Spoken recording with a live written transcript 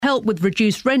help with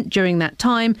reduced rent during that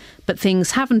time, but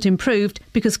things haven't improved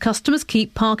because customers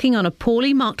keep parking on a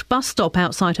poorly marked bus stop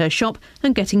outside her shop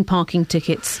and getting parking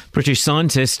tickets. British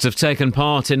scientists have taken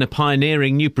part in a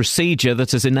pioneering new procedure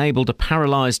that has enabled a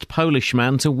paralysed Polish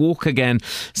man to walk again.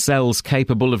 Cells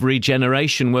capable of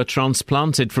regeneration were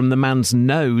transplanted from the man's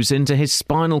nose into his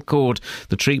spinal cord.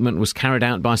 The treatment was carried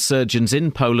out by surgeons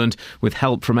in Poland with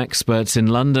help from experts in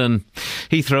London.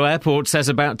 Heathrow Airport says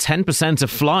about 10% of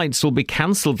flights will be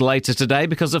cancelled later today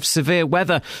because of severe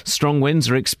weather. Strong winds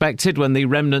are expected when the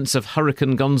remnants of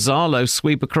Hurricane Gonzalo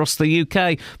sweep across the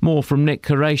UK. More from Nick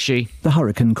Qureshi. The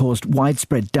hurricane caused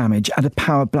widespread damage and a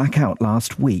power blackout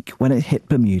last week when it hit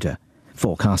Bermuda.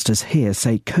 Forecasters here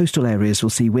say coastal areas will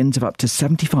see winds of up to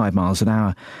 75 miles an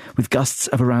hour, with gusts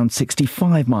of around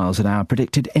 65 miles an hour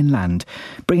predicted inland,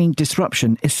 bringing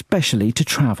disruption especially to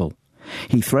travel.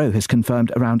 Heathrow has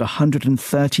confirmed around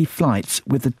 130 flights,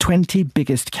 with the 20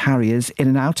 biggest carriers in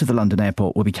and out of the London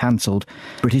airport will be cancelled.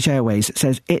 British Airways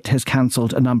says it has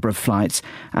cancelled a number of flights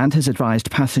and has advised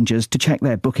passengers to check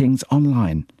their bookings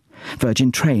online.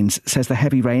 Virgin Trains says the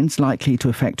heavy rain's likely to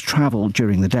affect travel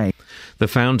during the day. The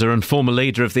founder and former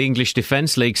leader of the English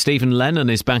Defence League, Stephen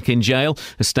Lennon, is back in jail.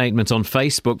 A statement on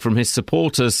Facebook from his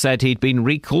supporters said he'd been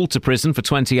recalled to prison for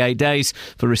 28 days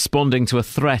for responding to a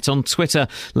threat on Twitter.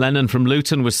 Lennon from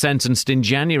Luton was sentenced in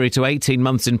January to 18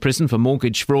 months in prison for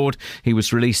mortgage fraud. He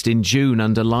was released in June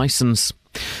under licence.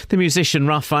 The musician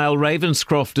Raphael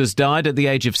Ravenscroft has died at the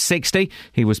age of 60.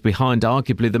 He was behind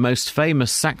arguably the most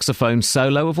famous saxophone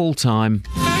solo of all time.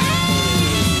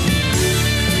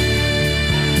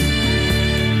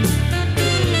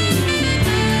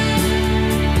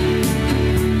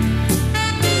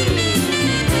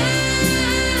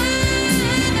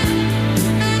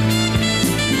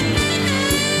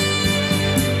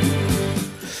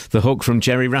 The Hook from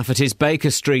Jerry Rafferty's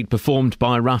Baker Street, performed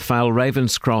by Raphael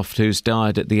Ravenscroft, who's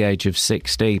died at the age of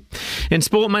 60. In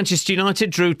sport, Manchester United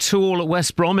drew 2-2 at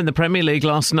West Brom in the Premier League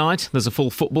last night. There's a full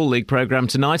Football League programme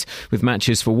tonight, with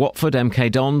matches for Watford,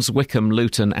 MK Dons, Wickham,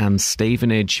 Luton and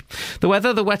Stevenage. The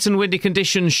weather, the wet and windy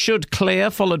conditions should clear,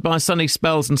 followed by sunny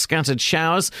spells and scattered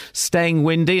showers. Staying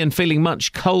windy and feeling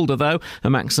much colder, though. A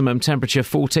maximum temperature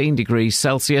 14 degrees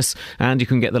Celsius. And you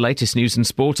can get the latest news and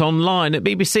sport online at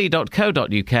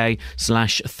bbc.co.uk/Three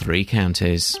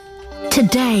Counties.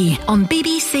 Today on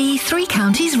BBC Three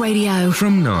Counties Radio.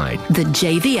 From 9. The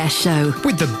JVS Show.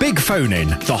 With the big phone in,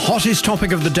 the hottest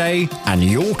topic of the day, and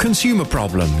your consumer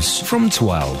problems. From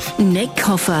 12. Nick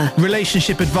Coffer.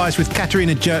 Relationship advice with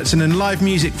Katerina Jurtson and live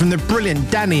music from the brilliant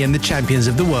Danny and the Champions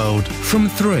of the World. From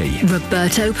 3.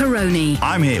 Roberto Perroni.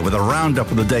 I'm here with a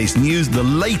roundup of the day's news, the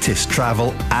latest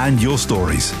travel and your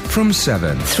stories. From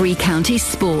 7. Three Counties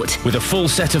Sport. With a full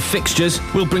set of fixtures,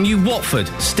 we'll bring you Watford,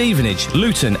 Stevenage,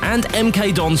 Luton and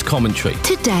MK Dons commentary.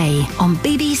 Today on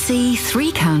BBC Three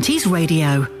Counties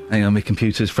Radio. Hang on, my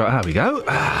computer's here we go.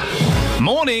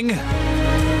 Morning.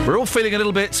 We're all feeling a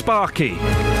little bit sparky.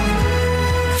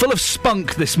 Full of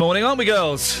spunk this morning, aren't we,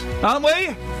 girls? Aren't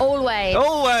we? Always.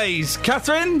 Always.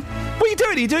 Catherine, what are you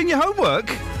doing? Are you doing your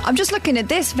homework? I'm just looking at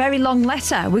this very long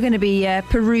letter. We're going to be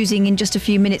perusing in just a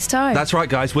few minutes' time. That's right,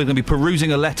 guys. We're going to be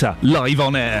perusing a letter live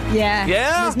on air. Yeah.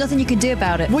 Yeah? There's nothing you can do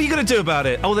about it. What are you going to do about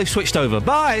it? Oh, they've switched over.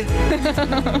 Bye.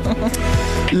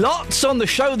 Lots on the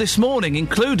show this morning,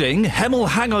 including Hemel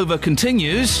Hangover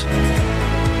continues.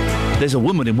 There's a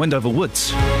woman in Wendover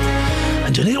Woods.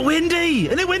 And isn't it windy?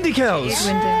 Isn't it windy, Kels? It is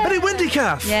windy. Isn't it windy,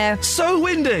 Kath? Yeah. So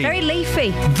windy. Very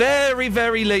leafy. Very,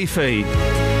 very leafy.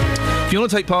 If you want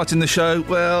to take part in the show,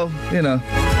 well, you know.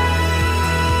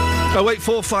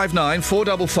 08459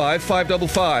 455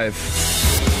 555.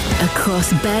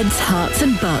 Across beds, hearts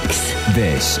and bucks.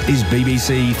 This is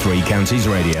BBC Three Counties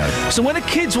Radio. So when a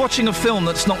kid's watching a film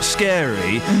that's not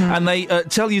scary and they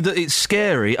tell you that it's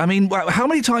scary, I mean, how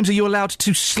many times are you allowed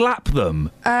to slap them?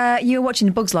 You're watching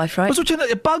A Bug's Life, right? I was watching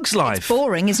A Bug's Life. It's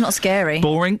boring, it's not scary.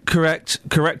 Boring, correct,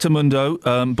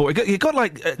 Amundo. Boring. You got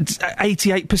like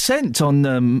 88%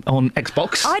 on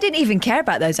Xbox. I didn't even care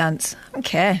about those ants. I don't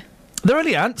care. They're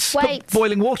only ants. Wait. Put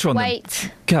boiling water on them.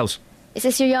 Wait. Kels. Is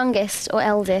this your youngest or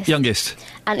eldest? Youngest.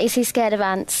 And is he scared of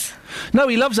ants? No,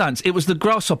 he loves ants. It was the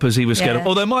grasshoppers he was scared of.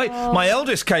 Although my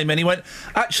eldest came in, he went,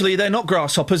 actually, they're not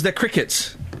grasshoppers, they're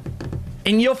crickets.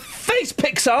 In your face,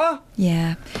 Pixar!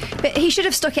 Yeah. But he should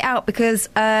have stuck it out because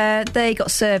they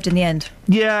got served in the end.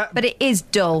 Yeah. But it is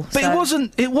dull. But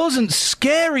it wasn't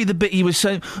scary, the bit he was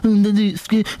saying, it's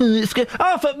scary.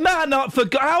 Oh,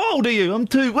 how old are you? I'm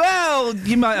 2. Well,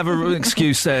 you might have an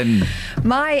excuse then.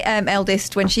 My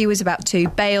eldest, when she was about 2,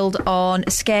 bailed on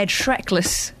Scared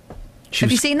Shrekless. Have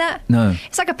you seen that? No.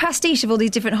 It's like a pastiche of all these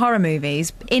different horror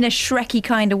movies in a Shrekky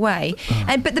kind of way.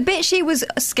 But the bit she was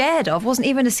scared of wasn't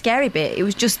even a scary bit. It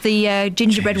was just the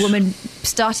gingerbread woman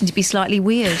starting to be slightly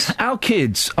weird. Our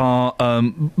kids are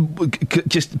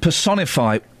just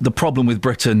personify the problem with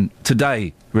Britain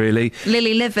today, really.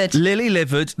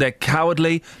 Lily-livered, they're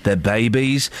cowardly, they're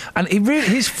babies, and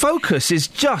his focus is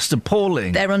just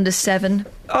appalling. They're under 7.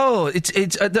 Oh,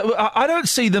 I don't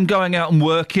see them going out and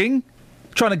working,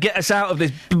 trying to get us out of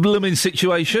this blooming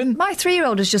situation. My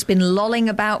 3-year-old has just been lolling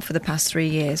about for the past 3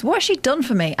 years. What has she done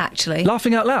for me, actually?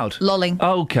 Laughing out loud? Lolling.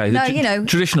 Oh, okay. No,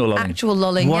 traditional lolling. Actual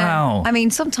lolling, wow. Yeah. I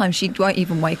mean, sometimes she won't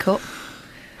even wake up.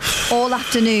 All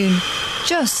afternoon.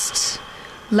 Just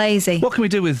lazy. What can we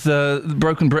do with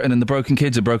Broken Britain and the broken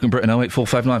kids of Broken Britain?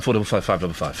 08459 455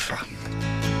 555.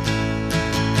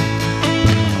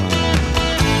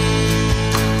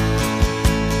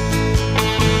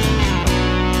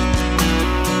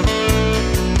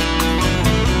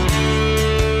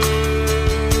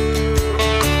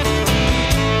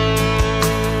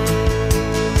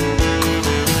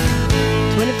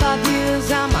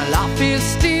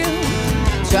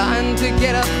 Trying to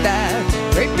get up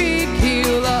that great big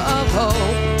hill of hope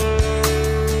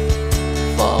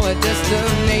for a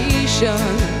destination.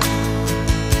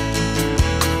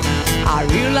 I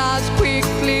realized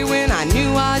quickly when I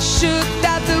knew I should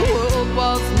that the world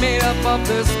was made up of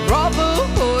this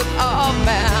brotherhood of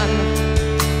man,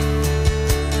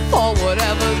 for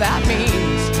whatever that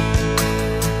means.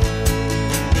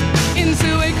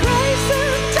 Into a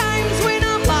crisis times when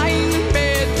I'm lying in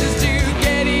bed just to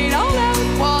get it all out.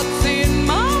 What's in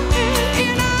my head,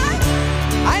 and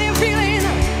I am feeling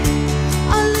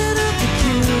a little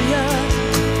peculiar.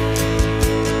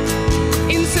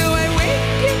 And so I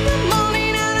wake in the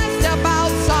morning and I step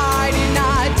outside and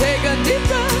I take a deep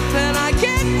breath and I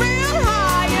get real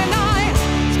high and I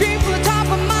scream from the top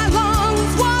of my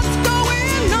lungs, what's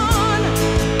going on?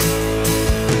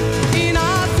 And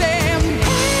I say,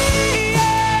 hey, hey,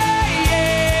 hey,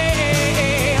 hey,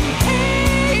 hey.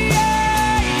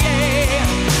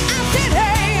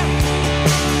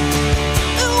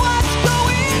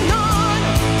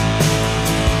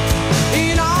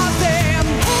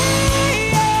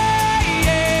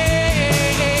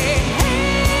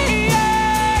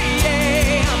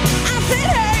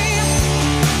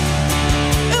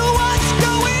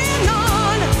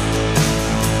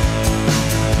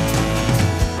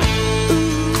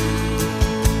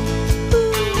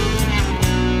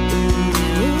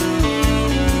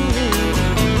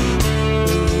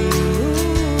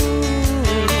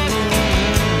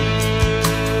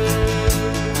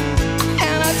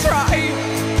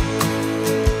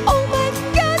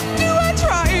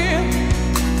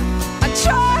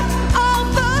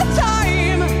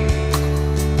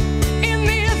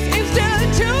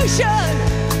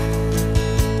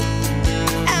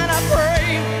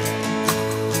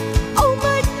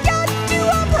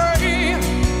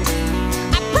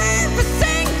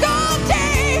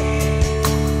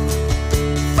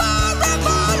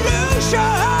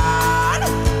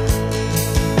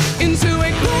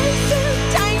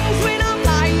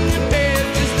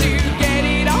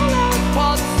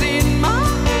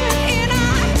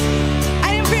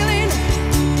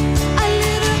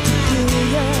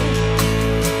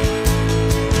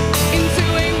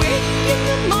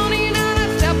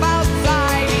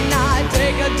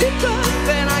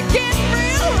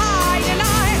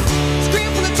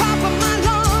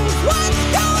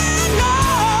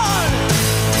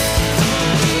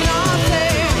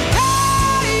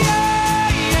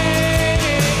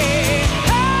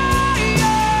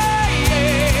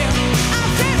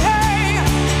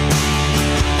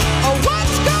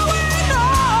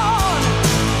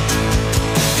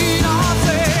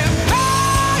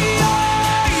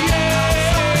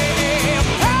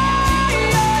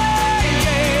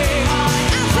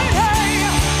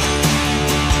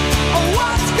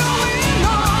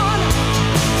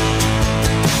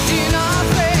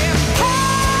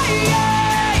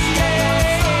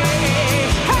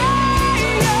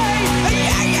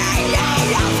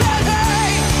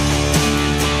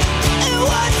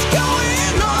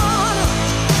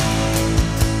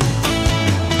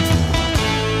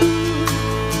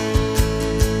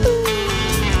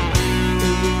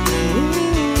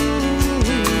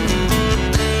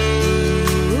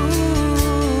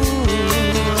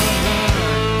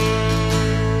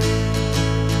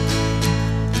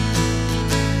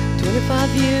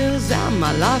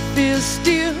 my life is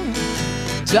still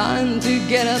trying to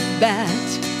get up that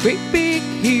great big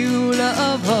hill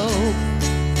of hope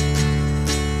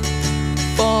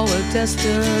for a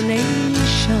destination.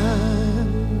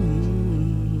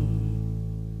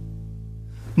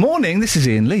 Morning, this is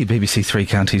Iain Lee, BBC Three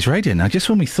Counties Radio. Now, just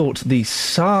when we thought the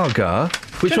saga...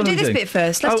 Which one do are we this doing? bit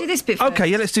first. Let's do this bit first. OK,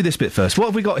 yeah, let's do this bit first. What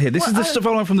have we got here? This is the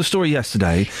following from the story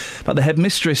yesterday about the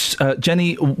headmistress,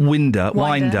 Jenny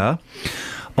Winder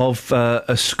of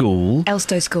a school.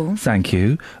 Elstow School. Thank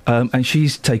you. And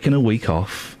she's taken a week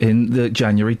off in the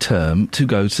January term to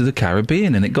go to the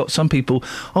Caribbean, and it got some people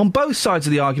on both sides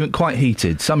of the argument quite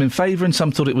heated. Some in favour and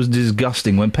some thought it was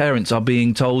disgusting when parents are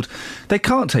being told they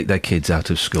can't take their kids out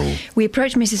of school. We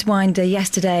approached Mrs. Winder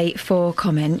yesterday for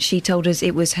comment. She told us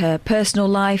it was her personal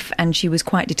life and she was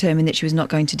quite determined that she was not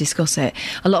going to discuss it.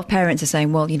 A lot of parents are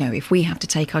saying, well, you know, if we have to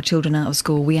take our children out of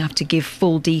school, we have to give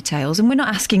full details, and we're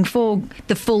not asking for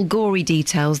the full gory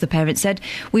details, the parents said.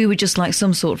 We would just like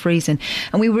some sort of reason.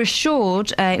 And we were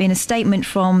assured in a statement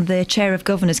from the Chair of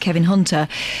Governors, Kevin Hunter,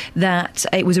 that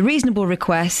it was a reasonable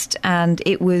request and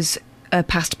it was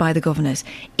passed by the governors.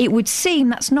 It would seem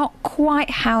that's not quite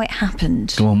how it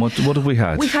happened. Go on, what have we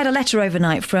had? We've had a letter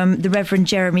overnight from the Reverend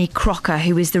Jeremy Crocker,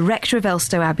 who is the rector of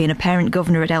Elstow Abbey and a parent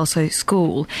governor at Elstow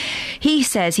School. He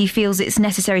says he feels it's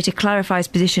necessary to clarify his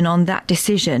position on that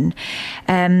decision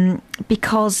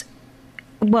because,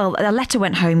 well, a letter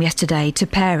went home yesterday to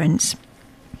parents,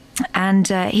 and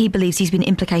he believes he's been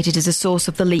implicated as a source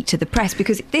of the leak to the press,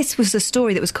 because this was a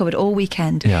story that was covered all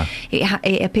weekend. Yeah.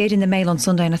 It appeared in the Mail on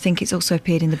Sunday, and I think it's also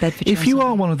appeared in the Bedfordshire. If you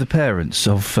are one of the parents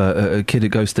of a kid that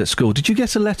goes to that school, did you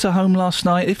get a letter home last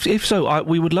night? If so,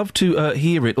 we would love to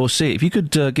hear it or see it. If you could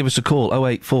give us a call,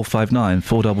 08459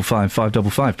 455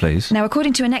 555, please. Now,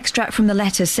 according to an extract from the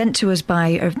letter sent to us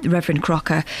by Reverend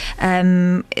Crocker,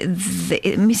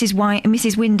 Mrs.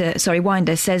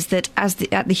 Winder says that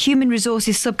at the Human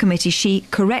Resources Subcommittee, she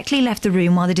correctly left the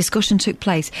room while the discussion took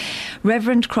place.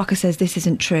 Reverend Crocker says this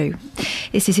isn't true.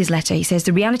 This is his letter. He says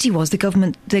the reality was the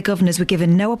governors were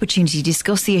given no opportunity to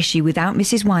discuss the issue without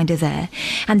Mrs. Winder there,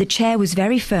 and the chair was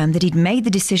very firm that he'd made the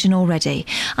decision already.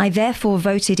 I therefore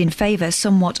voted in favour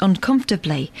somewhat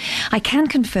uncomfortably. I can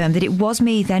confirm that it was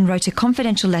me then wrote a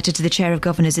confidential letter to the chair of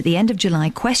governors at the end of July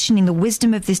questioning the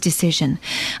wisdom of this decision.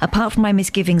 Apart from my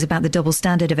misgivings about the double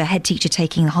standard of a head teacher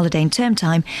taking a holiday in term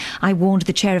time, I warned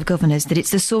the chair of governors that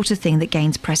it's the sort of thing that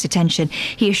gains press attention.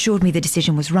 He assured me the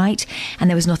decision was right and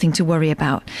there was nothing to worry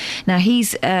about. Now,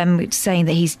 he's saying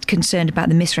that he's concerned about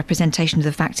the misrepresentation of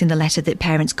the facts in the letter that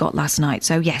parents got last night.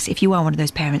 So, yes, if you are one of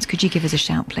those parents, could you give us a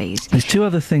shout, please? There's two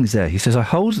other things there. He says, I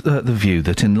hold the view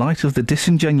that in light of the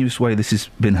disingenuous way this has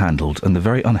been handled and the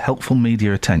very unhelpful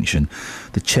media attention,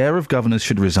 the chair of governors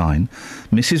should resign,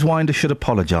 Mrs. Winder should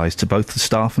apologise to both the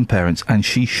staff and parents, and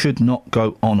she should not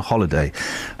go on holiday.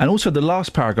 And also the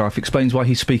last paragraph explains why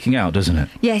he's speaking out, doesn't it?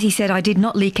 Yes, he said, I did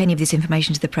not leak any of this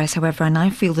information to the press, however, and I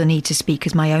feel the need to speak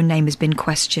as my own name has been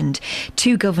questioned.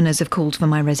 2 governors have called for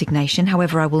my resignation.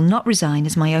 However, I will not resign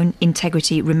as my own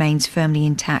integrity remains firmly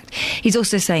intact. He's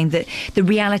also saying that the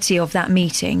reality of that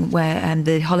meeting where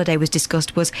the holiday was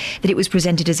discussed was that it was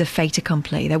presented as a fait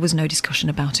accompli. There was no discussion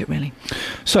about it, really.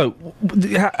 So,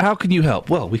 how can you help?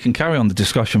 Well, we can carry on the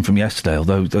discussion from yesterday,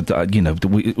 although,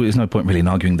 there's no point really in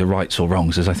arguing the rights or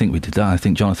wrongs, as I think we did that. I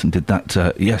think Jonathan did that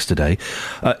yesterday.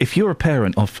 If you're a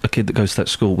parent of a kid that goes to that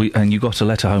school and you got a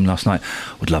letter home last night,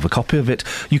 would love a copy of it.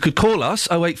 You could call us,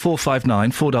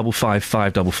 08459 455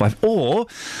 555, or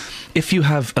if you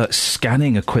have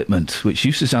scanning equipment, which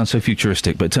used to sound so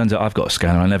futuristic, but it turns out I've got a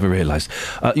scanner, I never realised,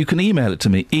 you can email it to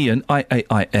me, Iain,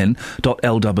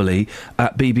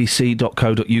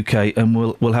 iAin.LEE@bbc.co.uk, and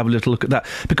we'll have a little look at that.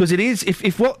 Because it is,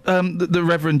 if what the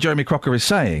Reverend Jeremy Crocker is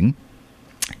saying,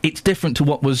 it's different to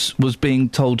what was being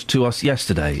told to us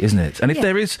yesterday, isn't it? And if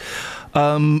there is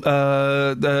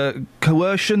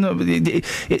coercion,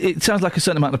 it sounds like a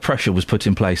certain amount of pressure was put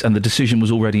in place and the decision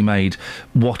was already made,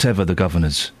 whatever the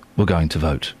governors were going to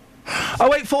vote.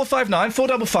 08459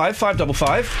 455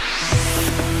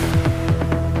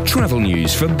 555. Travel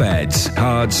news for beds,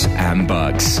 cards and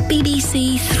bugs.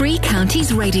 BBC Three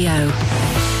Counties Radio.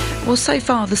 Well, so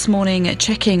far this morning,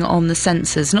 checking on the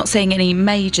sensors, not seeing any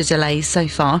major delays so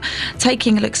far.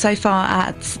 Taking a look so far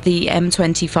at the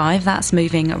M25, that's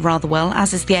moving rather well,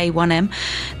 as is the A1M.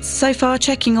 So far,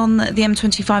 checking on the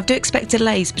M25, do expect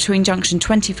delays between junction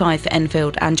 25 for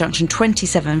Enfield and junction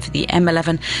 27 for the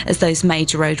M11 as those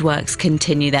major roadworks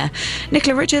continue there.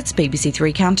 Nicola Richards, BBC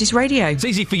Three Counties Radio. It's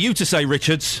easy for you to say,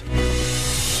 Richards.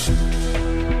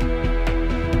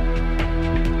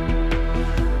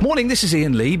 Morning, this is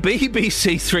Iain Lee,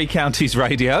 BBC Three Counties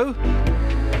Radio.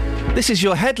 This is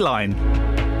your headline.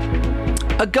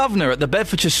 A governor at the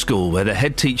Bedfordshire school where the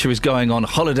head teacher is going on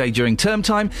holiday during term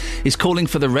time is calling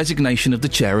for the resignation of the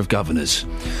chair of governors.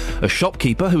 A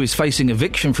shopkeeper who is facing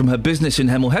eviction from her business in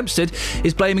Hemel Hempstead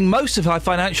is blaming most of her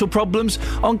financial problems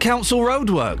on council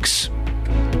roadworks.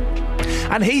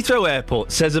 And Heathrow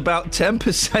Airport says about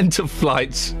 10% of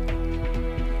flights...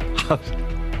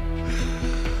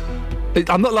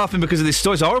 I'm not laughing because of this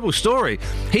story. It's a horrible story.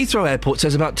 Heathrow Airport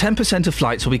says about 10% of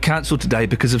flights will be cancelled today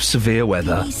because of severe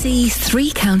weather. BBC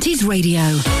Three Counties Radio.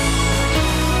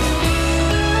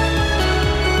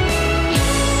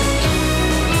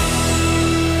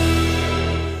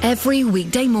 Every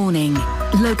weekday morning,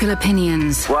 local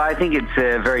opinions. Well, I think it's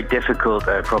a very difficult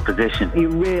proposition. You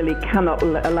really cannot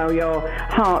allow your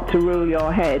heart to rule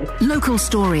your head. Local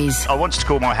stories. I wanted to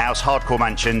call my house Hardcore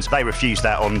Mansions. They refused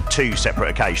that on 2 separate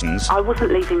occasions. I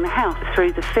wasn't leaving the house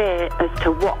through the fear as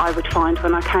to what I would find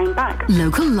when I came back.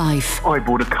 Local life. I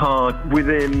bought a car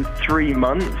within 3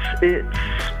 months.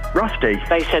 It's rusty.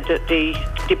 They said that the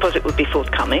deposit would be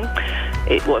forthcoming.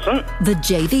 It wasn't. The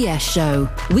JVS Show.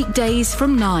 Weekdays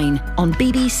from 9 on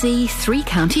BBC Three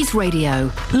Counties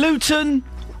Radio. Luton,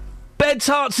 Beds,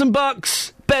 Herts and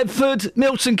Bucks, Bedford,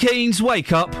 Milton Keynes,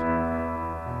 wake up.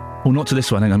 Oh, not to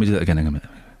this one. Hang on, let me do that again. Hang on.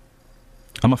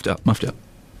 I muffed it up.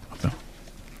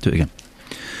 Do it again.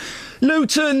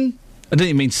 Luton. I didn't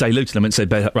even mean to say Luton. I meant to say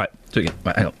Bed. Right, do it again.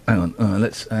 Right, hang on.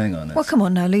 Hang on. Well, come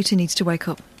on now. Luton needs to wake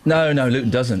up. No, Luton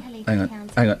doesn't. Hang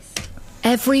on.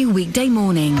 Every weekday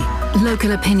morning,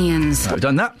 local opinions. Right, we've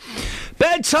done that.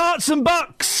 Beds, Herts and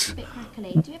Bucks.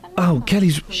 Oh,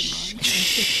 Kelly's...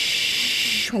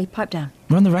 Okay, pipe down.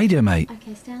 We're on the radio, mate.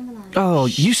 Okay, stay on the line. Oh,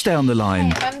 you stay on the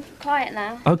line. Okay, I'm quiet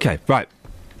now. Okay, right.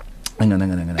 Hang on.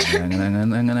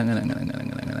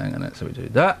 So we do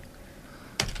that.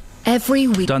 Every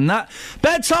week. Done that.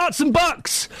 Beds, Herts and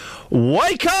Bucks.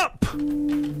 Wake up.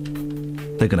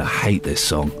 They're going to hate this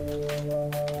song.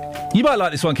 You might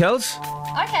like this one, Kels.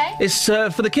 Okay. It's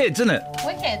for the kids, isn't it?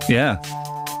 Wicked. Yeah.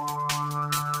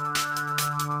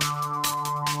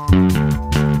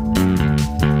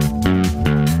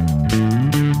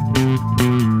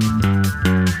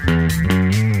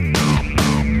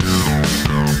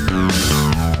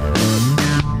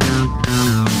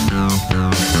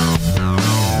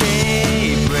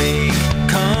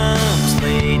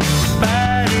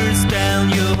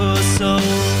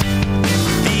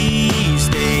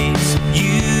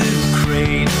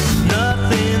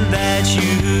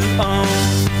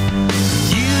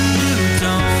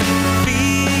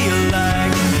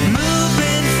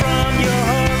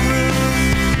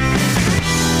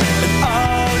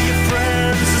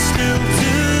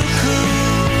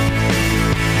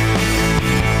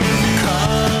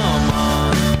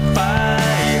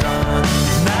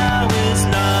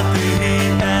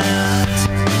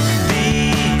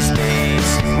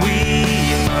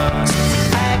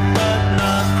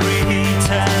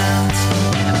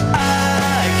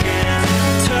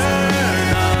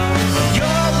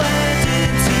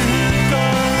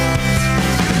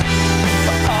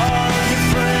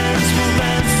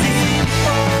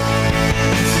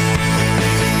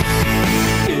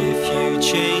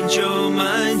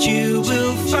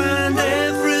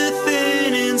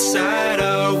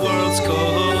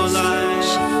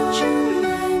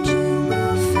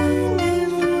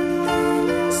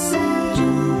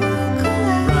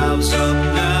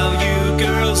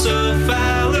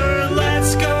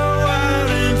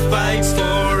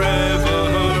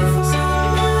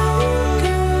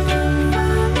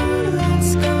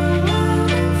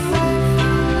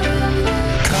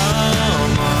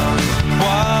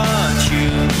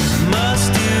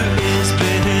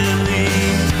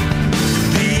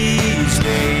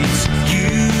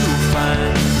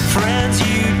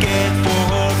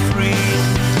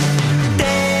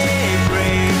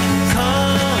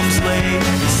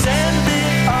 Send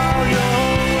it all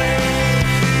your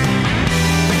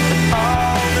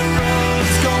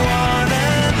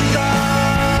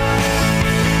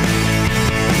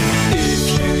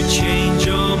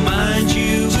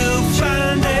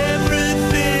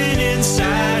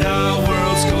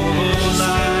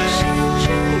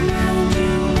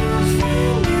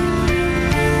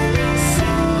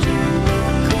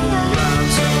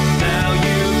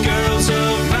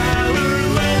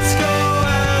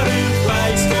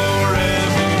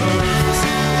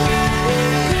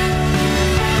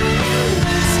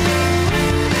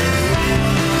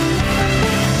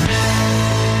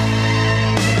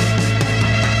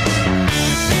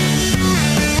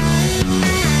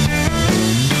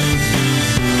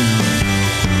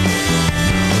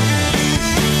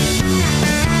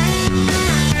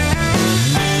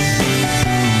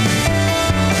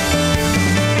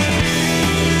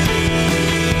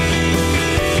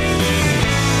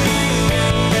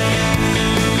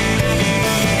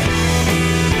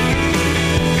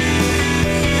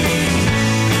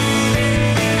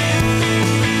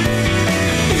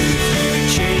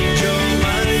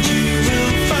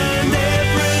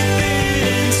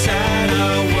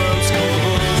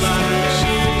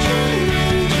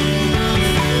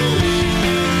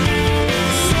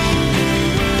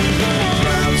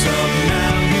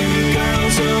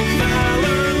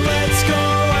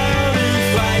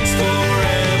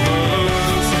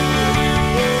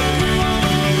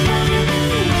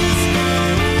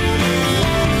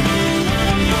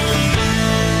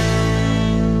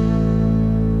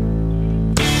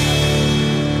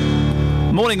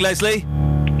morning, Leslie.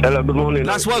 Hello, good morning.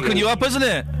 That's woken you up, isn't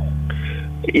it?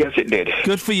 Yes, it did.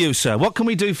 Good for you, sir. What can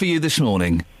we do for you this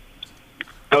morning?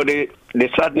 Oh, the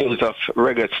sad news of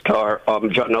reggae star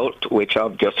John Holt, which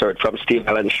I've just heard from Steve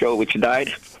Allen's show, which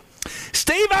died.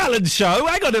 Steve Allen's show?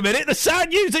 Hang on a minute. The sad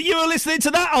news that you were listening to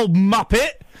that old muppet.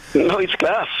 No, he's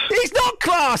class. He's not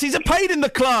class. He's a pain in the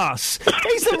class.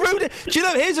 He's the rude. Do you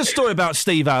know? Here's a story about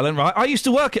Steve Allen. Right, I used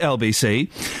to work at LBC,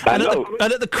 and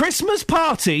at the Christmas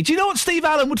party, do you know what Steve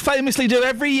Allen would famously do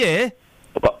every year?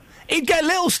 What? He'd get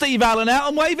little Steve Allen out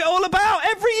and wave it all about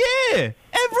every year.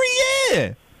 Every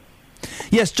year.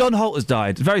 Yes, John Holt has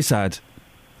died. Very sad.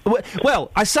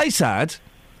 Well, I say sad.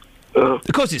 Of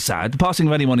course it's sad. The passing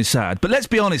of anyone is sad. But let's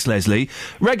be honest, Leslie.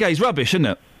 Reggae's rubbish, isn't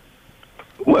it?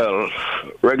 Well,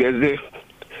 reggae is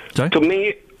to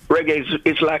me, reggae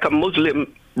is like a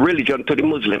Muslim religion to the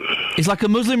Muslim. It's like a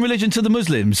Muslim religion to the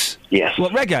Muslims? Yes.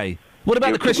 What, reggae? What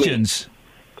about the Christians?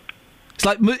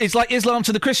 It's like Islam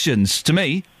to the Christians, to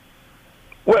me.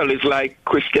 Well, it's like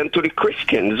Christian to the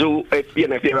Christians. Who, if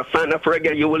you're a fan of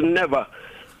reggae, you will never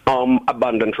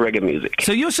abandon reggae music.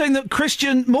 So you're saying that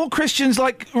more Christians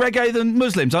like reggae than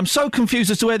Muslims? I'm so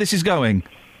confused as to where this is going.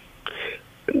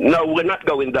 No, we're not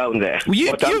going down there.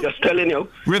 But I'm just telling you.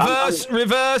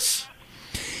 Reverse.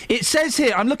 It says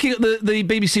here, I'm looking at the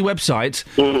BBC website,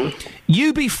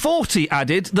 UB40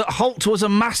 added that Holt was a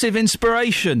massive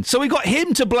inspiration. So we got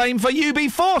him to blame for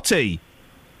UB40.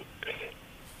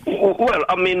 Well,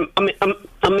 I mean,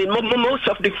 most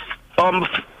of the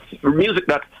music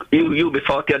that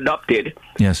UB40 adopted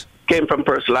came from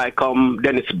persons like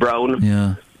Dennis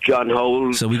Brown, John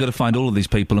Holt. So we've got to find all of these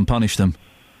people and punish them.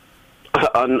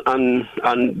 And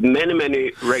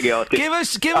many reggae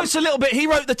artists. Give us a little bit. He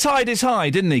wrote "The Tide Is High,"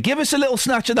 didn't he? Give us a little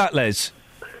snatch of that, Les.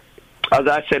 As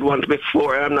I said once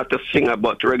before, I'm not a singer,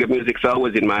 but reggae music's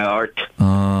always in my heart.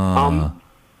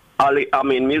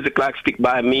 Music like "Stick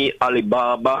By Me,"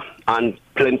 Alibaba, and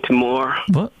plenty more.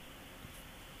 What?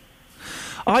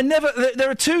 There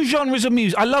are two genres of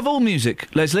music. I love all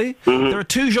music, Leslie. There are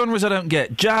two genres I don't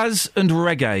get: jazz and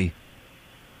reggae.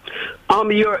 When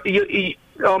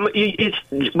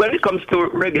it comes to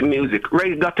reggae music,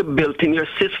 reggae got to be built in your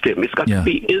system. It's got to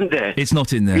be in there. It's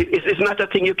not in there. It's not a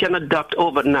thing you can adopt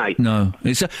overnight. No,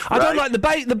 I don't like the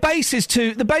bass. The bass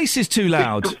is too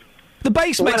loud. The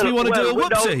bass makes me want to do a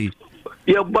whoopsie.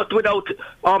 Yeah, but without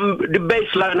the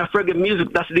bass line of reggae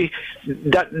music, that's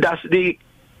the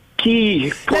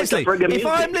key point Leslie, of reggae music. If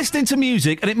I'm listening to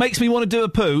music and it makes me want to do a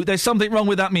poo, there's something wrong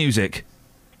with that music.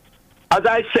 As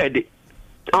I said,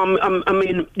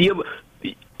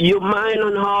 your mind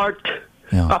and heart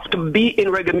have to be in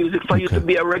reggae music for you to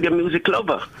be a reggae music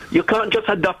lover. You can't just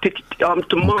adopt it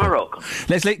tomorrow. Okay.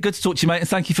 Leslie, good to talk to you, mate, and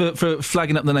thank you for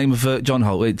flagging up the name of John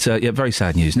Holt. It's very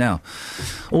sad news. Now,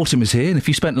 autumn is here, and if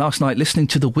you spent last night listening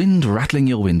to the wind rattling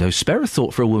your windows, spare a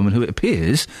thought for a woman who, it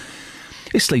appears,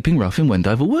 is sleeping rough in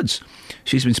Wendover Woods.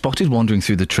 She's been spotted wandering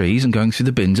through the trees and going through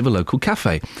the bins of a local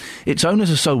cafe. Its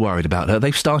owners are so worried about her,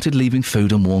 they've started leaving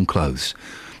food and warm clothes.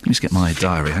 Let me just get my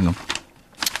diary, hang on.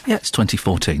 Yeah, it's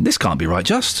 2014. This can't be right,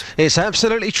 Just. It's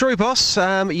absolutely true, boss.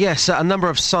 Yes, a number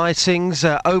of sightings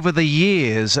over the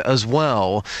years as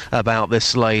well about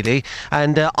this lady.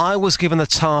 And I was given the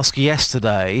task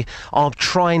yesterday of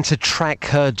trying to track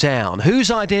her down.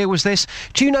 Whose idea was this?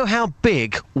 Do you know how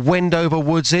big Wendover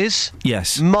Woods is?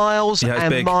 Yes. Miles and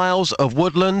big. Miles of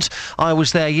woodland. I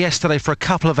was there yesterday for a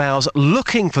couple of hours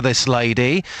looking for this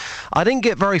lady. I didn't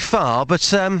get very far, but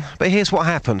here's what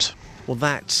happened. Well,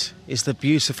 that is the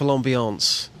beautiful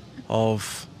ambience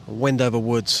of Wendover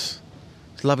Woods.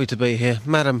 It's lovely to be here.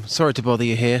 Madam, sorry to bother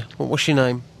you here. What's your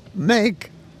name? Meg.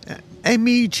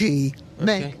 M-E-G.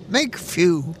 Okay. Meg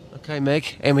Few. Okay,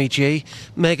 Meg. M-E-G.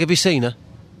 Meg, have you seen her?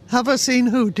 Have I seen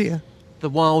who, dear? The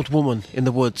wild woman in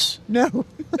the woods. No.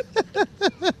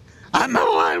 I'm a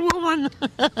wild woman.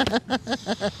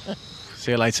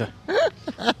 See you later.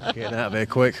 Getting out of here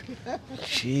quick.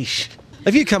 Sheesh.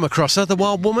 Have you come across her, the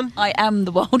wild woman? I am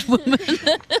the wild woman.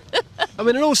 I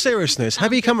mean, in all seriousness,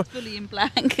 have you come... fully in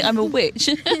black. I'm a witch.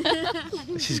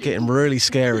 This is getting really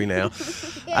scary now.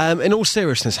 In all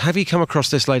seriousness, have you come across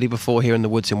this lady before here in the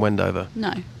woods in Wendover?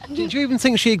 No. Did you even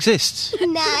think she exists?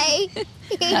 No.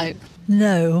 No.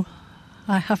 No.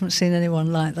 I haven't seen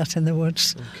anyone like that in the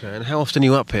woods. Okay, and how often are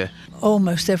you up here?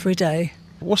 Almost every day.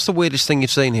 What's the weirdest thing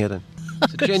you've seen here, then?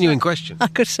 It's a genuine question. I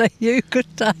could say you,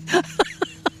 couldn't I?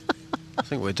 I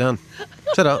think we're done.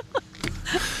 Set up.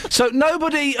 So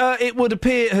nobody, it would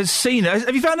appear, has seen her.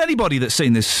 Have you found anybody that's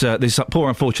seen this poor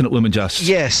unfortunate woman, Just?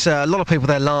 Yes, a lot of people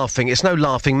there laughing. It's no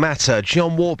laughing matter.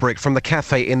 John Warbrick from the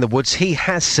cafe in the woods, he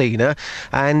has seen her,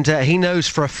 and he knows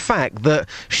for a fact that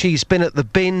she's been at the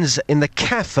bins in the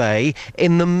cafe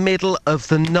in the middle of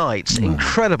the night.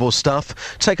 Incredible stuff.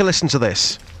 Take a listen to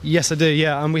this. Yes, I do,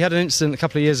 yeah. And we had an incident a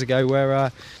couple of years ago where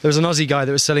there was an Aussie guy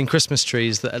that was selling Christmas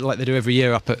trees, like they do every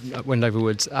year up at Wendover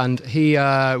Woods, and he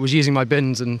was using my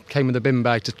bins and came with a bin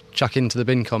bag to chuck into the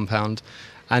bin compound.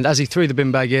 And as he threw the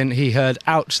bin bag in, he heard,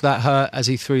 "Ouch, that hurt," as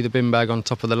he threw the bin bag on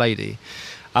top of the lady.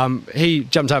 He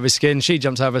jumped out of his skin, she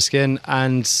jumped out of her skin,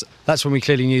 and that's when we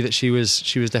clearly knew that she was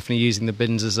definitely using the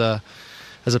bins as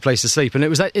a place to sleep. And it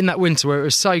was in that winter where it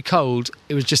was so cold,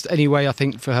 it was just any way, I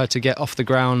think, for her to get off the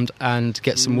ground and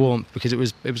get some warmth, because it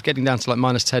was getting down to like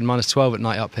 -10, -12 at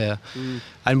night up here.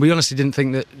 And we honestly didn't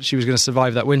think that she was going to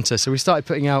survive that winter. So we started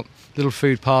putting out little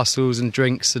food parcels and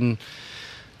drinks and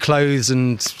clothes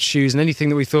and shoes and anything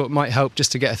that we thought might help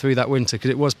just to get her through that winter,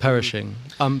 because it was perishing.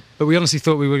 But we honestly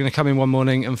thought we were going to come in one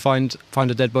morning and find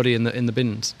a dead body in the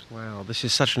bins. Wow, this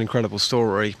is such an incredible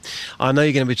story. I know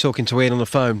you're going to be talking to Iain on the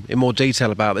phone in more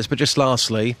detail about this, but just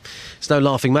lastly, it's no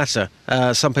laughing matter.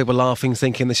 Some people are laughing,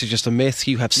 thinking this is just a myth.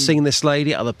 You have seen this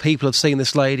lady, other people have seen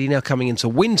this lady, now coming into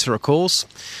winter, of course.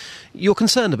 You're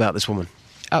concerned about this woman?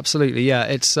 Absolutely, yeah.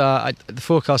 It's the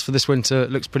forecast for this winter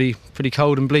looks pretty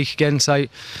cold and bleak again. So,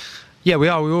 yeah, we're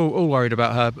all worried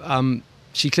about her.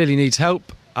 She clearly needs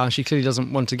help. She clearly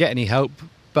doesn't want to get any help.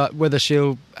 But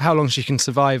how long she can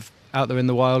survive out there in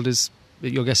the wild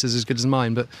your guess is as good as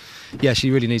mine. But yeah,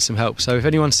 she really needs some help. So if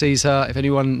anyone sees her, if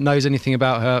anyone knows anything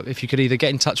about her, if you could either get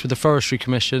in touch with the Forestry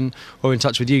Commission or in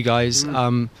touch with you guys.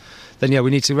 Then, yeah,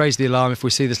 we need to raise the alarm if we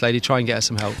see this lady, try and get her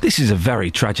some help. This is a very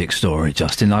tragic story,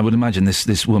 Justin. I would imagine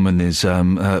this woman is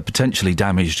potentially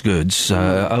damaged goods.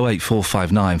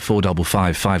 08459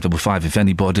 455 555 if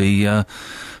anybody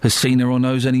has seen her or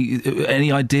knows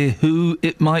any idea who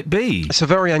it might be. It's a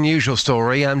very unusual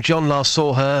story. John last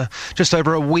saw her just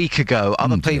over a week ago.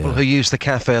 Other people who use the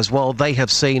cafe as well, they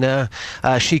have seen her.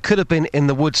 She could have been in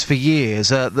the woods for years.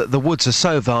 The woods are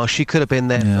so vast, she could have been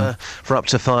there for up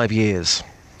to 5 years.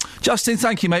 Justin,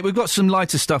 thank you, mate. We've got some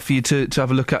lighter stuff for you to have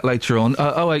a look at later on.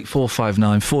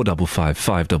 08459 455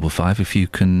 555 if you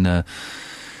can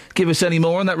give us any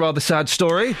more on that rather sad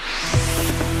story.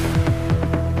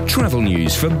 Travel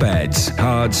news for beds,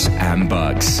 cards and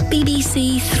bugs.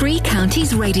 BBC Three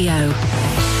Counties Radio.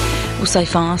 Well, so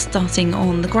far, starting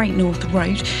on the Great North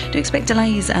Road, do expect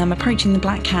delays approaching the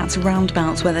Black Cat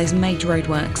roundabouts where those major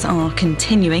roadworks are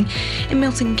continuing. In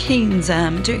Milton Keynes,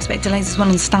 do expect delays as well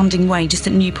on Standing Way, just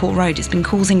at Newport Road. It's been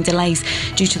causing delays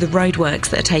due to the roadworks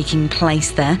that are taking place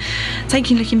there.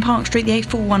 Taking a look in Park Street, the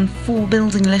A414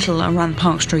 building a little around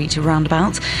Park Street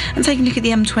roundabout. And taking a look at the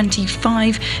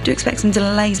M25, do expect some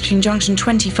delays between Junction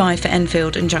 25 for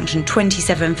Enfield and Junction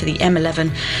 27 for the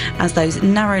M11, as those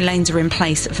narrow lanes are in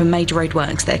place for major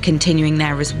roadworks that are continuing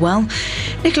there as well.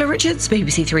 Nicola Richards,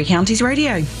 BBC Three Counties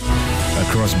Radio.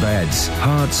 Across beds,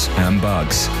 hearts and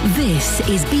bugs. This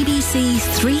is BBC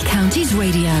Three Counties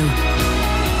Radio.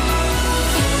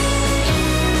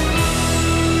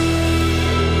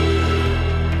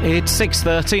 It's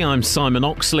 6:30. I'm Simon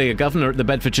Oxley. A governor at the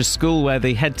Bedfordshire school where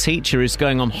the head teacher is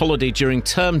going on holiday during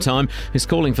term time is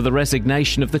calling for the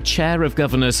resignation of the chair of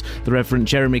governors. The Reverend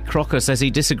Jeremy Crocker says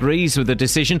he disagrees with the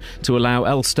decision to allow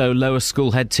Elstow Lower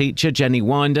School head teacher Jenny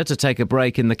Winder to take a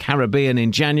break in the Caribbean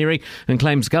in January, and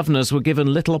claims governors were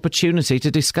given little opportunity to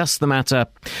discuss the matter.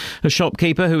 A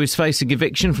shopkeeper who is facing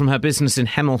eviction from her business in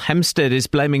Hemel Hempstead is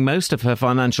blaming most of her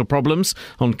financial problems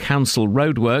on council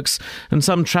roadworks, and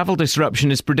some travel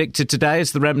disruption is predicted today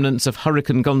as the remnants of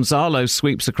Hurricane Gonzalo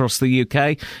sweeps across the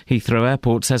UK. Heathrow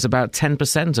Airport says about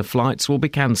 10% of flights will be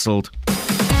cancelled.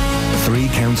 Three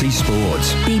Counties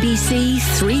Sports. BBC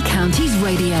Three Counties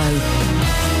Radio.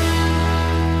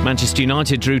 Manchester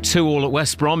United drew 2-2 at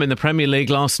West Brom in the Premier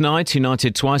League last night.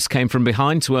 United twice came from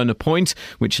behind to earn a point,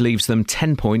 which leaves them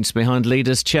 10 points behind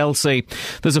leaders Chelsea.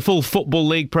 There's a full Football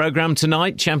League programme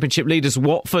tonight. Championship leaders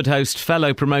Watford host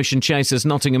fellow promotion chasers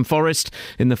Nottingham Forest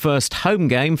in the first home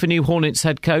game for new Hornets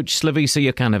head coach Slavisa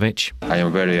Jokanovic. I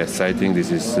am very exciting. This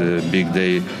is a big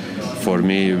day for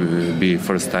me. It will be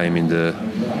first time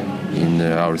in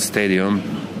our stadium.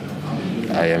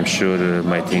 I am sure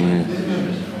my team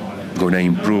gonna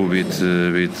improve with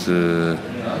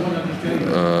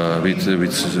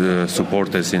with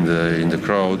supporters in the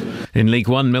crowd. In League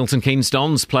One, Milton Keynes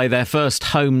Dons play their first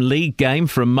home league game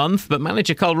for a month, but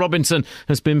manager Carl Robinson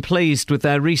has been pleased with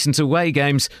their recent away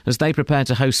games as they prepare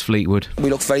to host Fleetwood. We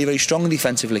look very, very strong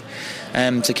defensively.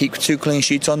 To keep 2 clean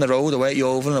sheets on the road, away at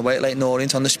Yeovil and away at Leyton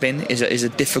Orient on the spin is a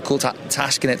difficult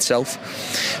task in itself.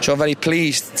 So I'm very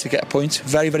pleased to get a point,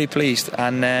 very, very pleased,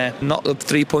 and not the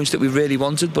 3 points that we really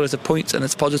wanted, but it's a point and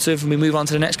it's positive, and we move on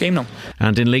to the next game now.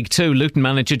 And in League Two, Luton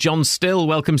manager John Still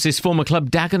welcomes his former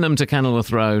club Dagenham to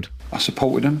Kenilworth Road. I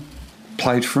supported them,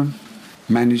 played for them,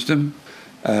 managed them,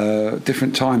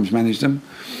 different times managed them.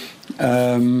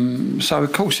 So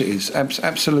of course it is,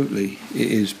 absolutely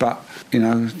it is, but you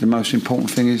know, the most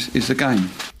important thing is the game.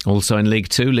 Also in League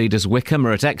Two, leaders Wickham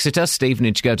are at Exeter,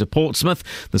 Stevenage go to Portsmouth.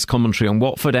 There's commentary on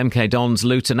Watford, MK Dons,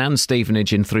 Luton and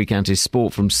Stevenage in Three Counties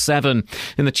Sport from 7.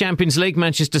 In the Champions League,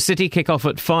 Manchester City kick off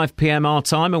at 5 p.m. our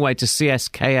time away to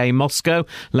CSKA Moscow.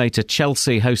 Later,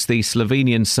 Chelsea host the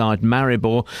Slovenian side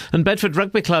Maribor. And Bedford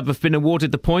Rugby Club have been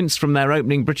awarded the points from their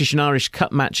opening British and Irish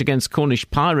Cup match against Cornish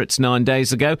Pirates 9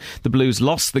 days ago. The Blues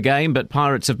lost the game, but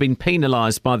Pirates have been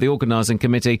penalised by the organising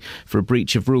committee for a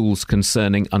breach of rules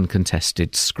concerning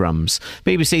uncontested scrums.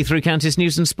 BBC Three Counties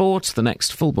News and Sport. The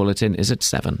next full bulletin is at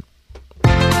 7.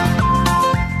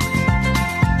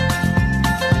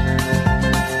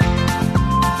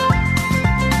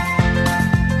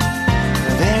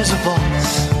 There's a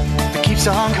voice that keeps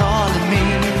on calling me.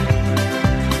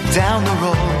 Down the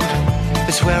road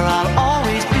is where I'll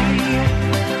always be.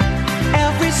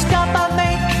 Every stop I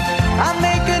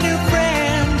make a new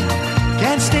friend.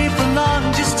 Can't stay for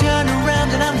long, just turn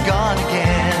around and I'm gone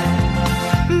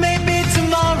again. Maybe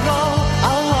tomorrow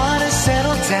I'll wanna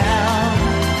settle down.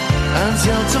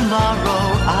 Until tomorrow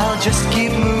I'll just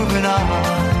keep moving on.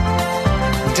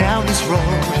 Down this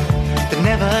road that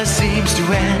never seems to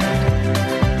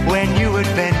end. When new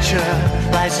adventure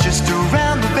lies just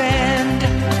around the bend.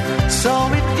 So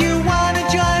if you wanna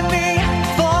join me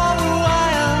for a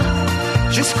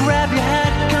while, just grab your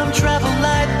hat, come travel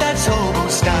light, that's hobo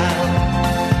style.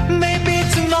 Maybe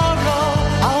tomorrow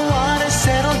I'll wanna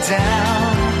settle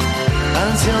down.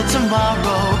 Until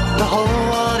tomorrow, the whole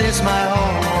world is my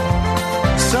home.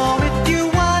 So if you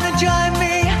wanna join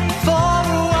me for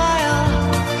a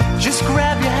while, just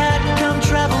grab your hat, come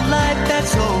travel light,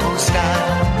 that's hobo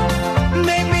style.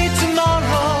 Maybe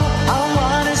tomorrow I'll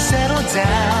wanna settle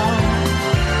down.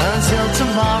 Until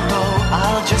tomorrow,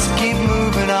 I'll just keep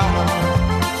moving on.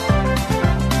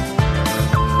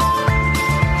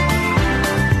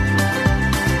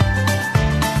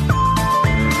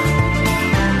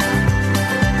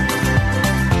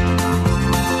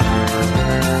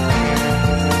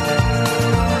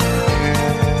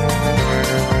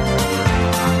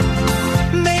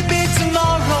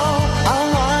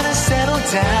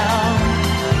 Down.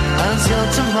 Until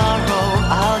tomorrow,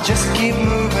 I'll just keep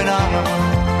moving on.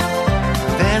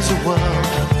 There's a world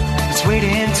that's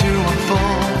waiting to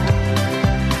unfold,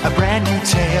 a brand new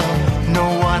tale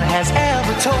no one has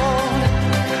ever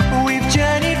told. We've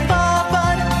journeyed far,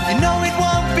 but I know it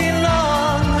won't be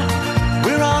long.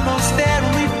 We're almost there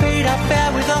and we've paid our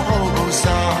fare with a hobo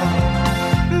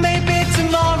song. Maybe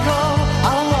tomorrow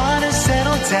I'll wanna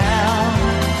settle down.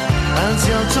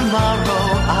 Until tomorrow,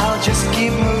 I'll just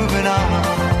keep moving on.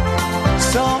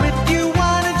 So if you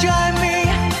wanna join me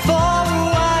for a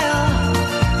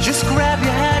while, just grab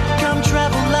your hat, come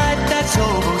travel light, that's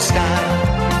hobo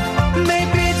style.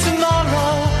 Maybe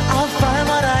tomorrow, I'll find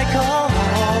what I call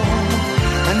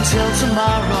home. Until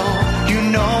tomorrow, you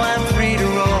know I'm free to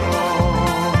roll.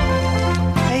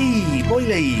 Hey,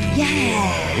 boily.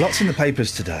 Yeah. Lots in the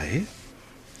papers today.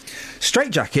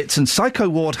 Straitjackets and Psycho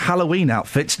Ward Halloween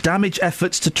outfits damage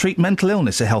efforts to treat mental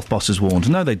illness, a health boss has warned.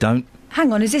 No, they don't.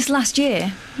 Hang on, is this last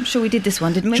year? I'm sure we did this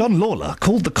one, didn't we? John Lawler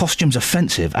called the costumes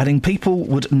offensive, adding people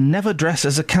would never dress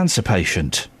as a cancer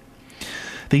patient.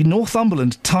 The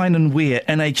Northumberland Tyne & Weir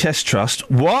NHS Trust,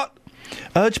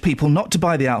 urged people not to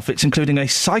buy the outfits, including a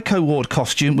Psycho Ward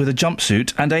costume with a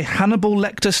jumpsuit and a Hannibal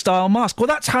Lecter-style mask. Well,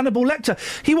 that's Hannibal Lecter.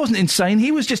 He wasn't insane.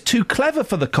 He was just too clever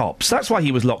for the cops. That's why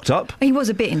he was locked up. He was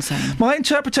a bit insane. My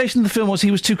interpretation of the film was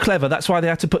he was too clever. That's why they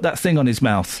had to put that thing on his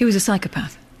mouth. He was a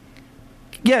psychopath.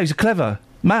 Yeah, he's a clever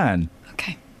man.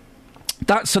 Okay.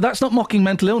 So that's not mocking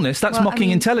mental illness, that's mocking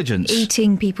intelligence.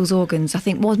 Eating people's organs, I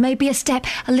think, was maybe a step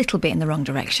a little bit in the wrong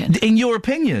direction. In your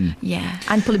opinion? Yeah,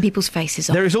 and pulling people's faces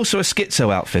off. There is also a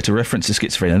schizo outfit, a reference to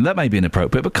schizophrenia, and that may be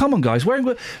inappropriate, but come on, guys,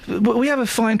 we have a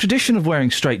fine tradition of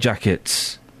wearing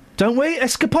straitjackets. don't we?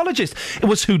 Escapologist.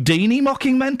 Was Houdini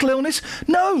mocking mental illness?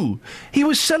 No. He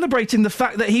was celebrating the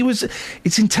fact that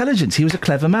it's intelligence. He was a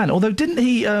clever man. Although didn't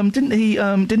he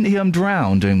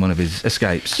drown during one of his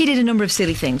escapes? He did a number of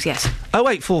silly things, yes.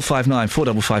 08459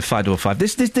 455 555.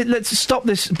 This, let's stop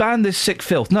this, ban this sick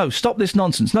filth. No, stop this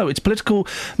nonsense. No, it's political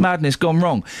madness gone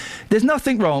wrong. There's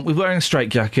nothing wrong with wearing a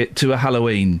straitjacket to a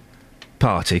Halloween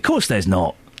party. Of course there's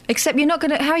not. Except you're not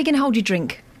going to... How are you going to hold your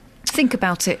drink? Think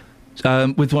about it.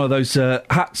 With one of those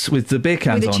hats with the beer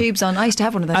cans on. With the tubes on. I used to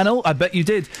have one of those. And I bet you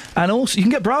did. And also, you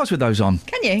can get bras with those on.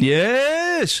 Can you?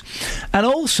 Yes. And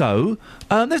also,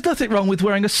 there's nothing wrong with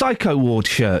wearing a Psycho Ward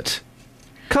shirt.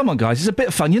 Come on, guys, it's a bit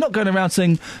of fun. You're not going around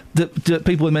saying that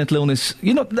people with mental illness...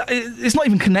 It's not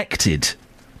even connected.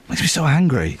 Makes me so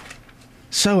angry.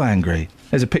 So angry.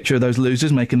 There's a picture of those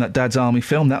losers making that Dad's Army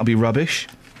film. That'll be rubbish.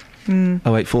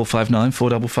 08459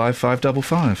 455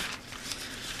 555.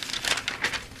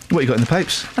 What you got in the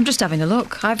papers? I'm just having a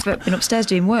look. I've been upstairs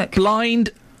doing work. Well,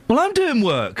 I'm doing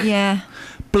work. Yeah.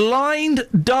 Blind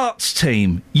darts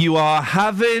team. You are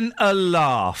having a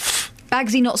laugh.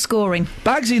 Bagsy not scoring.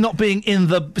 Bagsy not being in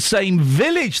the same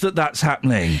village that's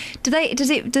happening.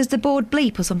 Does the board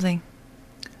bleep or something?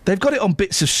 They've got it on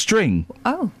bits of string.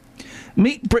 Oh.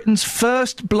 Meet Britain's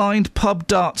first blind pub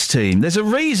darts team. There's a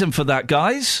reason for that,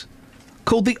 guys.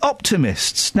 Called the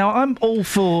Optimists. Now, I'm all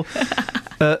for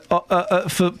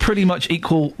pretty much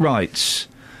equal rights.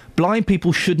 Blind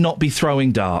people should not be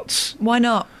throwing darts. Why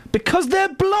not? Because they're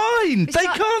blind. They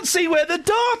can't see where the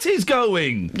dart is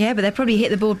going. Yeah, but they probably hit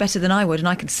the board better than I would, and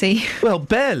I can see. Well,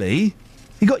 barely.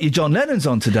 You got your John Lennons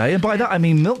on today, and by that I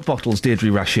mean milk bottles, Deirdre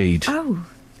Rashid. Oh.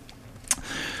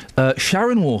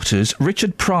 Sharon Waters,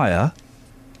 Richard Pryor.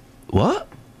 What?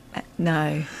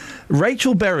 No.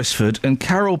 Rachel Beresford and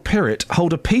Carol Pirrett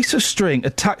hold a piece of string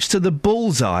attached to the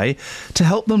bullseye to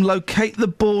help them locate the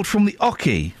board from the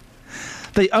oche.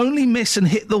 They only miss and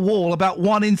hit the wall about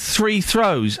 1 in 3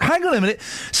 throws. Hang on a minute.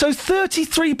 So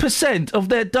 33% of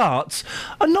their darts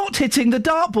are not hitting the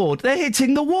dartboard. They're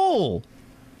hitting the wall.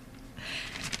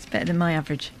 It's better than my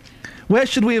average. Where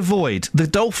should we avoid? The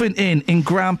Dolphin Inn in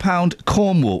Ground Pound,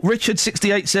 Cornwall. Richard,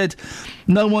 68, said,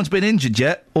 no one's been injured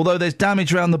yet, although there's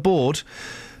damage around the board.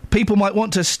 People might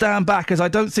want to stand back, as I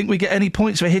don't think we get any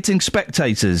points for hitting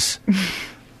spectators.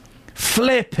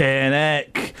 Flippin'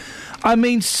 heck. I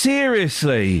mean,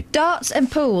 seriously. Darts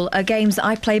and pool are games that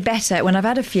I play better when I've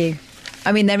had a few.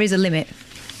 I mean, there is a limit.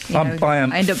 I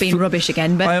end up being rubbish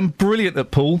again, but... I am brilliant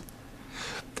at pool.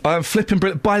 I am flipping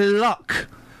brilliant. By luck.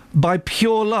 By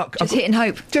pure luck. Just hit and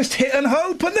hope. Just hit and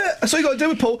hope, isn't it? That's all you got to do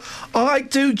with pool. I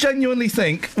do genuinely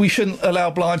think we shouldn't allow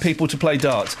blind people to play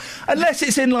darts. Unless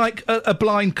it's in, like, a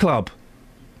blind club.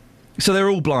 So they're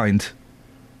all blind.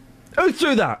 Who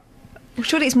threw that? Well,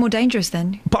 surely it's more dangerous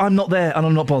then. But I'm not there and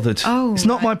I'm not bothered. Oh, it's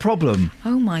not my problem.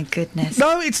 Oh, my goodness.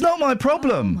 No, it's not my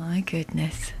problem. Oh, my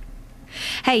goodness.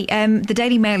 Hey, the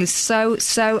Daily Mail is so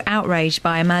outraged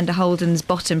by Amanda Holden's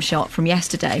bottom shot from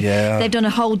yesterday. Yeah. They've done a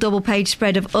whole double-page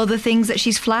spread of other things that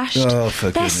she's flashed. Oh, for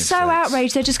They're goodness so sakes.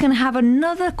 outraged, they're just going to have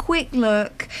another quick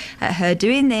look at her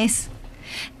doing this,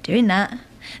 doing that,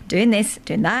 doing this,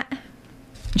 doing that,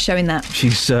 and showing that.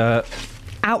 She's...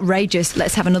 outrageous.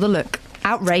 Let's have another look.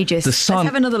 Outrageous. The Sun, let's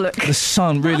have another look. The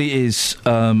Sun really is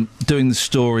doing the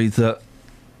story that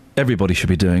everybody should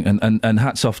be doing, and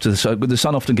hats off to the Sun. The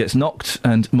Sun often gets knocked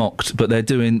and mocked, but they're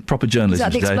doing proper journalism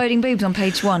Is that the today. exploding boobs on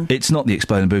page 1? It's not the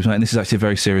exploding boobs, mate, and this is actually a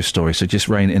very serious story, so just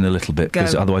rein it in a little bit,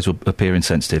 because Go. otherwise we'll appear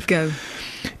insensitive. Go.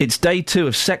 It's day 2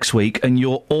 of Sex Week, and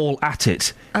you're all at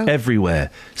it, everywhere.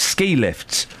 Ski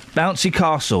lifts, bouncy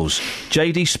castles,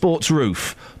 JD Sports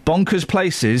roof, bonkers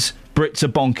places, Brits are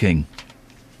bonking.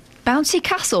 Bouncy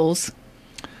castles?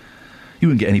 You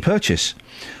wouldn't get any purchase.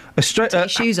 Take your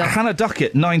shoes off. Hannah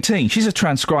Duckett, 19. She's a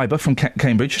transcriber from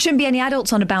Cambridge. Shouldn't be any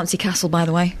adults on a bouncy castle, by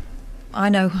the way. I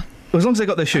know. Well, as long as they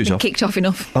got their shoes I've been off. kicked off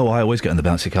enough. Oh, I always get on the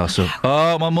bouncy castle.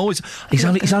 Oh, I'm always... He's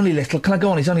only little. Can I go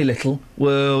on? He's only little.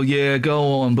 Well, yeah,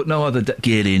 go on, but no other...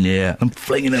 Get in here. I'm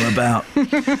flinging him about.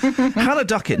 Hannah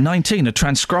Duckett, 19, a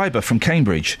transcriber from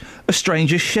Cambridge. A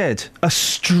stranger's shed. A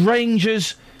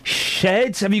stranger's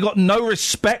shed? Have you got no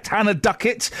respect, Hannah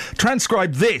Duckett?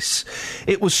 Transcribe this.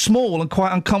 It was small and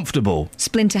quite uncomfortable.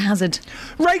 Splinter Hazard.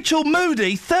 Rachel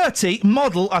Moody, 30,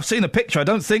 model. I've seen a picture, I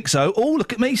don't think so. Oh,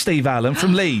 look at me, Steve Allen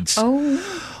from Leeds. A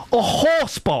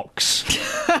horse box.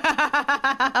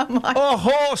 A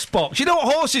horse box. You know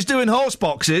what horses do in horse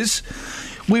boxes?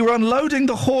 We were unloading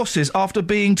the horses after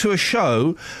being to a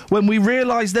show when we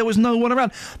realised there was no one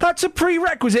around. That's a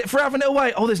prerequisite for having it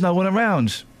away. Oh, there's no one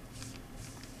around.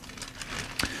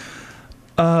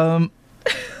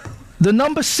 The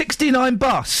number 69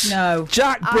 bus. No.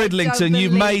 Jack I Bridlington, don't you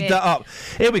believe made it. that up.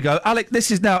 Here we go. This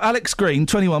is now Alex Green,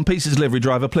 21, pizza delivery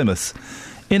driver, Plymouth.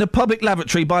 In a public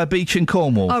lavatory by a beach in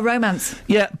Cornwall. Oh, romance.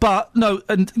 Yeah, but, no,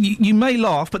 and you may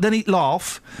laugh, but then he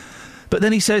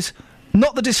says,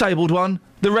 not the disabled one,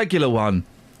 the regular one.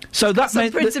 So that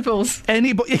meant principles.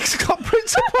 Anybody, it's got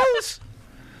principles.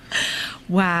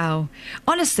 Wow.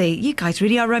 Honestly, you guys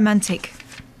really are romantic.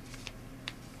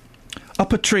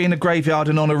 Up a tree in a graveyard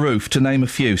and on a roof, to name a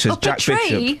few, says Up Jack a tree?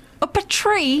 Bishop. Up a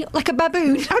tree? Like a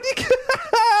baboon? How do you...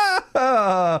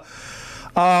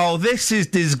 Oh, this is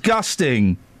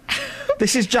disgusting.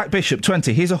 This is Jack Bishop,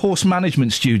 20. He's a horse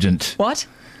management student. What?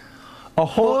 A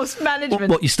horse management?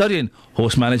 What, you studying?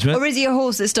 Horse management? Or is he a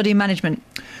horse that's studying management?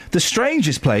 The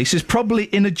strangest place is probably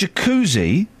in a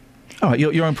jacuzzi. All right,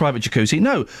 your own private jacuzzi.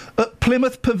 No, at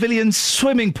Plymouth Pavilion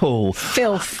swimming pool.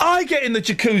 Filth. I get in the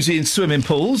jacuzzi in swimming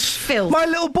pools. Filth. My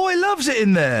little boy loves it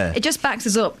in there. It just backs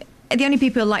us up. The only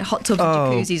people who like hot tubs and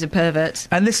jacuzzis are perverts.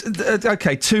 And this...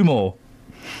 OK, two more.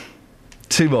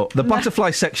 The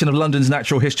butterfly section of London's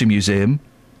Natural History Museum.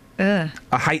 I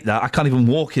hate that. I can't even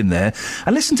walk in there.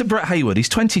 And listen to Brett Hayward. He's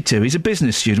 22. He's a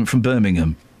business student from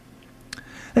Birmingham.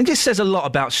 And it just says a lot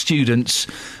about students...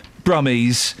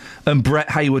 Brummies and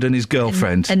Brett Hayward and his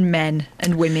girlfriend. And men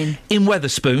and women. In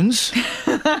Wetherspoons.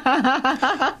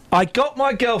 I got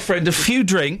my girlfriend a few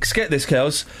drinks. Get this,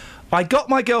 girls. I got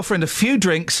my girlfriend a few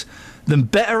drinks, then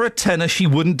bet her a tenner she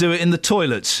wouldn't do it in the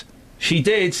toilets. She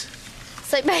did.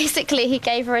 So basically, he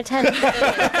gave her a tenner.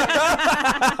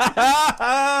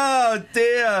 Oh,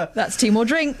 dear. That's 2 more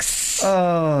drinks.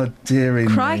 Oh, dearie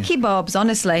me. Crikey bobs,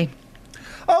 honestly.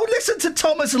 Oh, listen to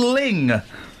Thomas Ling.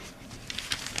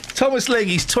 Thomas Ling,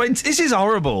 he's 20... This is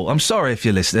horrible. I'm sorry if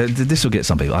you're listening. This will get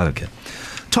some people. I don't care.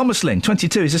 Thomas Ling,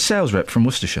 22, he's a sales rep from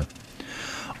Worcestershire.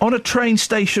 On a train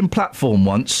station platform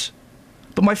once,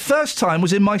 but my first time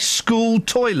was in my school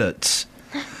toilets.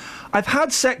 I've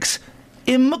had sex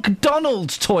in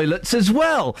McDonald's toilets as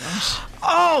well.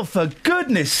 Oh, for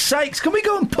goodness sakes. Can we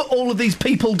go and put all of these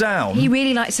people down? He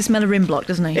really likes the smell of rim block,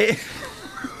 doesn't he?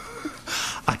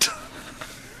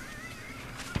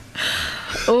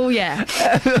 Oh, yeah.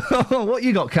 What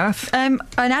you got, Kath? An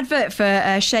advert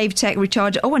for Shave Tech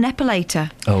Recharger. Oh, an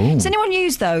epilator. Oh. Does anyone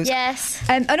use those? Yes.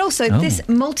 And also this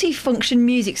multifunction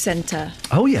music centre.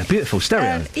 Oh, yeah, beautiful.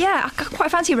 Stereo. Yeah, I quite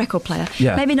fancy a record player.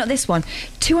 Yeah. Maybe not this one.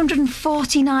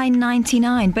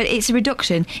 $249.99, but it's a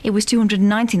reduction. It was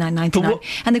 $299.99.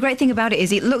 And the great thing about it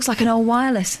is it looks like an old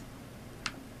wireless.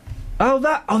 Oh,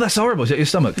 that's horrible. Is that your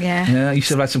stomach? Yeah. Yeah, you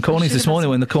should have had some cornies this morning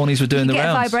when the cornies were doing the Get a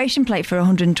rounds. vibration plate for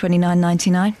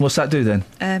 $129.99. What's that do then?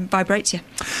 Vibrates you.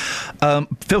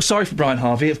 Feel sorry for Brian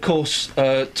Harvey. Of course,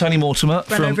 Tony Mortimer.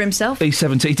 Ran over himself.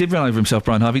 E70. He did run over himself,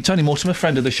 Brian Harvey. Tony Mortimer,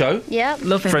 friend of the show. Yep.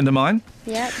 Love him. Friend of mine.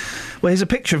 Yep. Well, here's a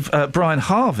picture of Brian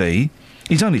Harvey.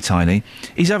 He's only tiny.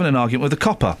 He's having an argument with a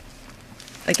copper.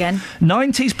 Again.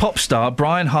 90s pop star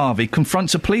Brian Harvey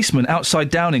confronts a policeman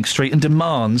outside Downing Street and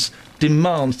demands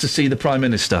to see the Prime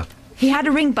Minister. He had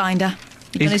a ring binder.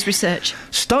 He'd done his research.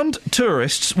 Stunned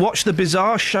tourists watched the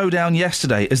bizarre showdown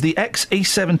yesterday as the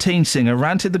ex-E17 singer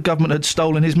ranted the government had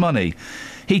stolen his money.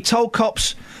 He told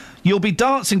cops, "You'll be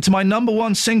dancing to my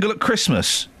 #1 single at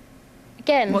Christmas."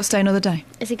 Again. What's Day Another Day?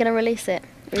 Is he going to release it?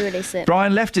 Re-release it?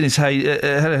 Brian left in his hate,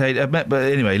 but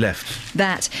anyway, left.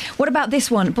 That. What about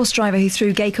this one? Bus driver who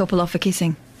threw gay couple off for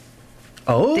kissing.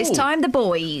 Oh. This time the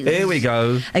boys. Here we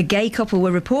go. A gay couple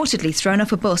were reportedly thrown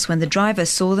off a bus when the driver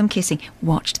saw them kissing.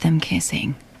 Watched them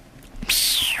kissing.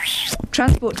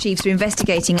 Transport chiefs are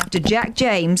investigating after Jack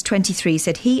James, 23,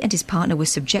 said he and his partner were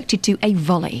subjected to a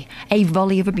volley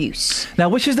of abuse. Now,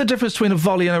 which is the difference between a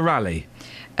volley and a rally?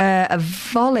 A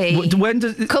volley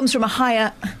comes from a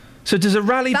higher... So does a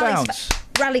rally bounce?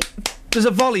 Does a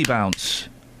volley bounce?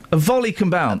 A volley can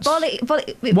bounce. Volley.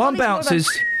 One bounces.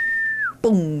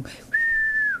 Boom.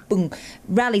 Boom.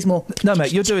 Rally's more. No,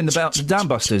 mate, you're doing the Dam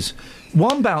Busters.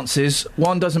 One bounces,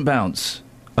 one doesn't bounce.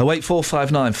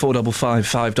 08459 455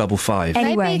 555.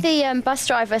 Anyway. Maybe the bus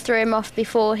driver threw him off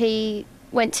before he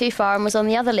went too far and was on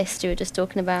the other list you were just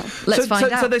talking about. Let's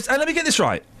find out. So let me get this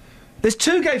right. There's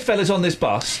 2 gay fellas on this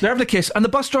bus. They're having a kiss, and the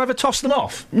bus driver tossed them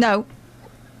off. No.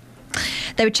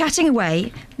 They were chatting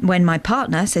away when my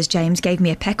partner, says James, gave me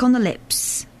a peck on the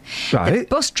lips. Right. The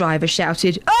bus driver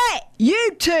shouted, "Hey,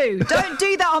 you two! Don't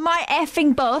do that on my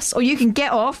effing bus, or you can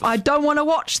get off. I don't want to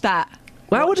watch that."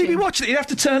 Why would he be watching it? He'd have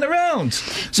to turn around.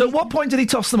 So at what point did he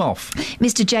toss them off?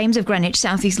 Mr James of Greenwich,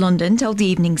 South East London, told the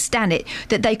Evening Standard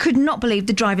that they could not believe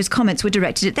the driver's comments were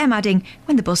directed at them, adding,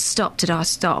 when the bus stopped at our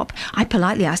stop, I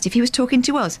politely asked if he was talking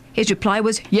to us. His reply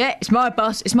was, yeah, it's my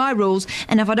bus, it's my rules,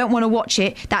 and if I don't want to watch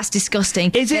it, that's disgusting.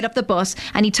 Get off the bus.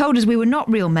 And he told us we were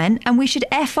not real men and we should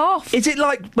F off. Is it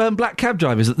like black cab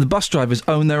drivers, that the bus drivers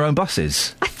own their own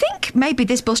buses? I think maybe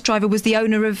this bus driver was the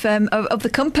owner of the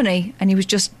company and he was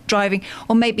just driving,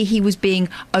 or maybe he was being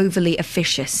overly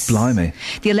officious. Blimey.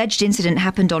 The alleged incident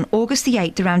happened on August the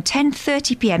 8th around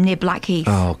 10:30pm near Blackheath.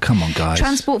 Oh, come on, guys.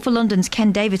 Transport for London's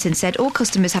Ken Davidson said all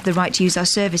customers have the right to use our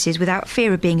services without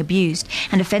fear of being abused,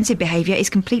 and offensive behaviour is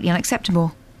completely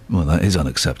unacceptable. Well, that is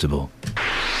unacceptable.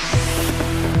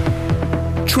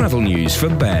 Travel news for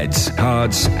beds,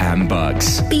 cards and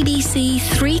bugs. BBC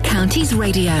Three Counties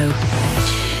Radio.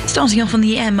 Starting off on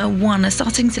the M1,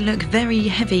 starting to look very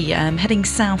heavy, heading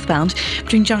southbound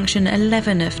between junction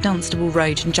 11 for Dunstable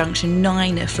Road and junction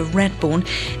 9 for Redbourne.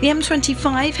 The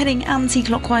M25 heading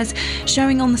anti-clockwise,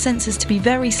 showing on the sensors to be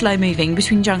very slow moving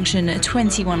between junction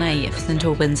 21A for St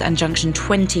Albans and junction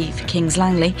 20 for Kings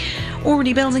Langley.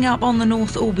 Already building up on the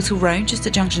North Orbital Road, just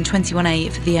at junction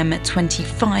 21A for the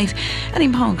M25. And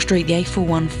in Park Street, the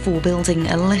A414 building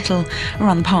a little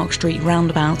around the Park Street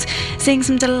roundabout. Seeing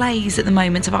some delays at the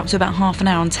moment of up to about half an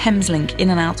hour on Thameslink in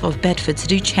and out of Bedford, so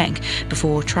do check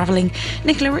before travelling.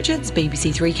 Nicola Richards,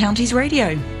 BBC Three Counties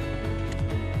Radio.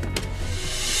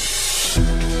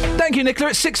 Thank you, Nicola.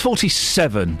 It's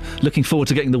 6:47. Looking forward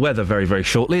to getting the weather very, very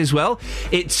shortly as well.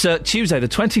 It's Tuesday, the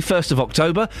 21st of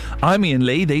October. I'm Iain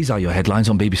Lee. These are your headlines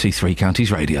on BBC Three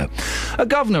Counties Radio. A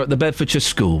governor at the Bedfordshire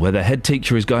school, where their head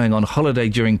teacher is going on holiday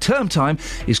during term time,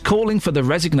 is calling for the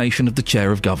resignation of the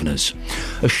chair of governors.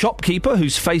 A shopkeeper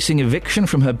who's facing eviction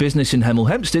from her business in Hemel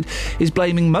Hempstead is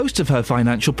blaming most of her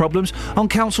financial problems on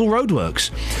council roadworks.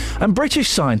 And British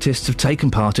scientists have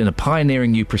taken part in a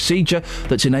pioneering new procedure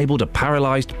that's enabled a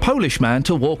paralysed Polish man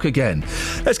to walk again.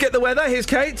 Let's get the weather. Here's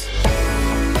Kate.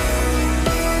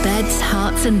 Beds,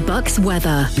 hearts and bucks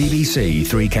weather. BBC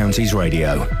Three Counties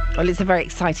Radio. Well, it's a very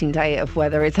exciting day of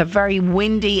weather. It's a very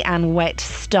windy and wet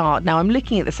start. Now, I'm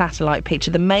looking at the satellite picture.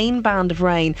 The main band of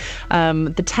rain,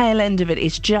 the tail end of it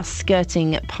is just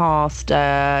skirting past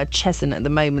Cheshunt at the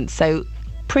moment. So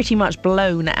pretty much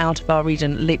blown out of our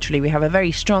region. Literally, we have a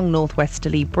very strong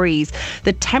northwesterly breeze.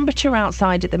 The temperature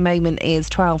outside at the moment is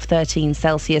 12-13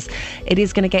 Celsius. It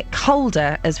is going to get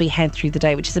colder as we head through the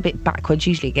day, which is a bit backwards.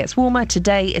 Usually it gets warmer.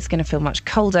 Today it's going to feel much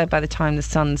colder by the time the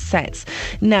sun sets.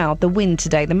 Now, the wind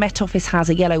today. The Met Office has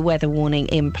a yellow weather warning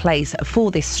in place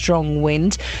for this strong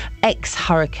wind.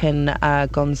 Ex-Hurricane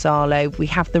Gonzalo. We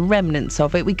have the remnants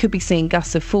of it. We could be seeing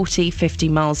gusts of 40-50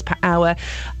 miles per hour.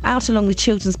 Out along the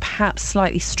Chilterns, perhaps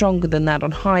slightly stronger than that. On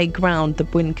high ground, the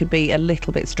wind could be a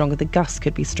little bit stronger. The gusts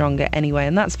could be stronger anyway,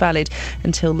 and that's valid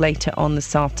until later on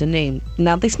this afternoon.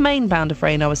 Now, this main band of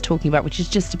rain I was talking about, which is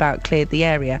just about cleared the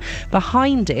area,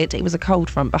 behind it was a cold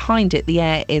front. Behind it, the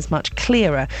air is much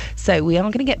clearer. So we are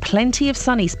going to get plenty of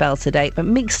sunny spells today, but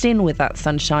mixed in with that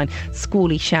sunshine,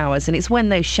 squally showers. And it's when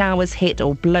those showers hit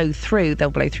or blow through, they'll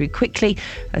blow through quickly.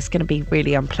 It's going to be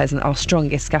really unpleasant. Our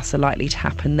strongest gusts are likely to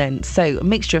happen then. So a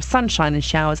mixture of sunshine and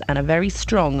showers and a very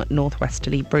strong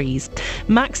northwesterly breeze.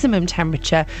 Maximum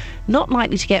temperature not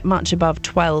likely to get much above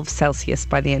 12 Celsius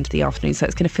by the end of the afternoon, so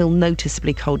it's going to feel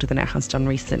noticeably colder than it has done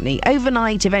recently.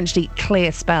 Overnight, eventually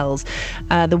clear spells.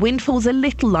 The wind falls a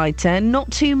little lighter,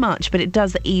 not too much, but it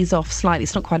does ease off slightly.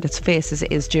 It's not quite as fierce as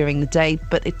it is during the day,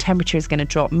 but the temperature is going to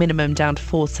drop minimum down to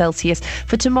 4 Celsius.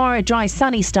 For tomorrow, a dry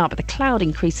sunny start, but the cloud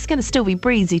increase is going to still be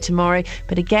breezy tomorrow,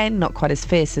 but again, not quite as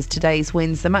fierce as today's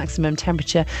winds. The maximum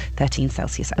temperature 13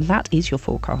 Celsius, and that is your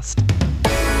forecast.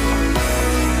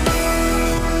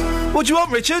 What do you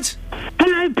want, Richard?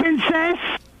 Hello, Princess.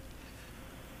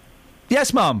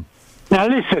 Yes, Mum. Now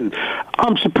listen,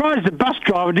 I'm surprised the bus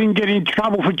driver didn't get in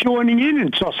trouble for joining in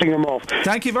and tossing them off.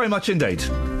 Thank you very much indeed.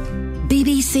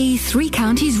 BBC Three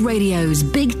Counties Radio's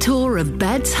big tour of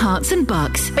beds, hearts and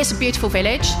bucks. It's a beautiful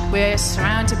village. We're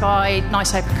surrounded by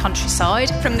nice open countryside.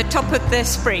 From the top of the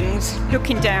springs,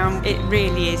 looking down, it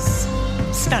really is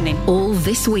stunning. All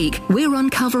this week, we're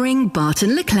uncovering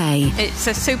Barton le Clay. It's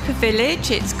a super village.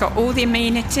 It's got all the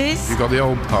amenities. You've got the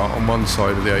old part on one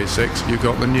side of the A6. You've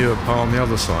got the newer part on the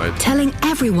other side. Telling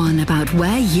everyone about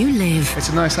where you live. It's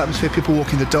a nice atmosphere. People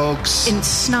walking the dogs. In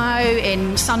snow,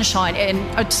 in sunshine,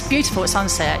 it's beautiful at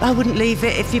sunset. I wouldn't leave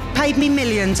it. If you paid me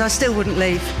millions, I still wouldn't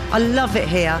leave. I love it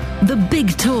here. The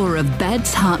big tour of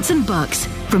beds, hearts and bucks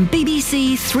from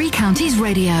BBC Three Counties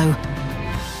Radio.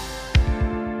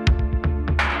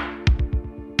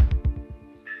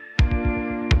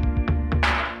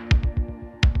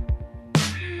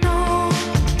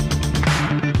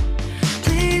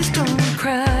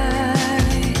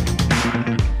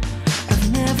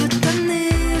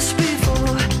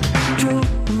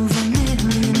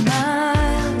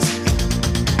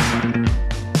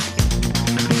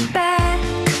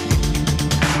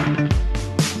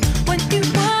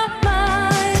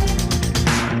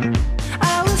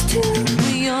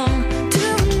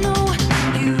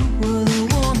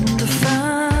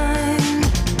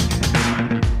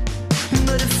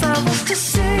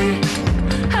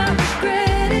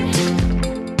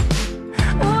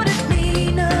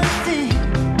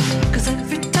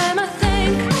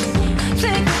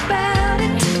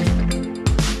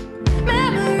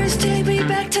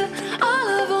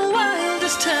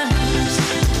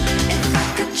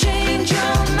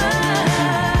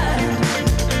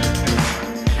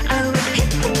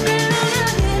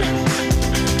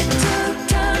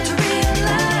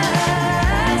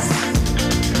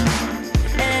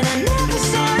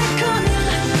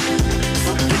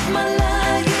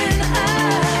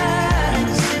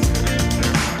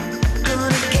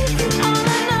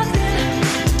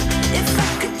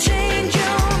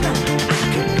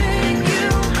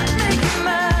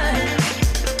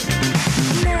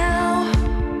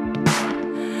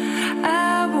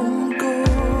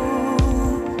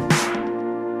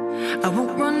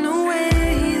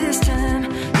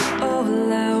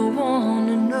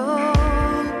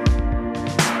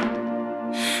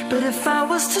 if I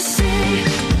was to say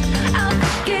I'll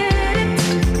forget it,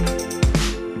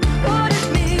 would it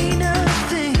mean a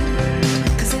thing?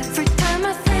 'Cause every time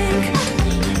I think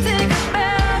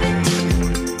about it,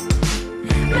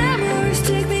 memories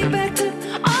take me back to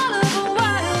all of the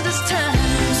wildest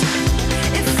times.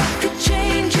 If I could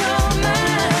change your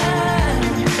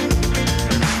mind,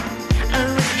 I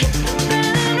would hit the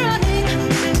ground running.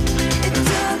 It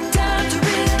took time to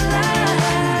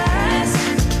realize,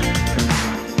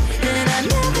 and I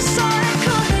never saw it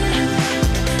coming.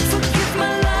 Forgive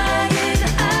my lying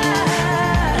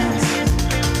eyes.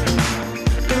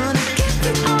 Gonna give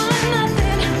you all or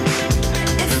nothing.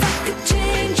 If I could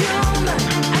change your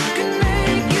mind, I could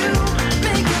make you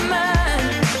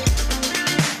mine.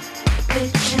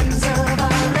 Visions of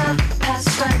our love pass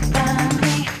right by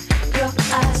me. Your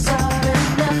eyes are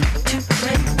enough to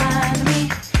remind me.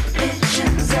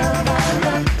 Visions of our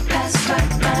love pass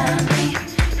right by me.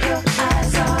 Your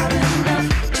eyes are enough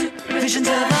to visions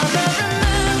of our love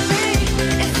remind me.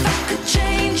 If I could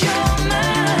change your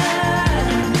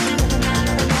mind,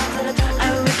 I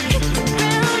would hit the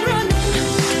ground running.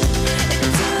 It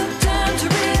took time to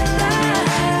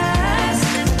realize,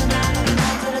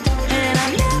 and I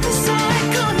never saw it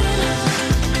coming.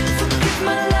 Forgive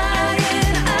my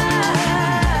lying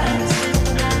eyes.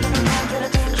 Gonna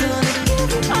give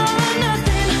you all or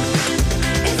nothing.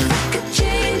 If I could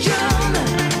change your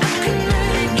mind, I could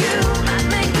make you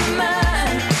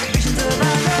mine. Visions of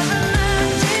our love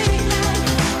remind me.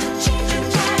 Change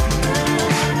your mind.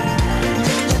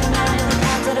 Change your mind.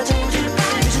 Change your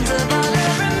mind. Visions of our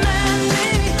love remind me.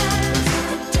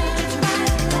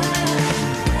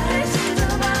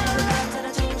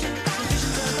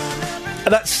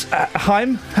 That's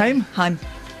Haim? Haim.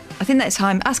 I think that's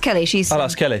Haim. Ask Kelly. I'll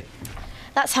ask Kelly.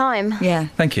 That's Haim. Yeah.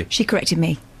 Thank you. She corrected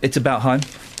me. It's about Haim.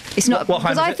 It's not What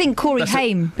Haim because is I it? think Corey That's it.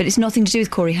 Haim, but it's nothing to do with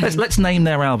Corey Haim. Let's name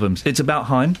their albums. It's about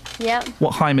Haim. Yep.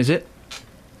 What Haim is it?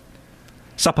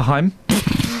 Supper Haim.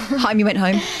 Haim, you went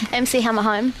home. MC Hammer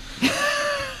Haim.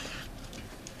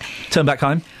 Turn Back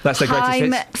Haim. That's their greatest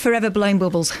Haim, hits. Forever Blowing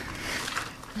Bubbles.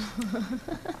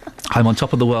 Haim on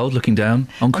top of the world, looking down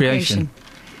on creation.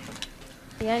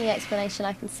 The only explanation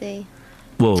I can see.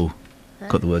 Whoa.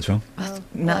 Got the words wrong. Oh,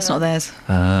 No, that's not theirs.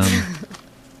 Um,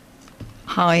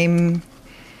 Haim.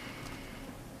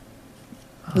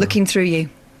 Looking through you.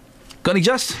 got any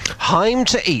just? Haim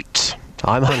to eat.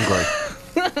 I'm hungry.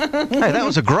 Hey, that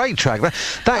was a great track. That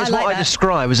is I like what I that.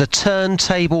 describe as a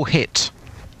turntable hit.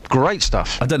 Great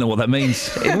stuff. I don't know what that means.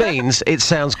 It means it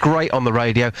sounds great on the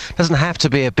radio. Doesn't have to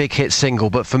be a big hit single,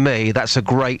 but for me, that's a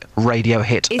great radio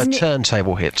hit, Isn't a it-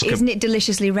 turntable hit. Isn't it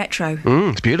deliciously retro?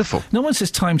 It's beautiful. No one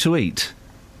says time to eat.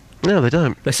 No, they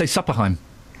don't. They say supper Haim.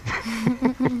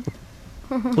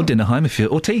 Or dinner Haim if you're...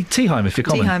 Or tea Haim if you're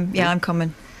common. Haim. Yeah, I'm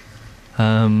common.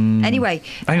 Anyway.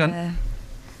 Hang on.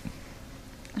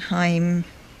 Haim.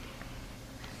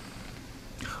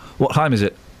 What Haim is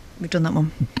it? We've done that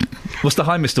one. What's the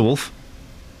Haim, Mr. Wolf?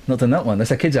 Not done that one. That's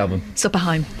their kids' album. Supper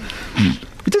Haim.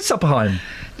 We did Supper Haim.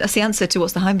 That's the answer to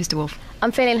what's the Haim, Mr. Wolf.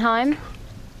 I'm feeling Haim.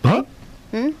 What?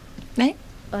 Hmm? Eh?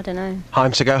 I don't know.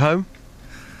 Haim to go home?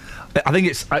 I think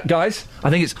it's... guys, I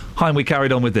think it's Haim we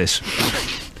carried on with this.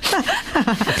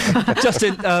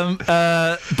 Justin,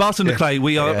 Barton the Clay.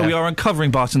 We are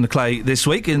uncovering Barton the Clay this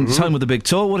week in Home of the Big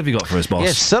Tour. What have you got for us, boss?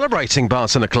 Yes, celebrating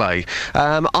Barton the Clay.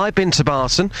 I've been to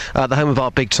Barton, the home of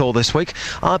our big tour this week.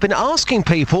 I've been asking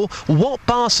people what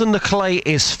Barton the Clay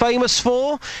is famous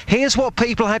for. Here's what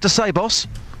people had to say, boss.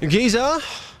 Giza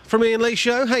from Iain Lee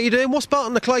Show. How you doing? What's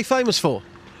Barton the Clay famous for?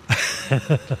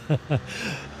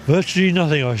 Virtually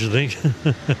nothing, I should think.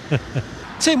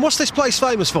 Tim, what's this place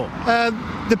famous for?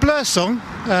 The Blur song,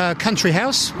 Country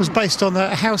House, was based on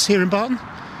a house here in Barton,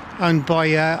 owned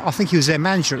by, I think he was their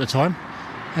manager at the time.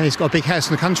 And he's got a big house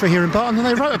in the country here in Barton, and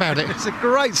they wrote about it. It's a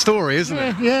great story, isn't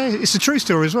it? Yeah, it's a true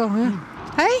story as well, yeah.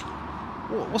 Hey?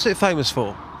 What's it famous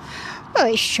for? Well,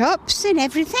 it's shops and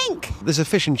everything. There's a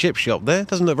fish and chip shop there.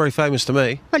 Doesn't look very famous to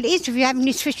me. Well, it is if you're having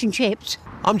these fish and chips.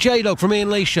 I'm J-Dog from Iain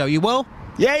Lee Show. You well?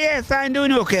 Yeah, fine,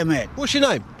 doing okay, mate. What's your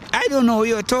name? I don't know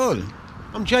you at all.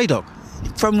 I'm J-Dog.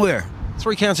 From where?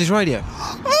 Three Counties Radio.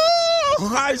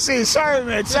 Oh, I see. Sorry,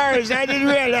 mate. Sorry, I didn't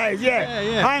realise.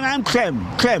 Yeah. I'm Clem.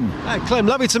 Hey, Clem,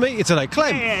 lovely to meet you today.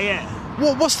 Clem. Yeah.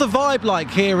 What's the vibe like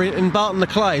here in Barton the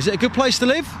Clay? Is it a good place to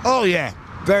live? Oh, yeah.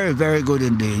 Very, very good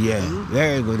indeed, yeah.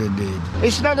 Very good indeed.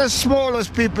 It's not as small as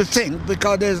people think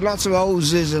because there's lots of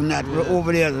houses and that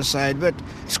over the other side, but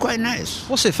it's quite nice.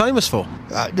 What's it famous for?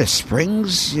 The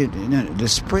springs, the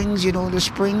springs.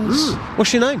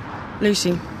 What's your name?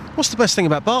 Lucy. What's the best thing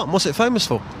about Barton? What's it famous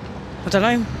for? I don't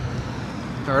know.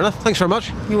 Fair enough. Thanks very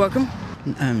much. You're welcome.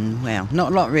 Well,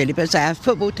 not a lot really, but our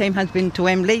football team has been to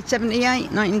Wembley,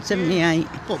 1978.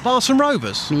 What, Barton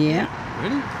Rovers? Yeah.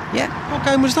 Really? Yeah. What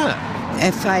game was that?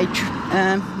 FA,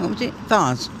 what was it?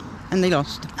 Vars. And they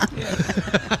lost.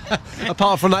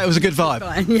 Apart from that, it was a good vibe.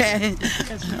 Yeah.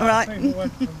 All right.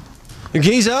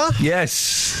 Giza?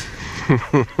 Yes.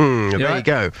 There you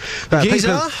go.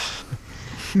 Giza?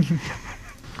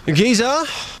 Giza?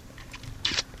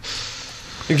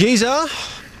 Giza?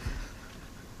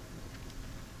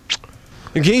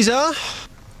 Giza?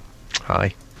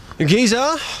 Hi.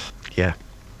 Giza? Yeah.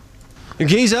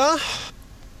 Giza?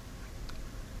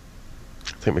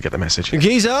 I think we get the message.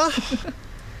 Giza?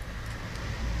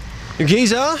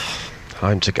 Giza?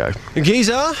 Time to go.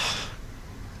 Giza?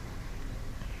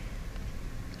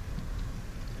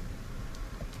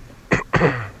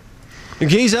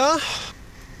 Giza?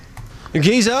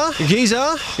 Giza,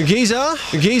 Giza, Giza,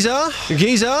 Giza,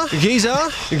 Giza,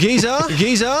 Giza,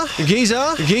 Giza,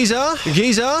 Giza, Giza,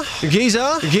 Giza,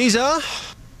 Giza, Giza.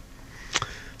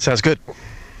 Sounds good.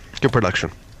 Good production.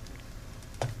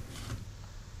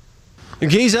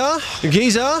 Giza,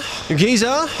 Giza,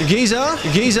 Giza, Giza,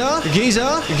 Giza,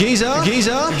 Giza, Giza,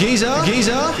 Giza, Giza,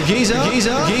 Giza,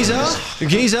 Giza, Giza,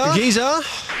 Giza, Giza.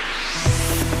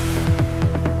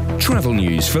 Travel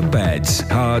news for beds,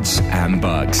 cards and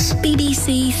bugs.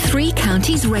 BBC Three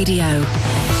Counties Radio.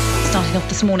 Starting off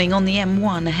this morning on the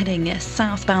M1, heading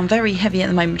southbound, very heavy at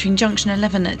the moment between junction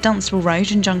 11 at Dunstable Road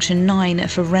and junction 9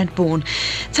 for Redbourne.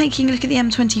 Taking a look at the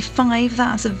M25,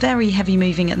 that's very heavy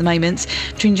moving at the moment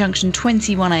between junction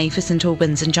 21A for St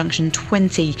Albans and junction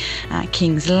 20 at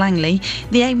Kings Langley.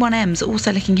 The A1M's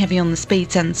also looking heavy on the speed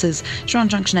sensors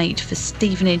around junction 8 for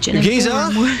Stevenage. And in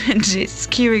Borehamwood, it's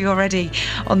queuing already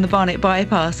on the Barnet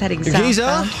bypass heading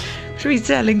southbound between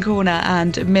Sterling Corner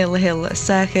and Mill Hill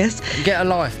Circus. Get a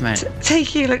life, man.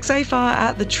 Taking a look so far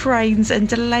at the trains, and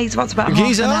delays about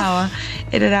half an hour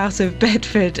in and out of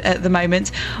Bedford at the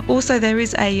moment. Also, there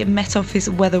is a Met Office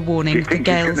weather warning for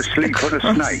gales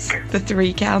across the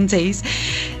three counties.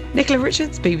 Nicola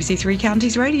Richards, BBC Three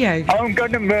Counties Radio. I'm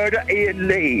going to murder Iain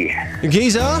Lee.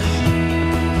 Giza?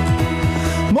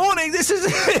 Morning, this is...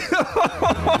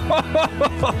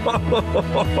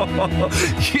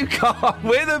 You can't.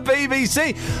 We're the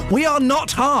BBC. We are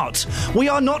not Heart. We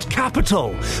are not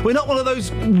Capital. We're not one of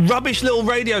those rubbish little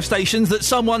radio stations that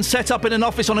someone set up in an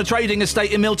office on a trading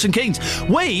estate in Milton Keynes.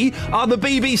 We are the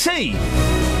BBC.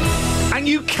 And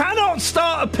you cannot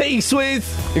start a piece with...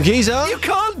 Giza? You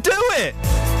can't do it.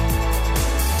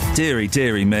 Deary,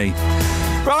 deary me.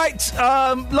 Right,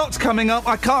 lots coming up.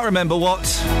 I can't remember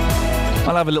what...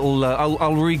 I'll have a little...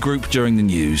 I'll regroup during the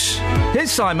news.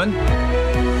 Here's Simon.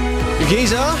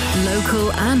 Giza?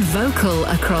 Local and vocal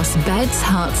across beds,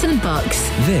 hearts and bucks.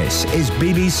 This is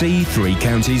BBC Three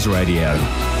Counties Radio.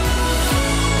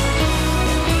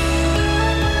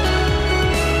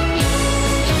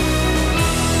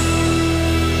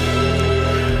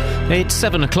 It's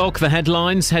 7 o'clock. The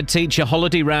headlines. Head teacher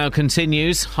holiday row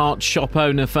continues. Hart shop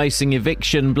owner facing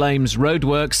eviction blames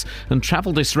roadworks, and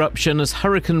travel disruption as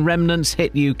hurricane remnants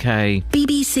hit UK.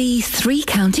 BBC Three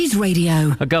Counties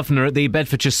Radio. A governor at the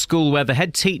Bedfordshire school where the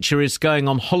head teacher is going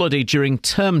on holiday during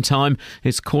term time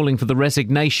is calling for the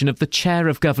resignation of the chair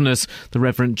of governors. The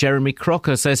Reverend Jeremy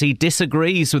Crocker says he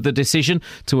disagrees with the decision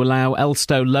to allow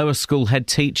Elstow Lower School head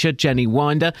teacher Jenny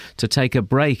Winder to take a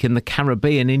break in the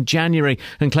Caribbean in January,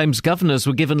 and claims governors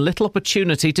were given little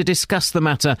opportunity to discuss the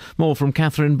matter. More from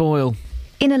Catherine Boyle.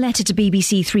 In a letter to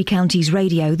BBC Three Counties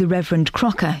Radio, the Reverend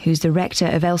Crocker, who's the rector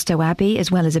of Elstow Abbey as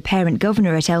well as a parent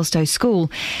governor at Elstow School,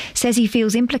 says he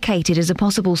feels implicated as a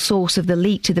possible source of the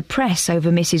leak to the press over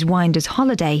Mrs Winder's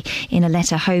holiday in a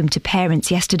letter home to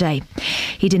parents yesterday.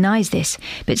 He denies this,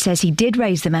 but says he did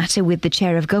raise the matter with the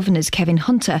chair of governors, Kevin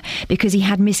Hunter, because he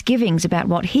had misgivings about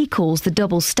what he calls the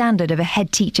double standard of a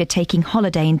head teacher taking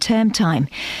holiday in term time.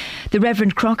 The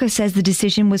Reverend Crocker says the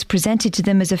decision was presented to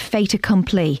them as a fait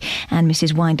accompli, and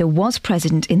Mrs Winder was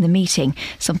present in the meeting,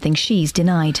 something she's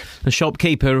denied. A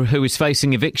shopkeeper who is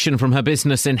facing eviction from her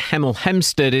business in Hemel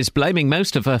Hempstead is blaming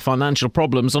most of her financial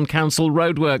problems on council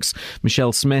roadworks.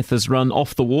 Michelle Smith has run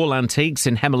off-the-wall antiques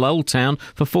in Hemel Old Town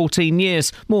for 14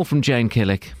 years. More from Jane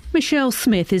Killick. Michelle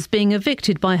Smith is being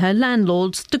evicted by her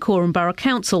landlords, Dacorum Borough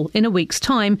Council, in a week's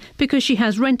time because she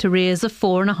has rent arrears of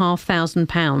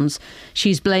 £4,500.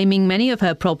 She's blaming many of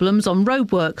her problems on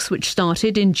roadworks, which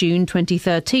started in June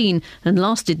 2013 and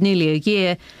lasted nearly a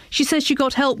year. She says she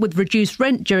got help with reduced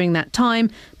rent during that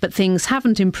time, but things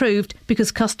haven't improved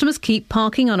because customers keep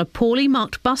parking on a poorly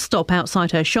marked bus stop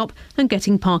outside her shop and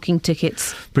getting parking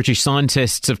tickets. British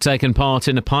scientists have taken part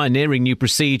in a pioneering new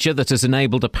procedure that has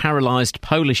enabled a paralysed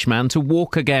Polish English man to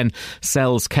walk again.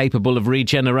 Cells capable of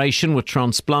regeneration were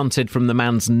transplanted from the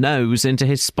man's nose into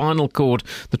his spinal cord.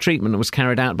 The treatment was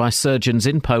carried out by surgeons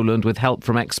in Poland with help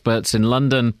from experts in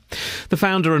London. The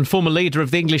founder and former leader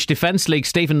of the English Defence League,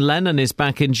 Stephen Lennon, is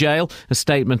back in jail. A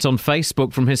statement on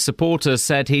Facebook from his supporters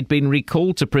said he'd been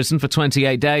recalled to prison for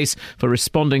 28 days for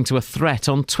responding to a threat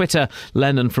on Twitter.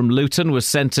 Lennon from Luton was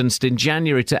sentenced in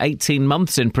January to 18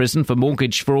 months in prison for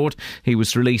mortgage fraud. He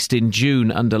was released in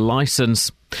June under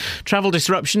licence. Travel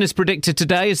disruption is predicted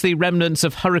today as the remnants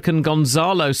of Hurricane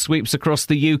Gonzalo sweeps across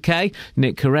the UK.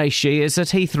 Nick Qureshi is at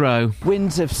Heathrow.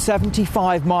 Winds of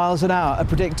 75 miles an hour are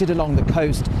predicted along the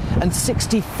coast and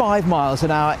 65 miles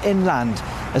an hour inland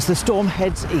as the storm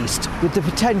heads east with the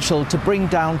potential to bring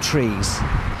down trees.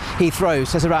 Heathrow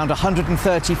says around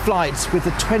 130 flights with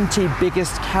the 20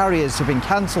 biggest carriers have been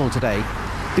cancelled today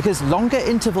because longer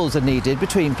intervals are needed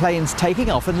between planes taking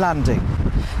off and landing.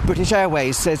 British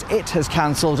Airways says it has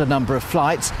cancelled a number of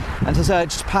flights and has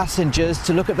urged passengers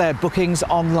to look at their bookings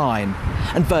online.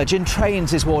 And Virgin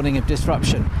Trains is warning of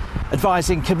disruption,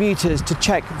 advising commuters to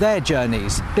check their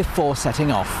journeys before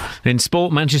setting off. In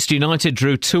sport, Manchester United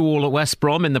drew 2-2 at West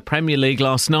Brom in the Premier League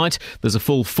last night. There's a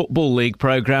full Football League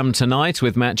programme tonight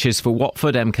with matches for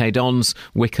Watford, MK Dons,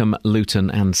 Wickham,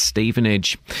 Luton and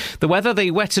Stevenage. The weather,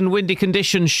 the wet and windy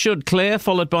conditions should clear,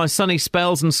 followed by sunny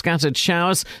spells and scattered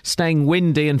showers, staying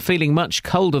windy and feeling much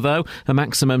colder though, a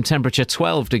maximum temperature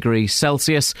 12 degrees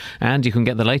Celsius. And you can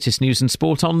get the latest news and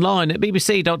sport online at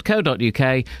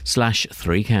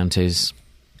bbc.co.uk/3 counties.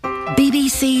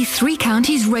 BBC Three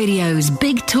Counties Radio's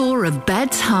big tour of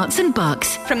beds, hearts and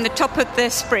bucks. From the top of the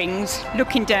Springs,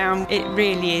 looking down, it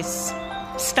really is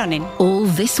stunning. All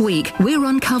this week, we're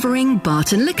uncovering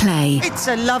Barton le Clay. It's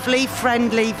a lovely,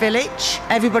 friendly village.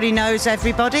 Everybody knows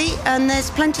everybody, and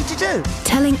there's plenty to do.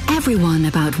 Telling everyone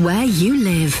about where you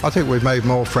live. I think we've made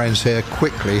more friends here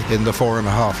quickly in the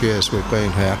 4.5 years we've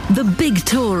been here. The big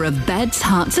tour of beds,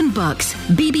 hearts and bucks.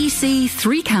 BBC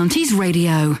Three Counties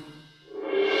Radio.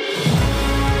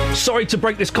 Sorry to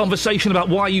break this conversation about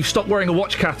why you've stopped wearing a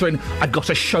watch, Catherine. I've got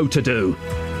a show to do.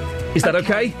 Is that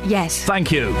okay? Yes. Thank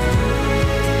you.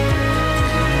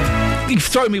 You've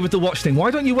thrown me with the watch thing. Why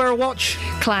don't you wear a watch?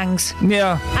 Clangs.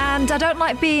 Yeah. And I don't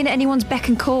like being at anyone's beck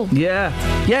and call. Yeah.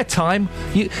 Yeah, time.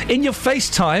 In your face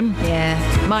time. Yeah.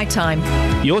 My time.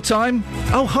 Your time?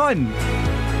 Oh, hi.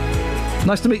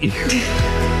 Nice to meet you.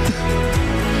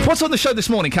 What's on the show this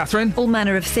morning, Catherine? All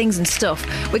manner of things and stuff.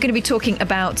 We're going to be talking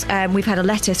about, we've had a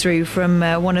letter through from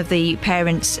one of the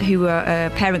parents who are a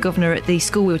parent governor at the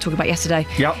school we were talking about yesterday.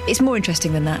 Yep. It's more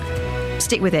interesting than that.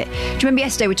 Stick with it. Do you remember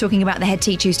yesterday we were talking about the head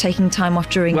teacher who's taking time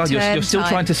off during term time? You're still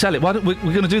trying to sell it. We're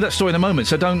going to do that story in a moment,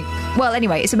 so don't... Well,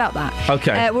 anyway, it's about that.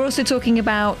 OK. We're also talking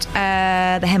about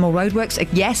the Hemel Roadworks.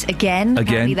 Yes, again.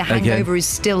 Apparently the hangover is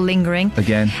still lingering.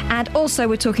 Again. And also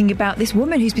we're talking about this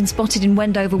woman who's been spotted in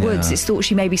Wendover Woods. It's thought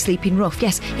she may be sleeping rough.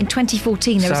 Yes, in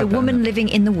 2014 there was a woman living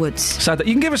in the woods. Sad that.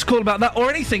 You can give us a call about that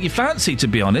or anything you fancy, to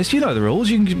be honest. You know the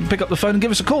rules. You can pick up the phone and give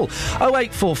us a call.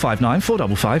 08459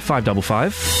 455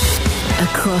 555.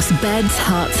 Across beds,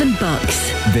 hearts and bucks.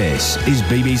 This is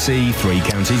BBC Three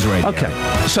Counties Radio. OK,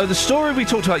 so the story we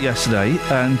talked about yesterday,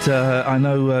 and I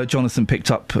know Jonathan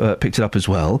picked it up as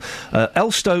well.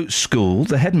 Elstow School,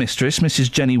 the headmistress,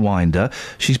 Mrs. Jenny Winder,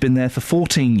 she's been there for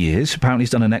 14 years. Apparently has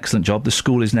done an excellent job. The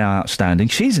school is now outstanding.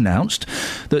 She's announced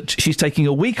that she's taking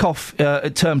a week off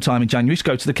at term time in January to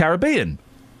go to the Caribbean.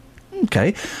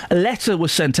 OK. A letter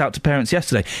was sent out to parents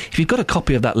yesterday. If you've got a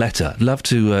copy of that letter, I'd love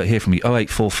to hear from you.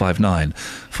 08459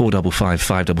 455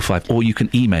 555, or you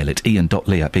can email it,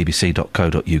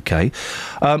 ian.lee@bbc.co.uk.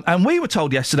 And we were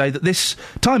told yesterday that this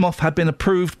time off had been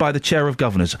approved by the Chair of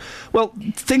Governors. Well,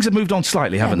 things have moved on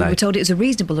slightly, haven't they? We were told it was a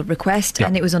reasonable request,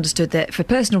 and it was understood that for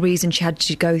personal reasons she had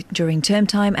to go during term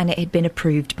time, and it had been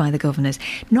approved by the governors.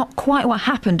 Not quite what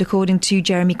happened, according to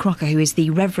Jeremy Crocker, who is the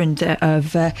Reverend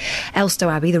of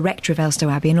Elstow Abbey, the rector of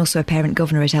Elstow Abbey, and also a parent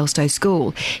governor at Elstow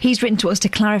School. He's written to us to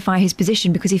clarify his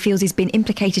position because he feels he's been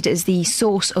implicated as the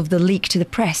source of the leak to the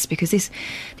press, because this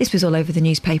was all over the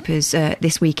newspapers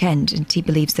this weekend, and he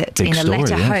believes that in a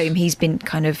letter home he's been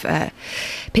kind of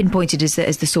pinpointed as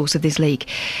the source of this leak.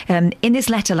 In this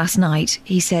letter last night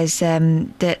he says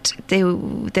that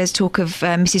there's talk of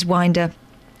Mrs. Winder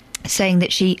saying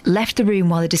that she left the room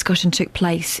while the discussion took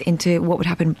place into what would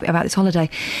happen about this holiday.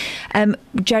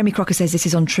 Jeremy Crocker says this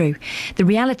is untrue. The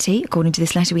reality, according to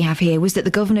this letter we have here, was that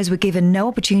the governors were given no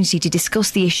opportunity to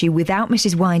discuss the issue without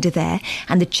Mrs. Winder there,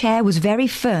 and the chair was very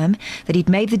firm that he'd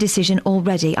made the decision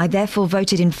already. I therefore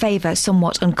voted in favour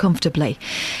somewhat uncomfortably.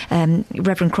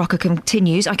 Reverend Crocker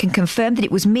continues, I can confirm that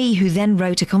it was me who then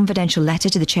wrote a confidential letter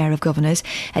to the chair of governors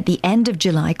at the end of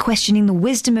July questioning the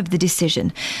wisdom of the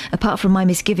decision. Apart from my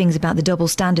misgivings about the double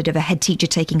standard of a head teacher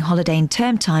taking holiday in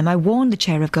term time, I warned the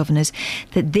chair of governors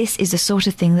that this is the sort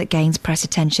of thing that gains press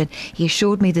attention. He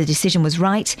assured me the decision was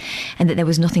right and that there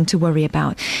was nothing to worry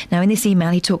about. Now, in this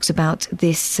email, he talks about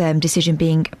this decision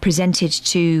being presented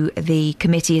to the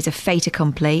committee as a fait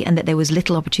accompli and that there was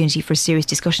little opportunity for a serious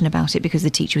discussion about it because the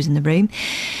teacher was in the room.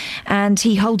 And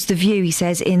he holds the view, he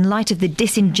says, in light of the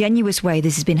disingenuous way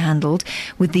this has been handled,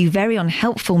 with the very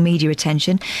unhelpful media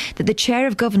attention, that the chair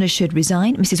of governors should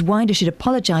resign, Mrs. Winder should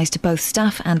apologise to both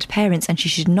staff and parents, and she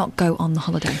should not go on the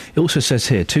holiday. It also says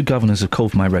here, 2 governors have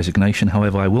called for my resignation.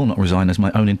 However, I will not resign as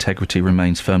my own integrity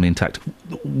remains firmly intact.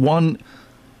 One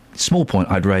small point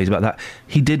I'd raise about that,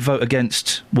 he did vote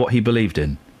against what he believed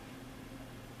in.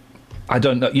 I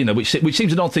don't know, which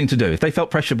seems an odd thing to do. If they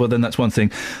felt pressure, well, then that's one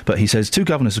thing. But he says, 2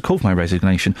 governors have called for my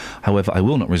resignation. However, I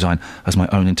will not resign as my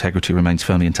own integrity remains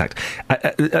firmly intact.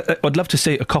 I'd love to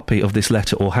see a copy of this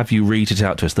letter, or have you read it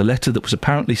out to us. The letter that was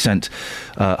apparently sent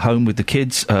home with the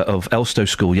kids of Elstow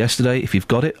School yesterday. If you've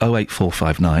got it,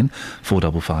 08459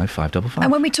 455 555.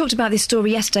 And when we talked about this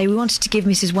story yesterday, we wanted to give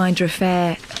Mrs. Winder a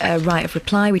fair right of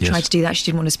reply. We tried to do that. She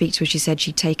didn't want to speak to her. She said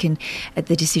she'd taken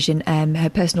the decision. Her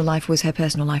personal life was her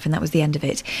personal life, and that was the end of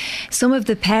it. Some of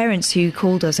the parents who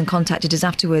called us and contacted us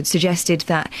afterwards suggested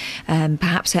that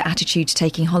perhaps her attitude to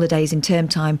taking holidays in term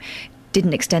time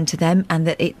didn't extend to them, and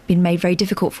that it'd been made very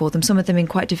difficult for them. Some of them in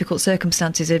quite difficult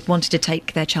circumstances had wanted to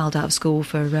take their child out of school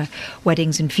for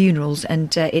weddings and funerals,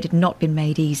 and it had not been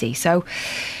made easy. So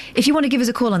if you want to give us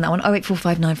a call on that one,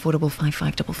 08459 455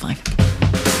 555.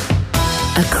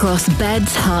 Across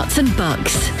beds, hearts and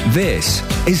bucks. This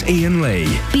is Iain Lee.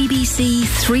 BBC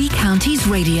Three Counties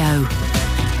Radio.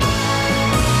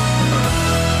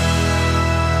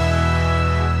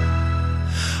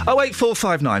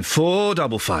 08459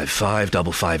 455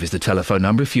 555 is the telephone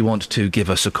number if you want to give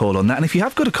us a call on that. And if you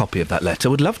have got a copy of that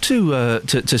letter, would love to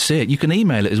see it. You can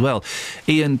email it as well.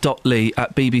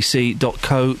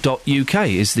 ian.lee@bbc.co.uk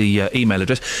is the email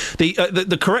address.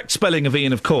 The correct spelling of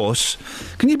Ian, of course.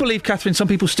 Can you believe, Catherine, some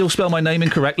people still spell my name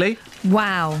incorrectly?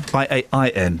 Wow.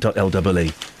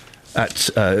 IAIN.LEE.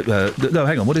 No,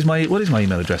 hang on. What is my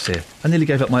email address here? I nearly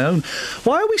gave up my own.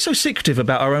 Why are we so secretive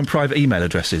about our own private email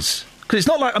addresses? Because it's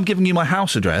not like I'm giving you my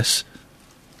house address.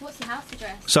 What's your house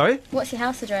address? Sorry? What's your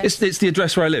house address? It's the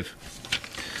address where I live.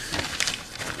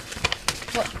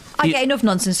 I get enough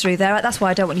nonsense through there. That's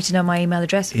why I don't want you to know my email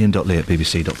address.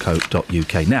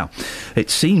 Ian.lee@bbc.co.uk. Now, it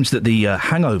seems that the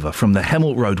hangover from the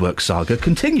Hemel roadworks saga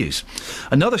continues.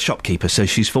 Another shopkeeper says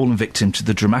she's fallen victim to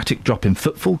the dramatic drop in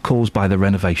footfall caused by the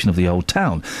renovation of the old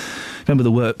town. Remember,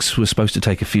 the works were supposed to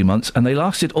take a few months, and they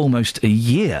lasted almost a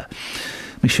year.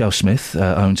 Michelle Smith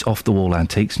owns Off the Wall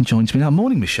Antiques and joins me now.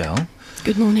 Morning, Michelle.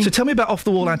 Good morning. So tell me about Off the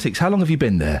Wall Antiques. How long have you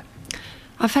been there?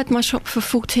 I've had my shop for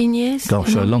 14 years.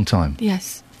 Gosh, a long time.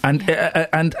 Yes. And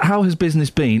how has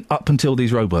business been up until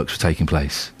these roadworks were taking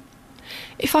place?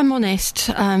 If I'm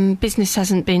honest, business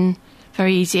hasn't been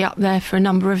very easy up there for a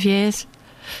number of years.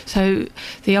 So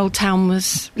the old town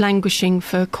was languishing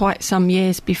for quite some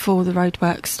years before the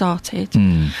roadworks started.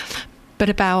 But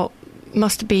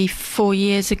must be 4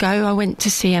 years ago, I went to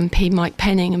see MP Mike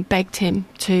Penning and begged him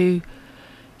to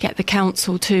get the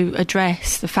council to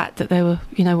address the fact that there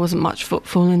wasn't much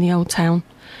footfall in the old town.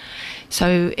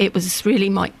 So it was really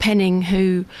Mike Penning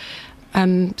who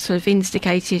sort of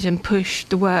instigated and pushed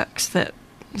the works that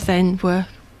then were,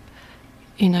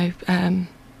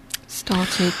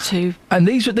 started to... And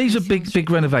these are big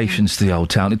renovations to the old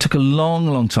town. It took a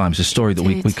long time. It's a story that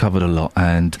we covered a lot.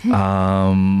 And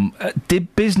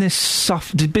did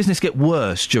business get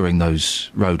worse during those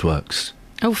roadworks?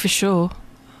 Oh, for sure.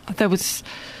 There was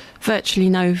virtually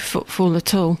no footfall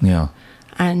at all. Yeah.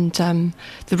 And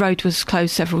the road was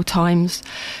closed several times.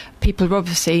 People were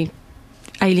obviously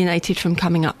alienated from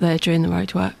coming up there during the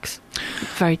roadworks.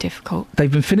 Very difficult.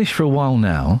 They've been finished for a while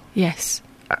now. Yes.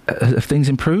 Have things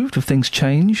improved? Have things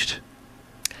changed?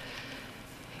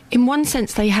 In one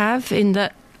sense they have, in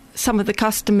that some of the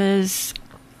customers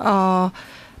are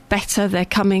better. They're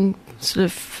coming sort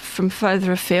of from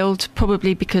further afield,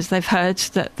 probably because they've heard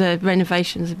that the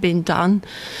renovations have been done.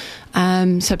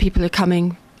 So people are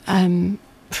coming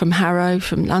from Harrow,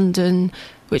 from London,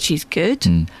 which is good.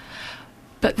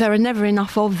 but there are never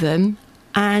enough of them,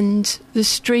 and the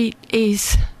street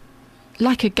is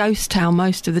like a ghost town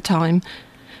most of the time.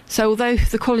 So although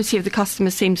the quality of the customer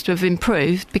seems to have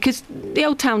improved, because the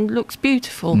old town looks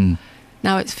beautiful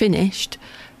now it's finished,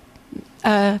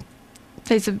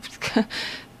 there's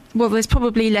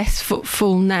probably less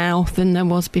footfall now than there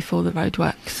was before the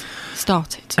roadworks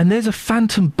started. And there's a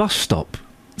phantom bus stop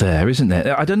there, isn't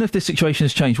there? I don't know if this situation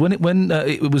has changed. When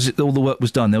all the work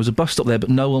was done, there was a bus stop there, but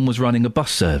no one was running a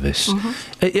bus service.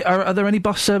 Are there any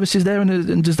bus services there,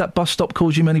 and does that bus stop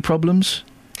cause you many problems?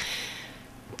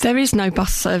 There is no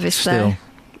bus service there,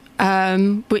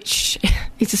 which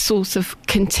is a source of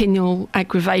continual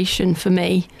aggravation for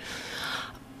me.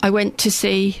 I went to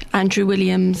see Andrew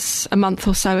Williams a month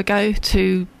or so ago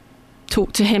to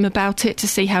talk to him about it, to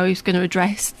see how he was going to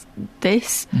address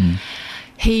this.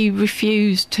 He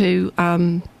refused to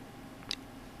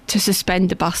suspend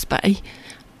the bus bay,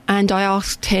 and I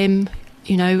asked him,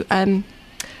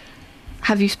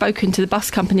 have you spoken to the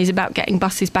bus companies about getting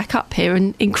buses back up here?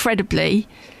 And incredibly,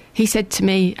 he said to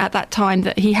me at that time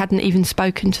that he hadn't even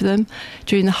spoken to them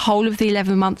during the whole of the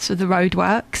 11 months of the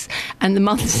roadworks and the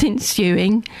months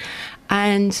ensuing.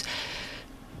 And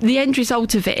the end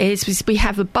result of it is we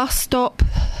have a bus stop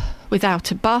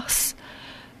without a bus.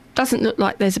 Doesn't look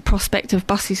like there's a prospect of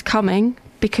buses coming,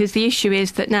 because the issue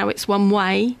is that now it's one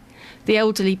way. The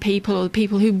elderly people, or the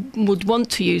people who would want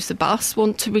to use the bus,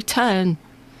 want to return.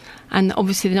 And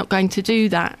obviously they're not going to do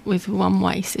that with a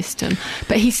one-way system.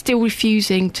 But he's still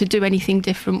refusing to do anything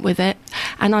different with it.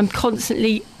 And I'm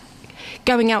constantly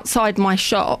going outside my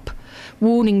shop,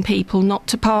 warning people not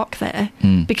to park there,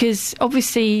 because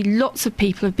obviously lots of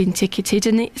people have been ticketed,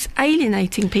 and it's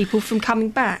alienating people from coming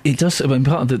back. It does. I mean,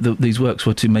 part of these works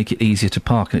were to make it easier to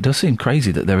park, and it does seem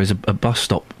crazy that there is a bus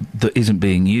stop that isn't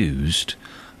being used,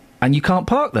 and you can't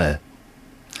park there.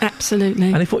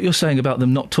 Absolutely. And if what you're saying about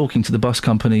them not talking to the bus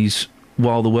companies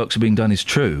while the works are being done is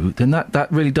true, then that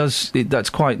really does...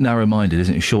 that's quite narrow-minded,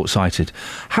 isn't it? Short-sighted.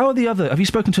 Have you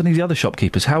spoken to any of the other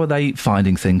shopkeepers? How are they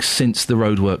finding things since the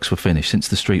roadworks were finished, since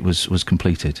the street was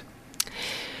completed?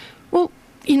 Well,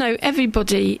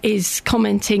 everybody is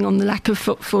commenting on the lack of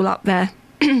footfall up there.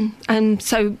 And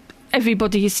so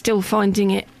everybody is still finding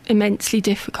it immensely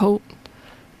difficult.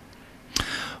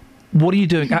 What are you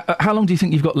doing? How long do you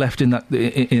think you've got left in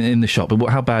the shop?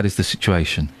 How bad is the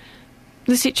situation?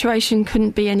 The situation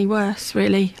couldn't be any worse,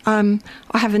 really. I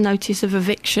have a notice of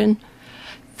eviction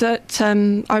that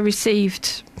I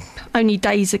received only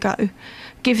days ago,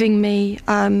 giving me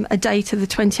a date of the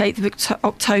 28th of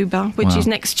October, which is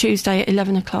next Tuesday at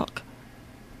 11 o'clock.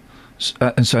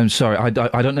 And so I'm sorry, I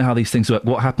don't know how these things work.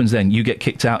 What happens then? You get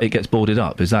kicked out, it gets boarded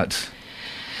up, is that...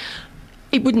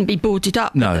 It wouldn't be boarded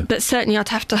up, no. But certainly I'd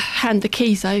have to hand the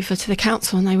keys over to the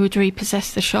council and they would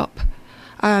repossess the shop.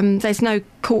 There's no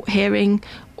court hearing,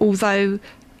 although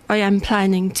I am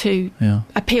planning to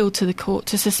appeal to the court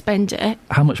to suspend it.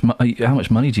 How much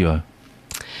money do you owe?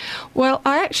 Well,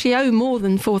 I actually owe more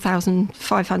than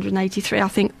 $4,583, I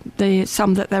think, the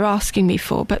sum that they're asking me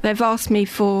for. But they've asked me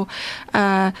for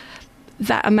that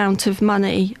amount of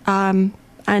money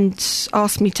and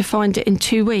asked me to find it in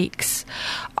 2 weeks.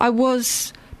 I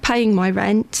was paying my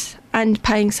rent and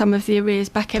paying some of the arrears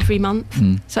back every month.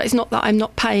 So it's not that I'm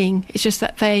not paying, it's just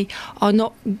that they are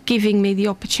not giving me the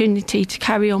opportunity to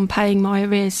carry on paying my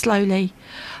arrears slowly.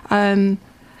 And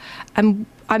I'm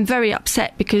very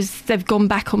upset because they've gone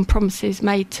back on promises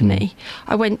made to me.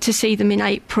 I went to see them in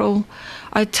April.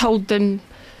 I told them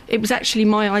it was actually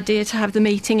my idea to have the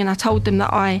meeting, and I told them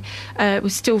that I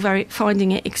was still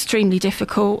finding it extremely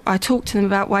difficult. I talked to them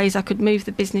about ways I could move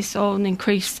the business on,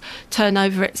 increase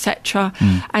turnover, etc.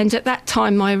 And at that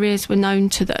time my arrears were known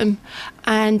to them,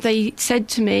 and they said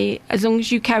to me, as long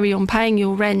as you carry on paying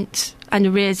your rent and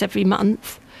arrears every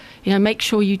month, make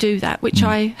sure you do that, which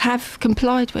I have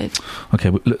complied with. OK,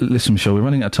 listen, Michelle, we're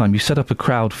running out of time. You set up a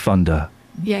crowdfunder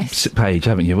page,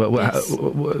 haven't you? Yes.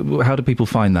 How do people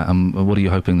find that, and what are you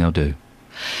hoping they'll do?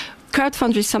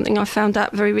 Crowdfunder is something I found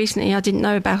out very recently. I didn't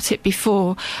know about it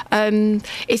before.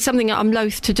 It's something that I'm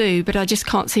loath to do, but I just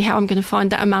can't see how I'm going to find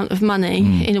that amount of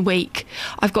money in a week.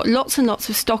 I've got lots and lots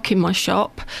of stock in my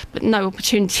shop, but no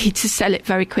opportunity to sell it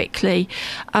very quickly.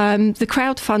 The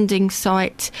crowdfunding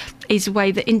site is a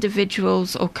way that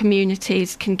individuals or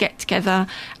communities can get together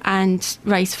and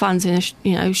raise funds in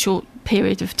a short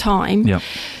period of time. Yep.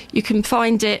 You can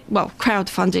find it,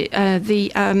 crowdfund it.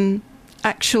 The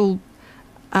actual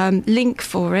link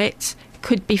for it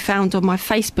could be found on my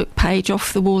Facebook page,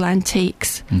 Off the Wall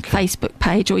Antiques Facebook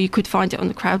page, or you could find it on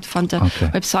the crowdfunder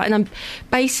website. And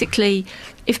basically,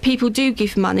 if people do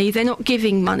give money, they're not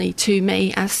giving money to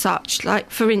me as such. Like,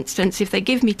 for instance, if they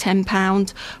give me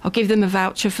 £10, I'll give them a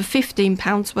voucher for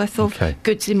 £15 worth of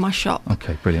goods in my shop.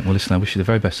 Okay, brilliant. Well, listen, I wish you the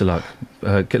very best of luck.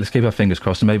 Let's keep our fingers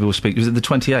crossed, and maybe we'll speak. Was it the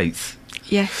 28th?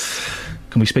 Yes.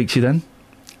 Can we speak to you then?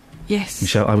 Yes.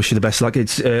 Michelle, I wish you the best of luck.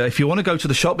 It's, if you want to go to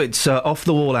the shop, it's Off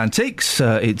the Wall Antiques.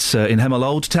 It's in Hemel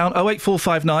Old Town,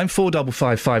 08459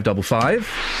 455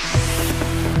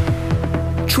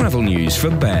 555. Travel news for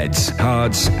beds,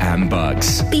 cards and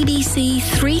bugs. BBC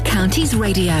Three Counties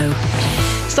Radio.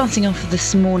 Starting off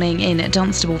this morning in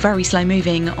Dunstable, very slow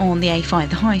moving on the A5,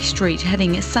 the High Street,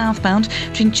 heading southbound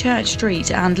between Church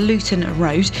Street and Luton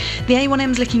Road. The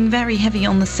A1M's looking very heavy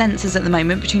on the sensors at the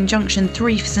moment between Junction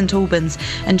 3 for St Albans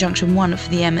and Junction 1 for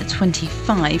the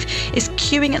M25. It's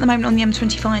queuing at the moment on the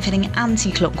M25 heading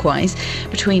anti-clockwise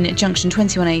between Junction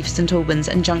 21A for St Albans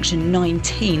and Junction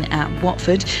 19 at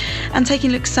Watford. And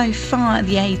taking a look so far at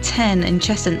the A10 in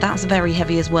Cheshunt, that's very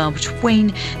heavy as well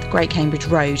between the Great Cambridge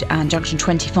Road and Junction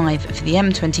 25 for the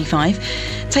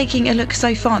M25. Taking a look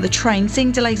so far at the train,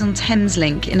 seeing delays on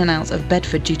Thameslink in and out of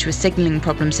Bedford due to a signalling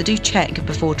problem, so do check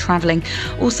before travelling.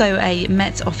 Also, a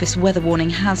Met Office weather warning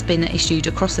has been issued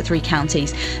across the three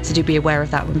counties, so do be aware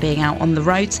of that when being out on the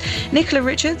roads. Nicola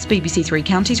Richards, BBC Three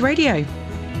Counties Radio.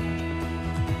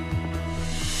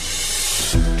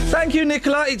 Thank you,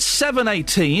 Nicola. It's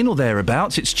 7:18 or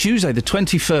thereabouts. It's Tuesday, the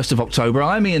 21st of October.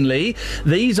 I'm Iain Lee.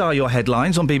 These are your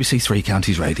headlines on BBC Three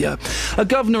Counties Radio. A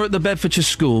governor at the Bedfordshire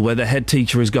school where the head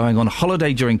teacher is going on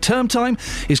holiday during term time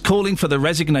is calling for the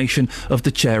resignation of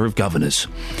the chair of governors.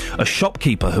 A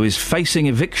shopkeeper who is facing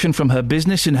eviction from her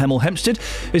business in Hemel Hempstead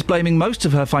is blaming most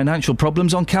of her financial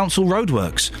problems on council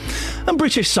roadworks. And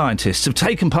British scientists have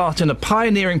taken part in a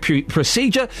pioneering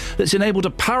procedure that's enabled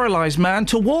a paralysed man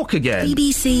to walk again.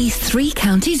 BBC Three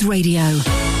Counties Radio.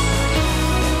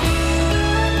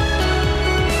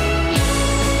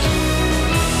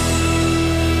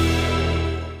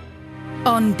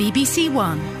 On BBC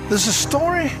One. There's a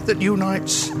story that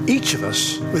unites each of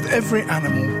us with every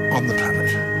animal on the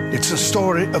planet. It's a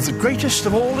story of the greatest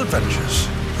of all adventures,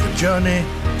 the journey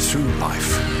through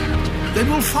life. They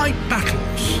will fight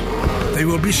battles. They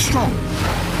will be strong,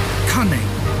 cunning,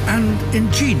 and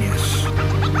ingenious,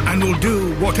 and will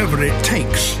do whatever it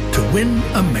takes to win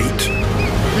a mate.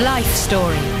 Life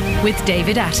Story with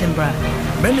David Attenborough.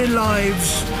 Many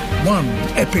lives, one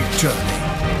epic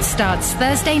journey. Starts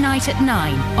Thursday night at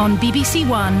 9 on BBC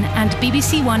One and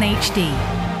BBC One HD.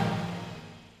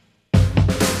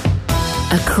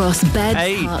 Across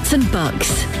beds, hearts and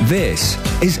bucks. This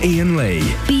is Iain Lee.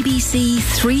 BBC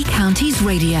Three Counties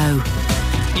Radio.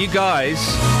 You guys...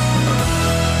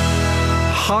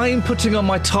 I'm putting on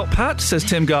my top hat, says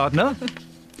Tim Gardner.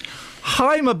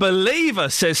 I'm a believer,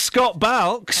 says Scott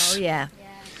Balks. Oh, yeah.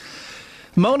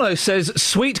 Mono says,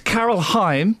 Sweet Carol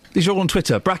Heim. These are all on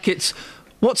Twitter. Brackets,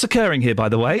 what's occurring here, by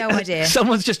the way? No idea.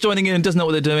 Someone's just joining in and doesn't know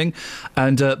what they're doing.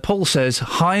 And Paul says,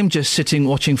 Heim just sitting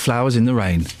watching flowers in the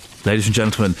rain. Ladies and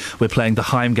gentlemen, we're playing the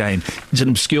Heim game. It's an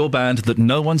obscure band that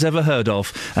no one's ever heard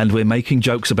of, and we're making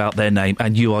jokes about their name,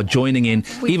 and you are joining in,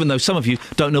 even though some of you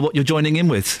don't know what you're joining in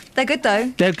with. They're good,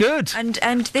 though. They're good.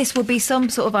 And this will be some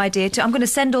sort of idea to... I'm going to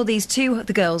send all these to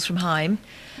the girls from Heim.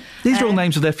 These are all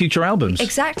names of their future albums.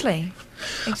 Exactly.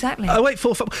 Exactly. Oh, wait,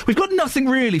 we've got nothing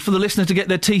really for the listener to get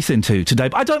their teeth into today,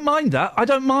 but I don't mind that. I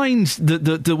don't mind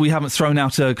that we haven't thrown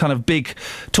out a kind of big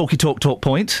talk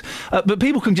point, but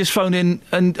people can just phone in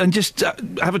and just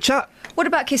have a chat. What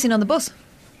about kissing on the bus?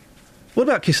 What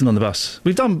about kissing on the bus?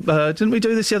 We've done, didn't we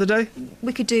do this the other day?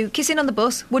 We could do kissing on the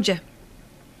bus, would you?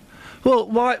 Well,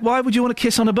 why would you want to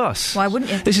kiss on a bus? Why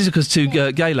wouldn't you? This is because two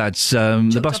gay lads,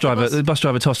 the bus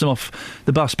driver tossed them off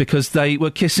the bus because they were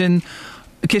kissing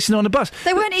on a bus.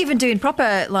 They weren't even doing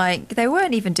proper, they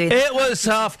weren't even doing... It was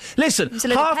half... Listen, it was a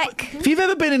little peck. If you've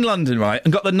ever been in London, right,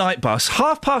 and got the night bus,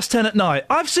 10:30 at night,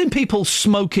 I've seen people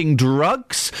smoking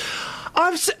drugs.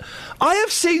 I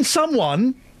have seen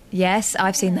someone... Yes,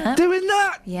 I've seen that. Doing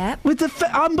that? Yeah. With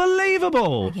the...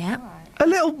 unbelievable. Yeah. A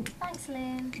little... Thanks,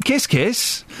 Lynn.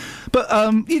 Kiss. But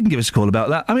you can give us a call about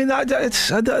that. I mean,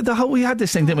 we had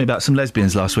this thing, didn't we, about some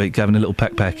lesbians last week having a little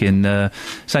peck in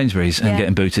Sainsbury's and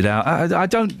getting booted out. I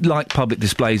don't like public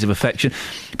displays of affection,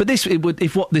 but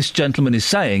if what this gentleman is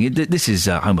saying, this is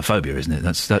homophobia, isn't it?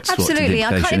 That's absolutely.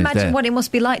 What the I can't imagine there. What it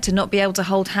must be like to not be able to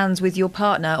hold hands with your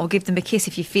partner or give them a kiss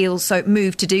if you feel so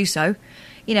moved to do so.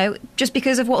 You know, just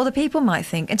because of what other people might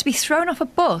think, and to be thrown off a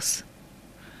bus.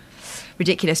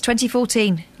 Ridiculous.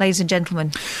 2014, ladies and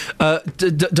gentlemen.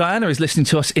 Diana is listening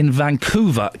to us in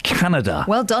Vancouver, Canada.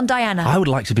 Well done, Diana. I would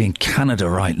like to be in Canada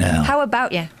right now. How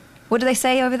about you? What do they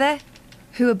say over there?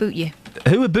 Who about you?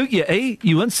 Who about you, eh?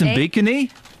 You want some bacon, eh?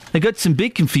 I got some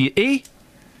bacon for you, eh?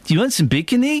 Do you want some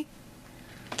bacon, eh?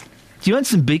 Do you want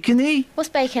some bacon, eh? What's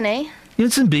bacon, eh? You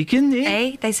want some bacon, eh?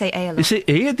 A? They say A a lot. They say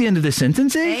eh at the end of the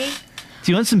sentence, eh?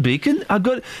 Do you want some bacon? How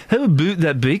about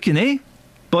that bacon, eh?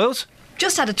 Boyles?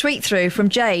 Just had a tweet through from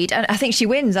Jade, and I think she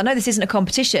wins. I know this isn't a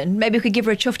competition. Maybe we could give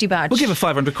her a Chufty badge. We'll give her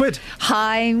 500 quid.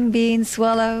 I'm being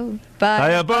swallowed by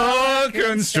a boa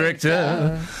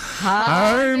constrictor.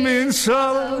 I'm being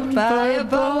swallowed by a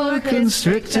boa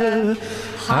constrictor.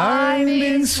 I'm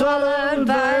being swallowed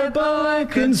by a boa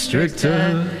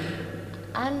constrictor.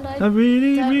 And I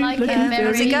really like it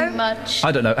very much.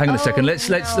 I don't know. Hang on a second. Let's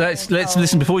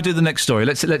listen before we do the next story.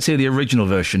 Let's hear the original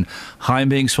version. I'm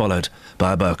being swallowed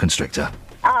by a boa constrictor.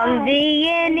 I'm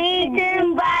being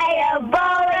eaten by a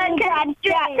boa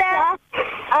constrictor.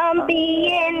 I'm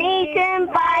being eaten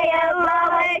by a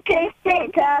boa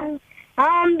constrictor.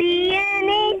 I'm being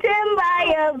eaten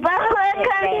by a boa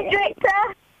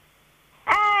constrictor.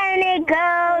 And it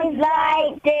goes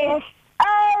like this.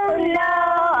 Oh no,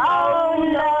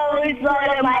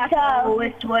 swallow my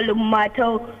toe, swallow my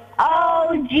toe.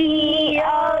 Oh gee,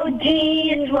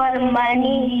 swallow my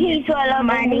knee, swallow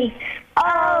my knee.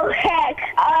 Oh heck,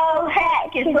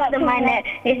 it swallow my neck,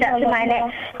 it swallow my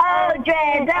neck. Oh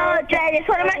dread, it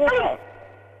swallow my...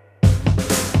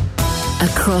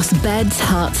 Across beds,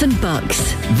 hearts and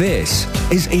bucks. This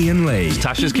is Iain Lee. It's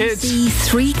Tasha's Kids. BBC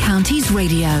Three Counties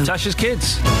Radio. Tasha's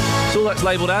Kids. That's all that's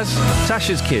labelled as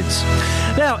Tasha's Kids.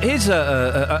 Now, here's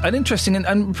an interesting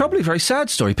and probably very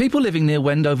sad story. People living near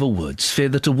Wendover Woods fear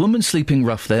that a woman sleeping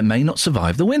rough there may not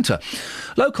survive the winter.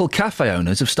 Local cafe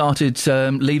owners have started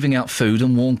leaving out food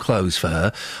and warm clothes for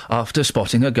her after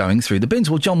spotting her going through the bins.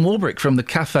 Well, John Warbrick from the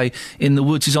cafe in the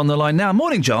Woods is on the line now.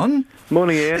 Morning, John.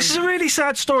 Morning, Ian. This is a really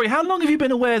sad story. How long have you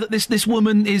been aware that this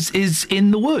woman is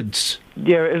in the woods?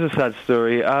 Yeah, it is a sad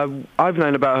story. I've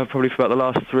known about her probably for about the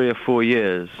last 3 or 4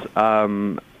 years.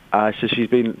 So she's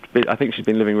been, I think she's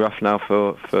been living rough now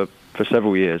for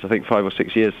several years. I think 5 or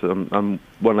 6 years. One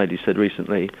lady said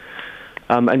recently.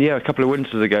 And yeah, a couple of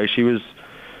winters ago,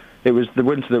 it was the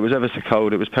winter that was ever so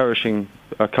cold. It was perishing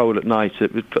cold at night.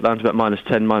 It was put down to about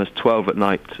 -10, -12 at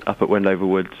night up at Wendover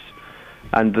Woods.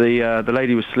 And the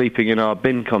lady was sleeping in our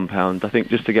bin compound, I think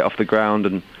just to get off the ground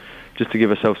and just to give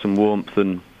herself some warmth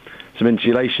and some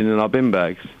insulation in our bin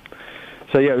bags.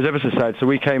 So yeah, it was ever so sad. So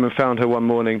we came and found her one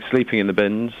morning sleeping in the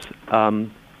bins,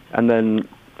 and then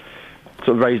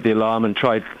sort of raised the alarm and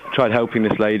tried helping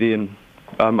this lady. And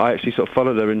I actually sort of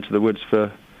followed her into the woods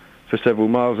for several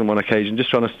miles on one occasion, just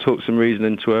trying to talk some reason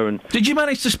into her. And did you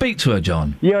manage to speak to her,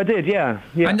 John? Yeah, I did. Yeah.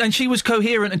 And she was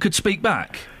coherent and could speak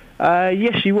back.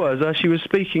 Yes, she was. She was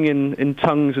speaking in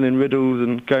tongues and in riddles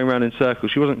and going around in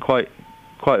circles. She wasn't quite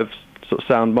of sort of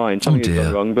sound mind. Something had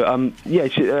gone wrong. But yeah,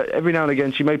 she, every now and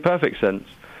again she made perfect sense.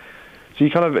 So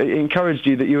you kind of, it encouraged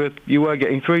you that you were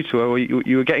getting through to her, or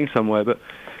you were getting somewhere. But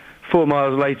 4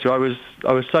 miles later, I was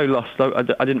so lost.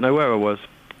 I didn't know where I was.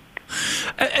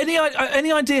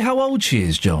 Any idea how old she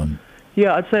is, John?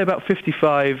 Yeah, I'd say about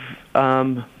 55.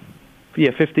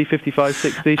 50, 55,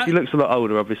 60. She looks a lot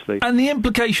older, obviously. And the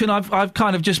implication I've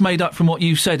kind of just made up from what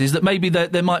you said is that maybe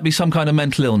there might be some kind of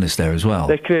mental illness there as well.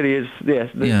 There clearly is, yes.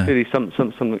 There's clearly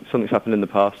something's happened in the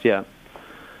past, yeah.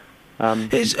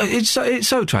 It's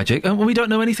so tragic. We don't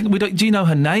know anything. Do you know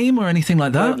her name or anything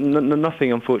like that?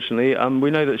 Nothing, unfortunately.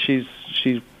 We know that she's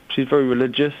very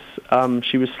religious.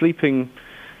 She was sleeping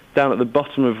down at the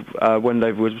bottom of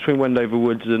Wendover Woods, between Wendover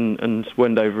Woods and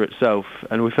Wendover itself,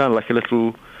 and we found like a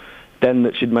little den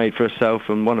that she'd made for herself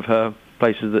and one of her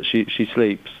places that she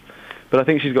sleeps. But I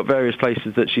think she's got various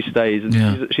places that she stays,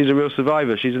 and she's a real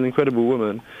survivor. She's an incredible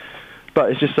woman. But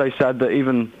it's just so sad that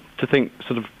even to think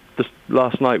sort of this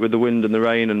last night with the wind and the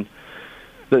rain, and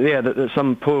that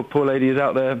some poor lady is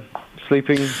out there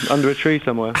sleeping under a tree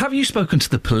somewhere. Have you spoken to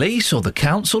the police or the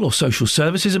council or social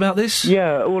services about this?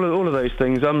 Yeah, all of those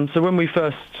things. So when we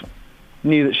first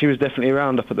knew that she was definitely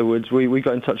around up at the woods, we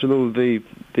got in touch with all the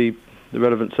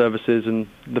relevant services, and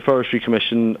the Forestry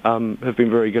Commission have been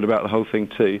very good about the whole thing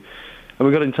too. And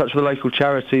we got in touch with a local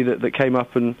charity that came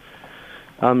up, and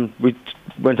we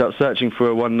went out searching for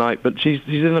her one night. But she's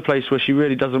in a place where she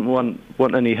really doesn't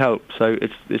want any help, so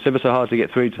it's ever so hard to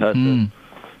get through to her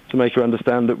to make her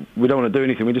understand that we don't want to do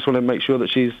anything. We just want to make sure that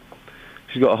she's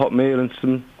got a hot meal and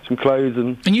some clothes.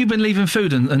 And you've been leaving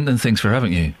food and things for her,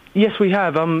 haven't you? Yes, we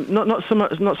have. Not so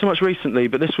much recently,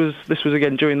 but this was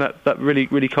again during that really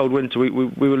really cold winter. We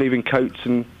were leaving coats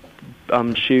and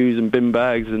shoes and bin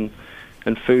bags and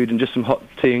food and just some hot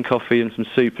tea and coffee and some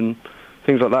soup and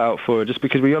things like that out for her, just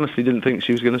because we honestly didn't think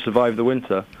she was going to survive the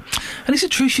winter. And is it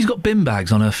true she's got bin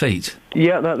bags on her feet?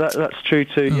 Yeah, that's true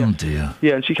too. Yeah. Oh dear.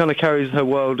 Yeah, and she kind of carries her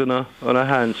world on her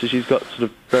hands, so she's got sort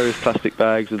of various plastic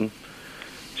bags, and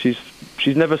she's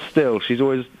never still. She's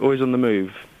always on the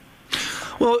move.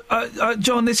 Well,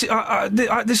 John, this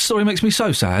story makes me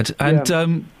so sad,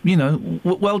 and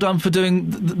well done for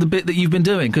doing the bit that you've been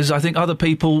doing, because I think other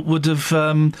people would have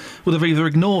either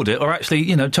ignored it or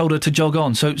actually, told her to jog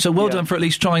on. So well done for at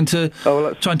least trying to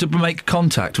make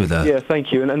contact with her. Yeah,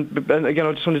 thank you. And again,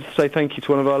 I just wanted to say thank you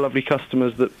to one of our lovely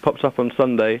customers that popped up on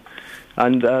Sunday,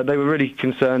 and they were really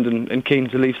concerned and keen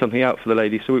to leave something out for the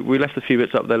lady. So we left a few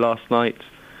bits up there last night,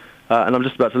 and I'm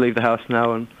just about to leave the house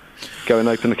now and go and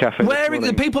open the cafe.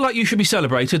 People like you should be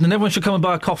celebrated, and everyone should come and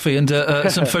buy a coffee and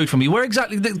some food from you. Where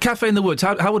exactly? The Cafe in the Woods.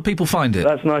 How would people find it?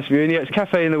 That's nice of you. And yeah, it's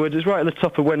Cafe in the Woods. It's right at the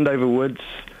top of Wendover Woods.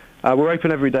 We're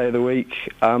open every day of the week.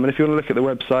 And if you want to look at the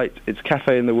website, it's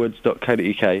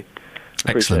cafeinthewoods.co.uk.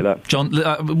 Excellent, that. John.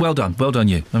 Well done,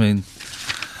 you. I mean,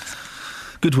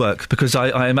 good work. Because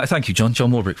I thank you, John.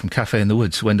 John Warbrick from Cafe in the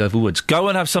Woods, Wendover Woods. Go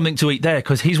and have something to eat there,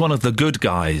 because he's one of the good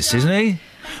guys, isn't he?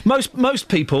 Most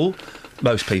people,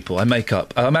 I make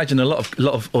up. I imagine a lot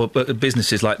of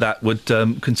businesses like that would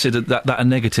consider that a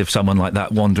negative. Someone like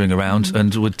that wandering around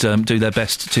and would do their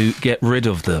best to get rid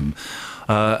of them.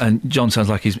 And John sounds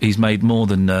like he's made more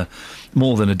than a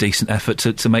decent effort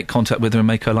to make contact with her and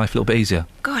make her life a little bit easier.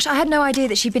 Gosh, I had no idea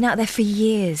that she'd been out there for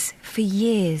years.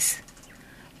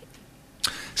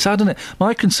 Sad, isn't it?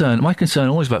 My concern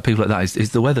always about people like that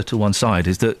is the weather to one side.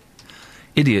 Is that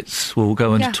idiots will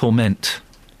go and torment.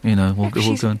 We'll go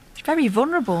and. Very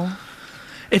vulnerable.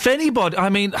 If anybody,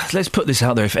 let's put this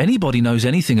out there. If anybody knows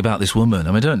anything about this woman,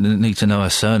 I don't need to know her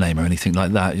surname or anything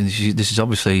like that. This is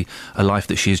obviously a life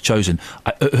that she has chosen.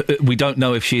 We don't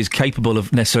know if she is capable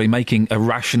of necessarily making a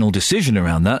rational decision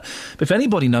around that. But if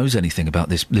anybody knows anything about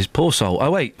this poor soul,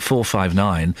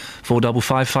 08459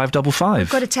 455 555. I've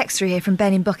got a text through here from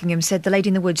Ben in Buckingham, said, the lady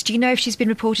in the woods, do you know if she's been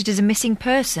reported as a missing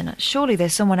person? Surely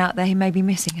there's someone out there who may be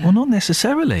missing her. Well, not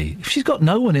necessarily. If she's got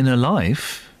no one in her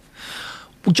life...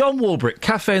 Well, John Warbrick,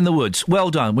 Cafe in the Woods,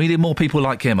 well done. We need more people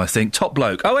like him, I think. Top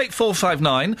bloke.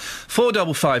 08459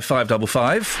 455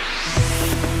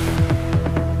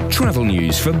 555. Travel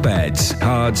news for beds,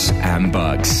 cards and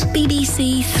bugs.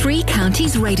 BBC Three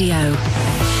Counties Radio.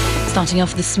 Starting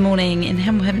off this morning in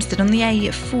Hemel Hempstead on the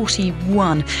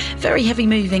A41. Very heavy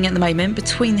moving at the moment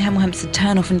between the Hemel Hempstead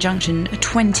turn-off and junction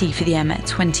 20 for the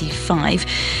M25.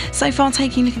 So far,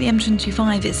 taking a look at the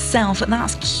M25 itself,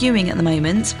 that's queuing at the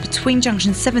moment between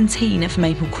junction 17 for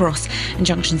Maple Cross and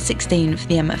junction 16 for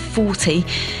the M40.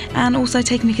 And also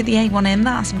taking a look at the A1M,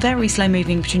 that's very slow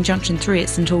moving between junction 3 at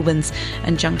St Albans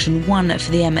and junction 1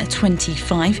 for the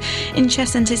M25. In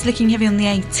Cheshunt, it's looking heavy on the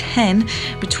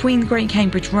A10 between the Great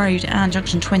Cambridge Road and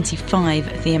junction 25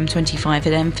 at the M25 at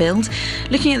Enfield.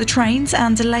 Looking at the trains,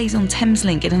 and delays on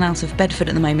Thameslink in and out of Bedford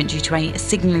at the moment due to a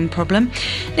signalling problem.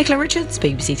 Nicola Richards,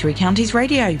 BBC Three Counties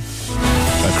Radio.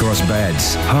 Across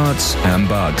beds, hearts and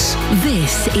bugs.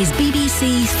 This is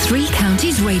BBC Three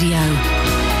Counties Radio.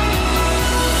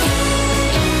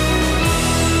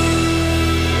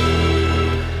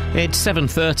 It's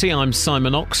 7:30. I'm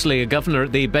Simon Oxley. A governor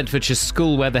at the Bedfordshire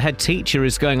school where the head teacher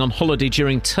is going on holiday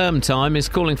during term time is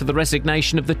calling for the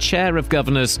resignation of the chair of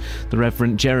governors. The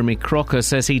Reverend Jeremy Crocker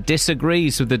says he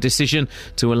disagrees with the decision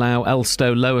to allow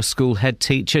Elstow Lower School head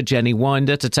teacher Jenny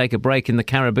Winder to take a break in the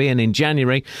Caribbean in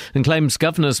January, and claims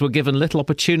governors were given little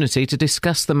opportunity to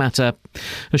discuss the matter.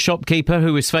 A shopkeeper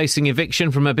who is facing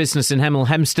eviction from a business in Hemel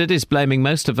Hempstead is blaming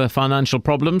most of her financial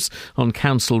problems on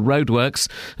council roadworks,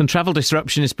 and travel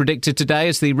disruption is predicted today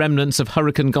as the remnants of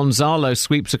Hurricane Gonzalo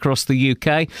sweeps across the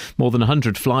UK. More than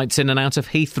 100 flights in and out of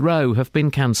Heathrow have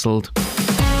been cancelled.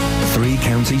 Three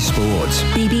Counties Sports.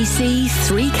 BBC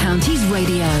Three Counties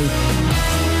Radio.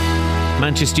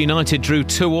 Manchester United drew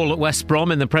 2-2 at West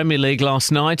Brom in the Premier League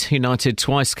last night. United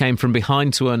twice came from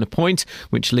behind to earn a point,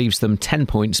 which leaves them 10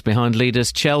 points behind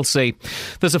leaders Chelsea.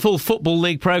 There's a full Football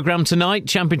League programme tonight.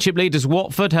 Championship leaders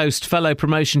Watford host fellow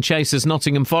promotion chasers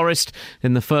Nottingham Forest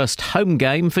in the first home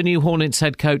game for new Hornets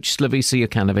head coach Slavisa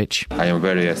Jokanovic. I am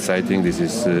very exciting. This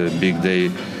is a big day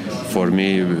for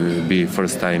me. It will be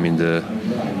first time in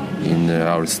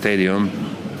our stadium.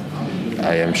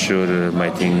 I am sure my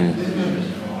team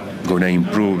gonna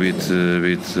improve with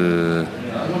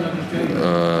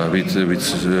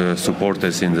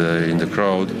supporters in the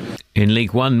crowd. In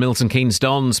League One, Milton Keynes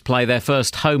Dons play their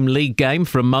first home league game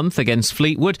for a month against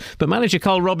Fleetwood, but manager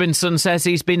Cole Robinson says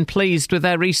he's been pleased with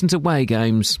their recent away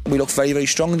games. We look very, very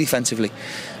strong defensively.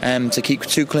 To keep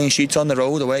 2 clean sheets on the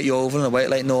road, away at Yeovil and away at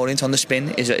Leyton Orient on the spin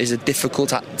is a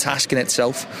difficult task in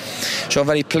itself. So I'm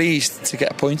very pleased to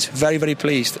get a point, very, very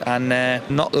pleased. And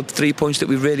not the 3 points that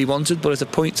we really wanted, but it's a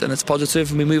point and it's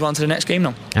positive, and we move on to the next game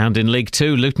now. And in League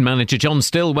Two, Luton manager John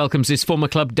Still welcomes his former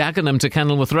club Dagenham to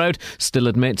Kenilworth Road. Still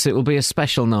admits it will be a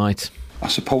special night. I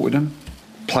supported them,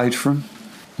 played for them,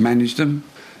 managed them,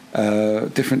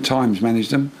 different times managed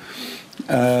them.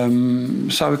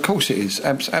 So of course it is,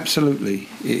 absolutely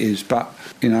it is. But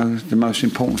you know, the most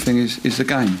important thing is the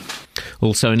game.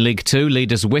 Also in League Two,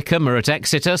 leaders Wickham are at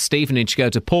Exeter, Stevenage go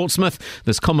to Portsmouth.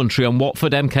 There's commentary on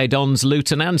Watford, MK Dons,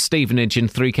 Luton and Stevenage in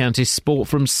Three Counties Sport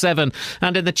from 7.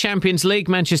 And in the Champions League,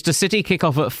 Manchester City kick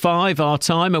off at 5 our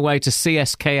time away to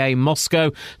CSKA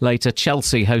Moscow. Later,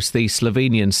 Chelsea host the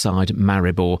Slovenian side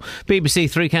Maribor. BBC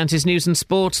Three Counties News and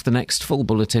Sport. The next full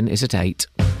bulletin is at 8.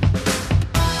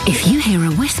 If you hear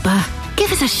a whisper,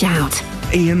 give us a shout.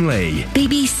 Iain Lee.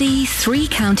 BBC Three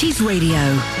Counties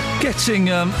Radio. Getting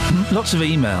lots of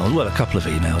emails, well, a couple of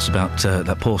emails about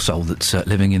that poor soul that's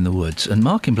living in the woods. And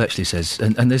Mark in Bletchley says,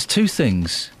 and there's two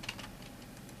things.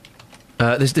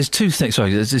 There's two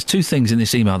things in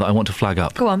this email that I want to flag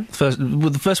up. Go on.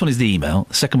 The first one is the email.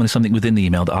 The second one is something within the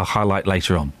email that I'll highlight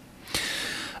later on.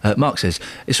 Mark says,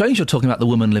 it's strange you're talking about the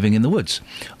woman living in the woods.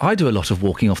 I do a lot of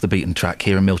walking off the beaten track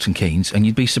here in Milton Keynes, and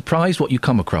you'd be surprised what you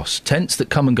come across. Tents that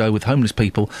come and go with homeless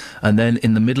people, and then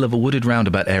in the middle of a wooded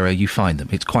roundabout area you find them.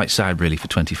 It's quite sad, really, for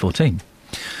 2014.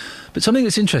 But something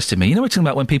that's interested me, you know, we're talking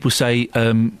about when people say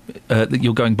that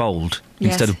you're going bold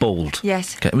instead of bald.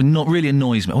 Yes. Okay, it not really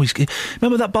annoys me.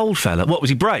 Remember that bold fella? What, was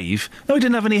he brave? No, he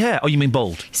didn't have any hair. Oh, you mean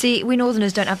bald? See, we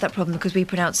Northerners don't have that problem because we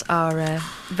pronounce our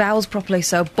vowels properly.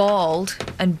 So bald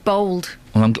and bold.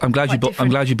 Well, I'm glad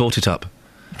you brought it up.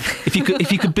 If you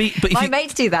could beat, but if my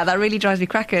mates do that. That really drives me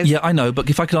crackers. Yeah, I know. But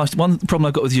if I could ask, one problem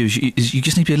I've got with you is you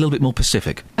just need to be a little bit more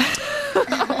Pacific.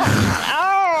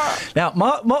 Now,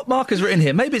 Mark has written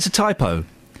here, maybe it's a typo.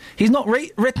 He's not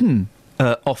written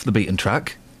off the beaten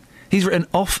track. He's written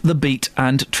off the beat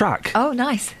and track. Oh,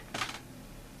 nice.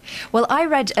 Well, I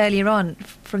read earlier on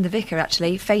from the vicar,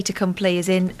 actually, fait accompli is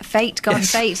in fate gone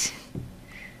fate.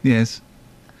 Yes.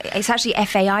 It's actually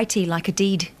F-A-I-T, like a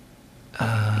deed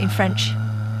in French.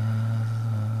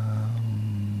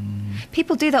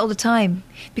 People do that all the time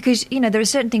because, you know, there are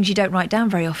certain things you don't write down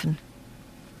very often.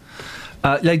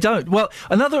 They don't. Well,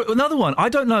 another one. I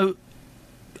don't know.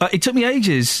 It took me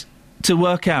ages to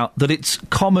work out that it's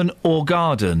common or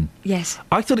garden. Yes.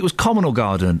 I thought it was common or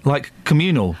garden, like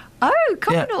communal. Oh,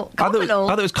 communal. Yeah. Communal. I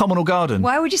thought it was common or garden.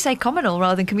 Why would you say communal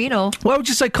rather than communal? Why would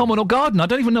you say common or garden? I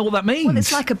don't even know what that means. Well,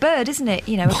 it's like a bird, isn't it?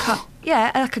 You know,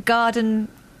 like a garden.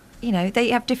 You know, they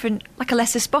have different, like a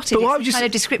lesser spotted. But why would you kind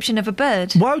of description of a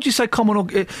bird? Why would you say common or?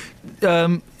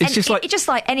 It's just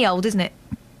like any old, isn't it?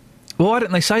 Well, why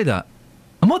don't they say that?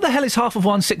 And what the hell is half of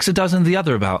one, 6 a dozen of the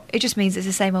other about? It just means it's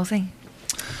the same old thing.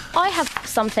 I have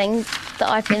something that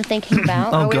I've been thinking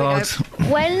about. Oh, God.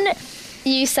 When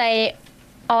you say,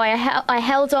 I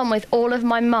held on with all of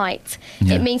my might,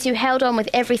 it means you held on with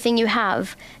everything you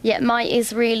have, yet might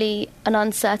is really an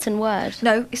uncertain word.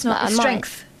 No, it's not. Like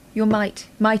strength. Your might.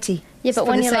 Mighty. Yeah, but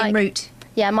when you're the same root.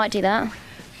 Yeah, I might do that.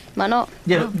 Might not.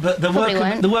 Yeah, but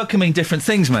the word can mean different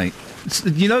things, mate.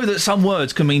 You know that some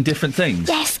words can mean different things?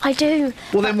 Yes, I do.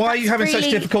 Well, then why are you having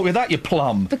such difficulty with that, you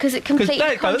plum? Because it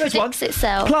completely contradicts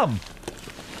itself. Plum.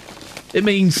 It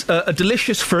means a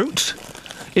delicious fruit.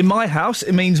 In my house,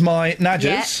 it means my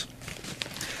nadgers.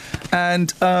 Yeah.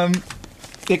 And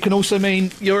it can also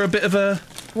mean you're a bit of a...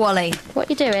 Wally. What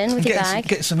are you doing with your bag?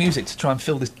 Get some music to try and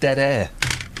fill this dead air.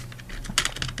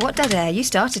 What dead air? You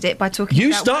started it by talking about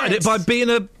You started it by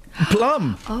being a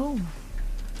plum. Oh.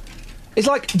 It's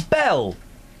like bell.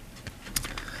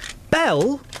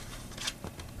 Bell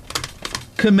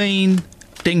can mean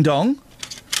ding dong.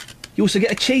 You also get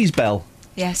a cheese bell.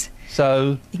 Yes.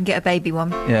 So... You can get a baby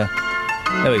one. Yeah.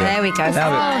 There we go. There we go.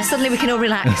 Suddenly we can all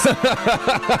relax.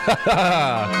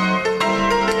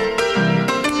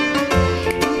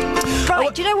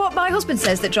 Right, do you know what my husband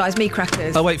says that drives me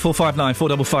crackers? Oh, wait, 459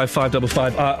 455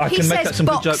 555. I can make up some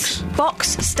good jokes.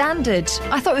 Box standard.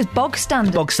 I thought it was bog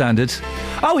standard. Bog standard.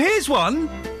 Oh, here's one.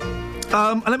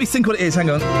 Let me think what it is. Hang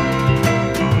on.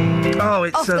 Oh,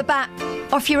 it's... Off the bat.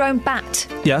 Off your own bat.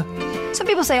 Yeah. Some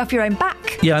people say off your own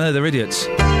back. Yeah, I know, they're idiots.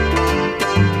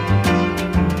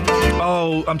 Oh,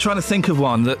 Oh, I'm trying to think of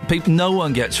one that no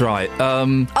one gets right.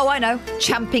 Oh, I know.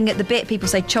 Champing at the bit. People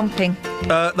say chomping.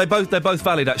 They're both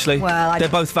valid, actually. Well, they're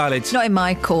both valid. Not in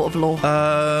my court of law.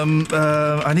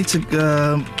 I need to.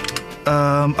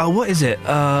 What is it?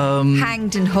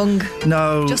 Hanged and hung.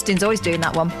 No. Justin's always doing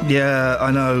that one. Yeah, I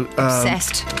know.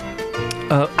 Obsessed.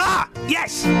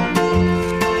 Yes!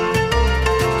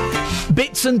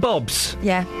 Bits and bobs.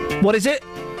 Yeah. What is it?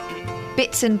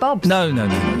 Bits and bobs. No.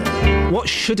 What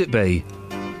should it be?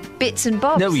 Bits and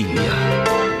bobs. No,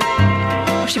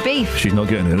 What's your beef? She's not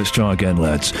getting it. Let's try again,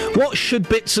 lads. What should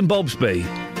bits and bobs be?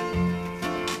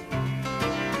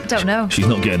 Don't know. She's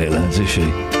not getting it, lads, is she?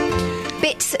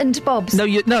 Bits and bobs.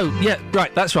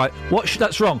 Right, that's right.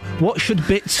 That's wrong. What should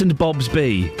bits and bobs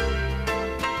be?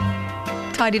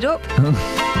 Tidied up.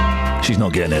 She's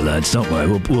not getting it, lads. Don't worry.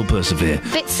 We'll persevere.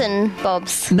 Bits and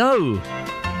bobs. No.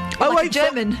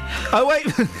 German.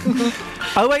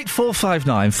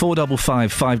 08459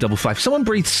 455 555. Someone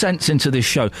breathe sense into this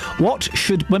show.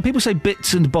 When people say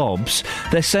bits and bobs,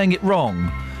 they're saying it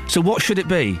wrong. So what should it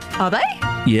be? Are they?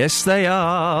 Yes, they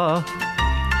are.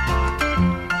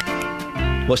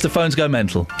 Watch the phones go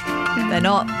mental. They're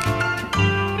not.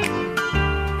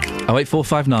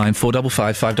 08459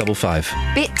 455 555.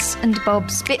 Bits and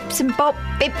bobs. Bips and bob.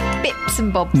 Bips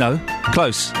and bobs. No.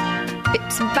 Close.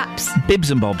 Bips and baps.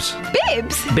 Bibs and bobs.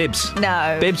 Bibs? Bibs.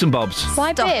 No. Bibs and bobs.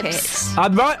 Why Stop bibs? it.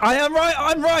 I'm right. I am right.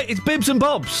 I'm right. It's bibs and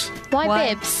bobs.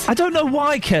 Why bibs? I don't know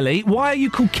why, Kelly. Why are you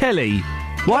called Kelly?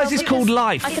 Why is this called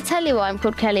life? I can tell you why I'm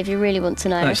called Kelly if you really want to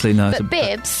know. Actually, no. But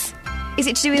bibs... Is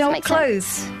it to do with old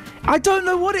clothes? I don't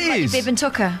know what it is. Bib and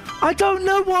tucker. I don't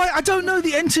know why. I don't know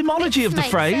the etymology of the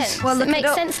phrase. Sense. Well, it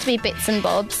makes sense to be bits and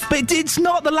bobs. But it's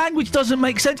not. The language doesn't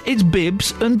make sense. It's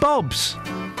bibs and bobs.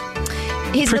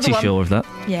 Here's Pretty another one. sure of that.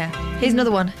 Yeah. Here's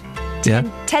another one. Yeah.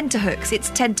 Tenterhooks. It's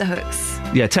tenterhooks.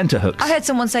 Yeah, tenterhooks. I heard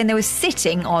someone saying they were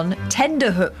sitting on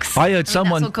tenterhooks. I heard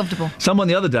someone. That's uncomfortable. Someone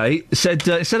the other day said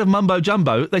instead of mumbo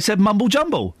jumbo, they said mumble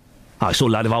jumble. Oh, it's all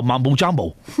a load of old mumble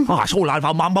jumble. Oh, it's all a load of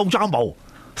old mumble jumble.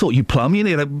 Thought you plum. You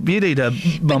need a mumble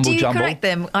But do you jumble. correct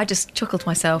them? I just chuckled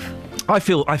myself. I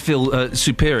feel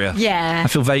superior. Yeah. I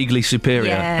feel vaguely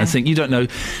superior. Yeah. I think you don't know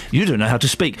how to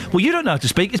speak. Well, you don't know how to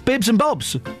speak. It's bibs and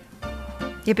bobs.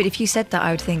 Yeah, but if you said that, I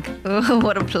would think, oh,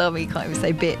 what a plum. You can't even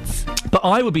say bits. But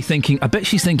I would be thinking, I bet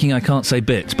she's thinking I can't say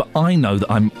bits, but I know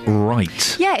that I'm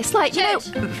right. Yeah, it's like you know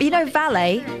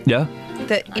valet. Yeah.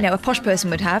 That a posh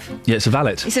person would have. Yeah, it's a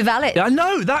valet. It's a valet. Yeah, I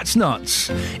know, that's nuts.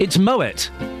 It's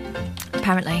moet.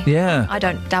 Apparently. Yeah. I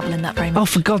don't dabble in that very much. Oh,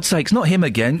 for God's sakes, not him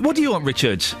again. What do you want,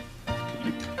 Richard?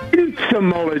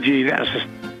 Etymology, that's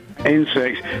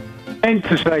insects. And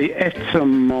to say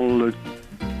etymology.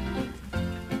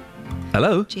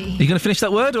 Hello? Gee. Are you going to finish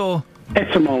that word, or...?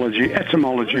 Etymology.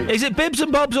 Is it bibs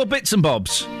and bobs or bits and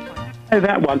bobs? Oh,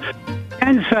 that one.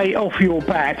 And say off your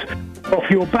bat,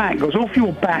 because off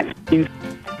your bat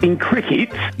in cricket...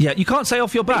 Yeah, you can't say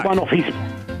off your back. One off his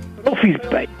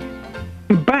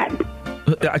bat.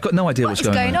 I've got no idea what's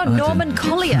going on. Norman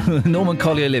Collier. Norman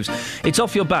Collier lives. It's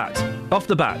off your bat. Off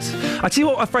the bat. I tell you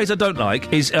what, a phrase I don't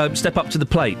like is step up to the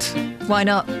plate. Why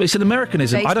not? It's an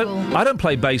Americanism. Baseball. I don't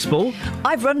play baseball.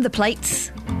 I've run the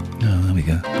plates. Oh, there we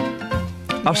go.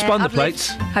 I've spun the plates.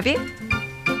 Have you?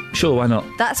 Sure, why not?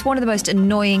 That's one of the most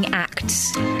annoying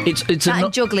acts. It's that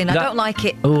and juggling. I don't like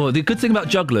it. Oh, the good thing about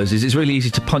jugglers is it's really easy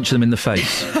to punch them in the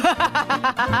face.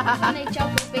 And they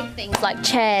juggle big things like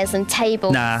chairs and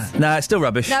tables. Nah, it's still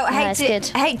rubbish. No, I hate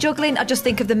it. I hate juggling. I just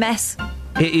think of the mess.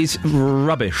 It is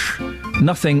rubbish.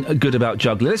 Nothing good about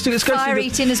juggling. Let's go. Fire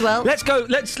eating as well. Let's go.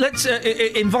 Let's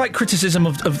invite criticism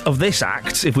of this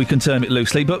act, if we can term it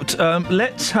loosely. But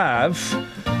let's have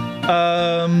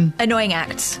annoying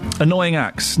acts. Annoying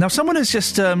acts. Now, someone has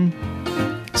just sent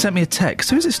me a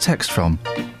text. Who is this text from?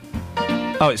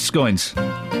 Oh, it's Scoins.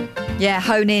 Yeah,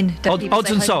 hone in.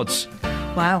 Odds and sods.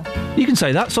 Wow. You can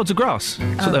say that. Sods of grass.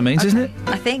 That's what that means, isn't it?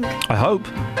 I think. I hope.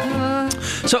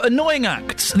 So, annoying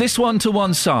acts. This one to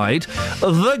one side.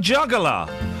 The juggler.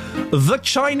 The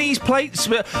Chinese plates.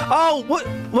 Oh,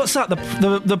 what's that? The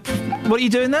what are you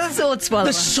doing there? Sword swallower.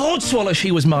 The sword swallower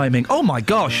she was miming. Oh, my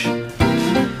gosh.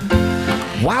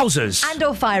 Wowzers. And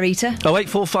or fire eater.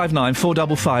 08459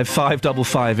 455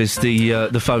 555 is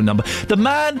the phone number. The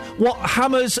man what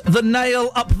hammers the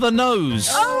nail up the nose.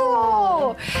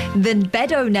 Oh, the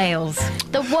bedo nails.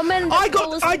 The woman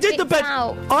that I did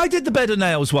the bed of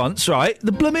nails once, right?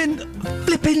 The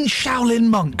flipping Shaolin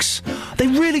monks. They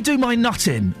really do my nut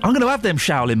in. I'm going to have them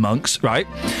Shaolin monks, right?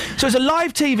 So it's a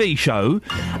live TV show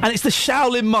and it's the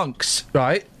Shaolin monks,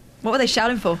 right? What were they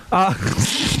shouting for?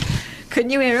 Couldn't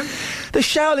you hear them? The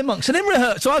Shaolin monks. And in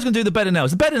rehearsal, so I was going to do the bed and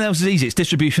nails. The bed and nails is easy. It's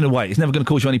distribution of weight. It's never going to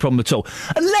cause you any problem at all.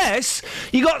 Unless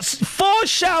you got 4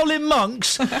 Shaolin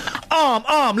monks,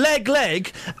 arm,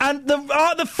 leg, and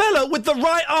the fella with the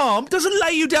right arm doesn't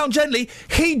lay you down gently.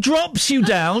 He drops you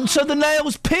down so the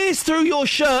nails pierce through your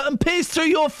shirt and pierce through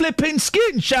your flipping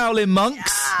skin, Shaolin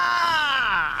monks.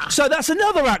 So that's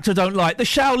another act I don't like, the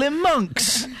Shaolin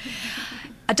monks.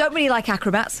 I don't really like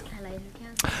acrobats.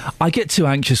 I get too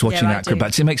anxious watching Yeah, I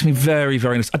acrobats. It makes me very,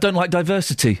 very... I don't like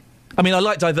diversity. I mean, I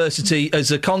like diversity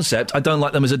as a concept. I don't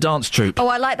like them as a dance troupe. Oh,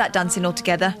 I like that Dancing All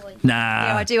Together. Nah.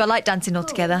 Yeah, I do. I like Dancing All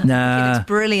Together. Nah. It's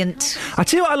brilliant. I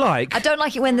tell you what I like. I don't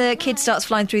like it when the kid starts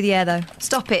flying through the air, though.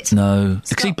 Stop it. No.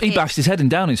 Because he bashed his head in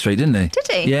Downing Street, didn't he?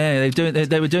 Did he? Yeah,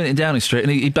 they were doing it in Downing Street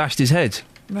and he bashed his head.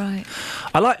 Right.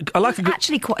 I like a good...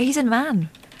 Actually, he's a man.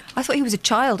 I thought he was a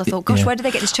child. I thought, gosh, Yeah. where did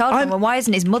they get this child from? And why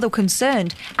isn't his mother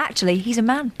concerned? Actually, he's a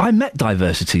man. I met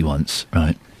diversity once,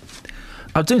 right?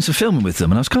 I was doing some filming with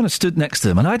them and I was kind of stood next to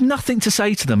them and I had nothing to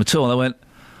say to them at all. I went,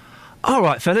 all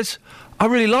right, fellas, I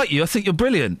really like you. I think you're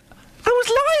brilliant. I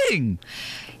was lying.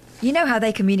 You know how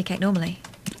they communicate normally?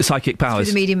 Psychic powers.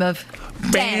 Through the medium of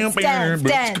dance, dance,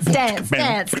 dance, dance,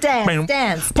 dance, dance,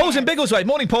 dance. Paul's in Biggleswade.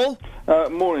 Morning, Paul.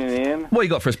 Morning, Ian. What you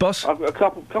got for us, boss? I've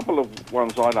got a couple of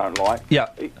ones I don't like. Yeah.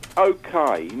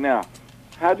 OK. Now,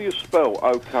 how do you spell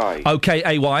OK?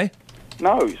 O-K-A-Y.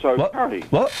 No, it's OK.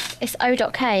 What? It's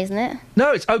O.K, isn't it?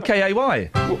 No, it's O-K-A-Y.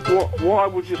 Why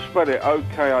would you spell it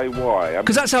O-K-A-Y?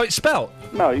 Because that's how it's spelled.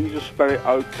 No, you just spell it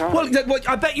OK. Well,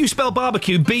 I bet you spell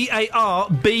barbecue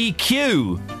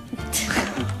B-A-R-B-Q.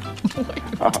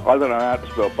 I don't know how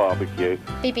to spell barbecue.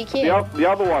 BBQ. The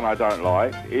other one I don't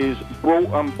like is brought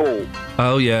and bought.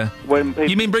 Oh, yeah. When people,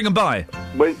 you mean bring and buy?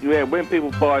 When people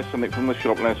buy something from the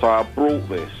shop and they say, I brought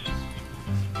this.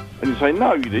 And you say,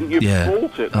 no, you didn't. You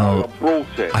brought it. No, I brought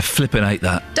it. I flippin' hate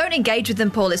that. Don't engage with them,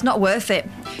 Paul. It's not worth it.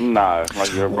 No,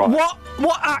 like you're right.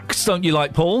 What acts don't you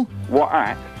like, Paul? What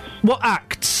acts? What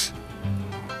acts?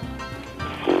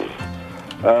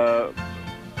 Or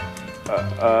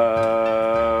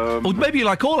maybe you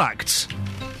like all acts.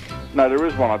 No, there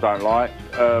is one I don't like.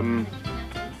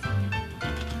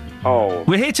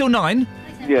 We're here till 9.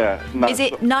 Yeah. No, Is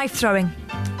it knife throwing?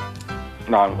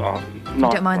 No, You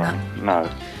don't mind that? No.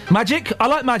 Magic. I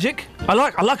like magic. I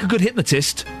like a good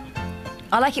hypnotist.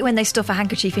 I like it when they stuff a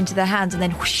handkerchief into their hands and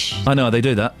then whoosh. I know how they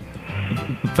do that.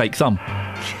 Fake thumb.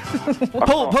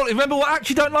 Paul, remember what act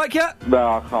you don't like yet? No,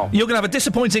 I can't. You're going to have a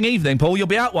disappointing evening, Paul. You'll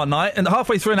be out one night, and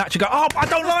halfway through an act, you go, oh, I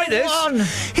don't like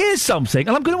this. Here's something,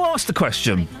 and I'm going to ask the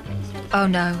question. Oh,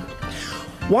 no.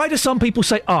 Why do some people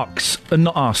say ax and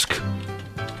not ask?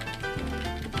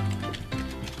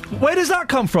 Where does that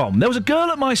come from? There was a girl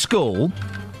at my school...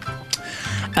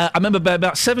 I remember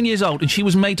about 7 years old, and she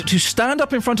was made to stand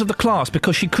up in front of the class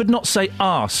because she could not say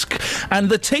ask. And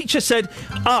the teacher said,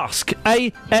 ask.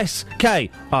 A-S-K.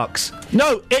 Ask.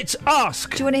 No, it's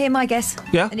ask. Do you want to hear my guess?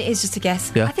 Yeah. And it is just a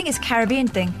guess. Yeah. I think it's a Caribbean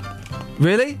thing.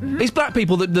 Really? It's black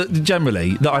people that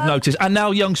generally, that I've noticed, and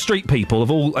now young street people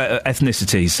of all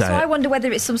ethnicities say So it. I wonder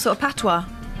whether it's some sort of patois.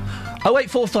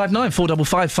 08459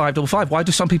 455 555. Why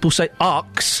do some people say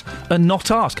arcs and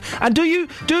not ask? And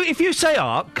if you say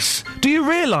arcs, do you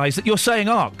realise that you're saying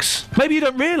arcs? Maybe you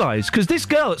don't realise, because this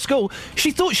girl at school, she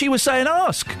thought she was saying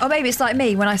ask. Or maybe it's like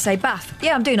me when I say bath.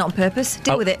 Yeah, I'm doing it on purpose.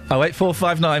 Deal with it.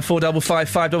 08459 455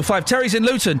 555. Terry's in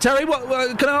Luton. Terry, what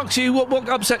can I ask you? What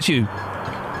upsets you?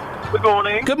 Good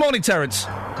morning. Good morning, Terence.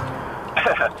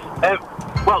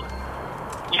 Well,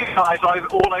 you guys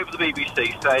all over the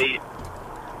BBC say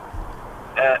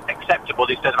acceptable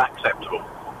instead of acceptable.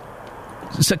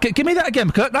 So, give me that again,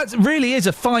 because that really is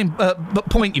a fine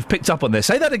point you've picked up on there.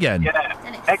 Say that again.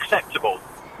 Yeah, acceptable.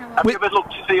 Have you ever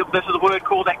looked to see if there's a word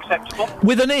called acceptable?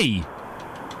 With an E?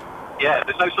 Yeah,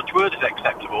 there's no such word as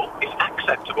acceptable. It's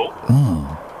acceptable.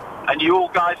 Oh. And you all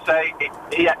guys say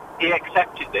he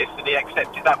accepted this and he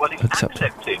accepted that. Well, it's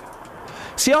accepted.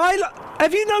 See,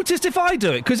 have you noticed if I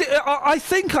do it? Because I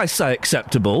think I say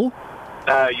acceptable.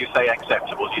 You say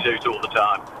acceptable. You do it all the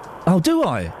time. Oh, do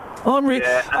I? Oh, I'm really...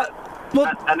 Yeah,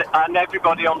 and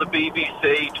everybody on the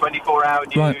BBC 24-hour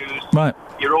news. Right.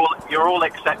 You're all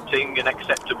accepting and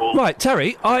acceptable. Right,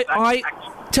 Terry. I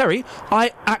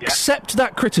accept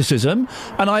that criticism,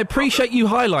 and I appreciate you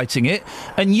highlighting it.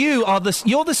 And you're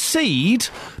the seed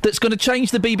that's going to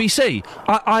change the BBC.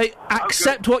 I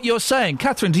accept what you're saying,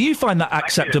 Catherine. Do you find that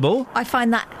acceptable? I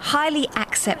find that highly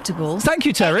acceptable. Thank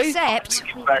you, Terry. Except it's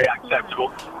very acceptable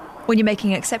when you're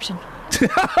making an exception.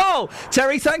 Oh,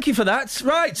 Terry, thank you for that.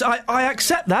 Right, I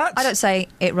accept that. I don't say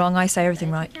it wrong. I say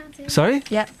everything right. Sorry?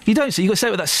 Yeah. You don't say. You got to say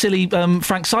it with that silly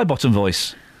Frank Sidebottom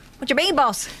voice. What do you mean,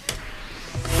 boss?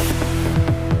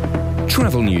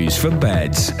 Travel news for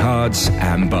beds, cards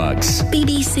and bugs.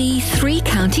 BBC Three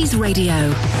Counties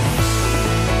Radio.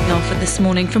 For this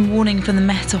morning, warning from the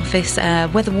Met Office,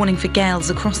 weather warning for gales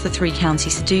across the three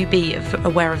counties, so do be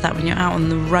aware of that when you're out on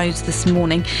the roads this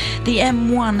morning. The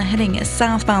M1 heading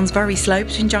southbound's very slow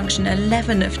between junction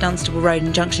 11 for Dunstable Road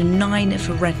and junction 9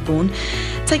 for Redbourne.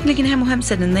 Taking a look in Hemel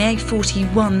Hempstead and the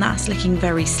A41, that's looking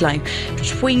very slow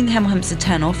between the Hemel Hempstead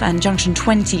turn-off and junction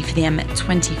 20 for the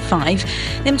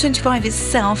M25. The M25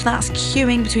 itself, that's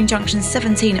queuing between junction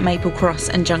 17 at Maple Cross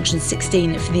and junction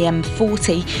 16 for the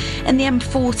M40. And the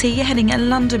M40, you're heading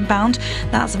London bound,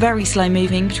 that's very slow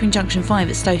moving between junction 5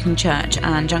 at Stoking Church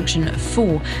and junction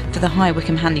 4 for the High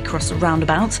Wycombe Handy Cross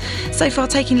roundabout. So far,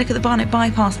 taking a look at the Barnet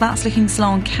bypass, that's looking slow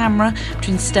on camera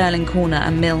between Stirling Corner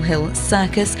and Mill Hill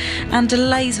Circus, and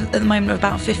delays at the moment of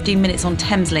about 15 minutes on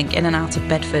Thameslink in and out of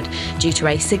Bedford due to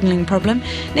a signalling problem.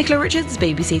 Nicola Richards,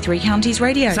 BBC Three Counties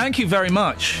Radio. Thank you very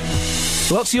much.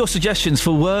 Lots of your suggestions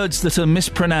for words that are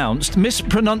mispronounced.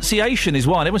 Mispronunciation is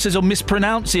one. Everyone says,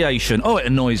 mispronunciation. Oh, it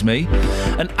annoys me.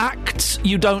 And acts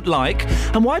you don't like.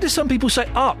 And why do some people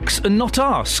say ux and not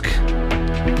ask?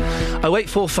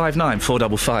 08459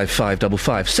 455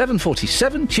 555.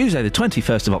 7:47, Tuesday the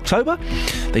 21st of October.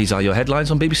 These are your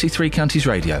headlines on BBC Three Counties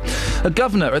Radio. A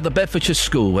governor at the Bedfordshire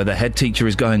school where the head teacher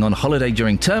is going on holiday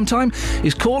during term time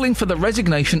is calling for the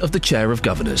resignation of the chair of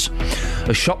governors.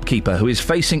 A shopkeeper who is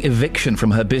facing eviction from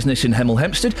her business in Hemel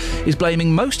Hempstead is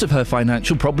blaming most of her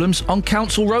financial problems on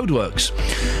council roadworks.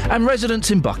 And residents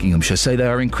in Buckinghamshire say they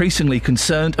are increasingly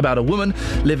concerned about a woman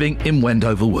living in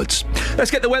Wendover Woods.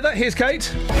 Let's get the weather. Here's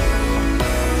Kate.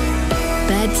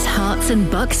 Beds, Herts and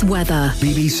Bucks weather.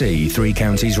 BBC Three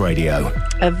Counties Radio.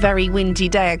 A very windy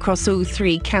day across all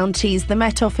three counties. The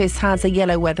Met Office has a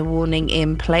yellow weather warning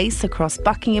in place across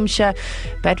Buckinghamshire,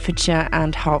 Bedfordshire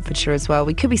and Hertfordshire as well.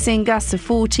 We could be seeing gusts of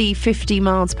 40, 50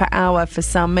 miles per hour for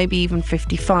some, maybe even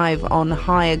 55 on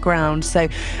higher ground. So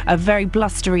a very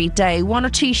blustery day. One or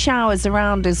two showers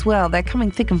around as well. They're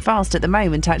coming thick and fast at the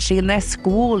moment, actually, and they're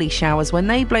squally showers. When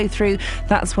they blow through,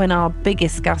 that's when our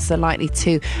biggest gusts are likely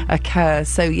to occur.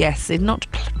 So yes, it's not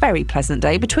a very pleasant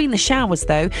day. Between the showers,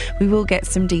 though, we will get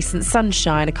some decent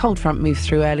sunshine. A cold front moved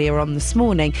through earlier on this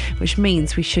morning, which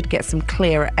means we should get some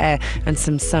clearer air and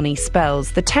some sunny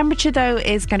spells. The temperature, though,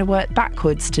 is going to work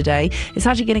backwards today. It's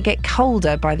actually going to get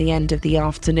colder by the end of the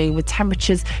afternoon, with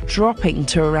temperatures dropping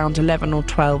to around 11 or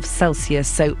 12 Celsius,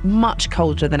 so much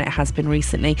colder than it has been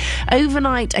recently.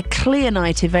 Overnight, a clear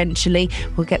night eventually.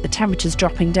 We'll get the temperatures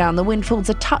dropping down. The wind falls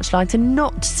a touch lighter,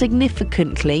 not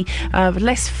significantly,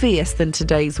 less fierce than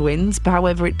today's winds, but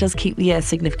however it does keep the air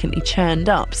significantly churned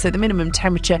up, so the minimum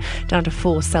temperature down to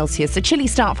 4 Celsius. A chilly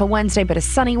start for Wednesday, but a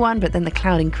sunny one, but then the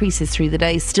cloud increases through the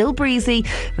day, still breezy,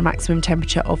 a maximum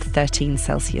temperature of 13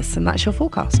 Celsius. And that's your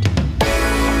forecast.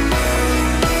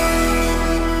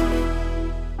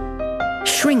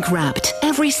 Shrink Wrapped,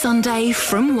 every Sunday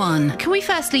from 1. Can we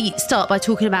firstly start by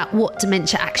talking about what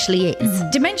dementia actually is?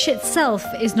 Dementia itself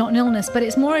is not an illness, but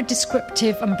it's more a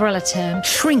descriptive umbrella term.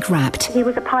 Shrink Wrapped. He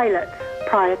was a pilot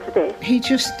prior to this. He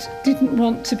just didn't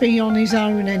want to be on his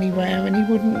own anywhere, and he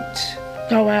wouldn't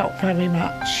go out very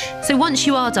much. So once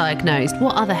you are diagnosed,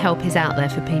 what other help is out there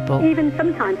for people? Even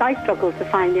sometimes I struggle to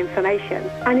find information,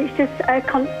 and it's just a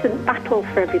constant battle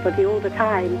for everybody all the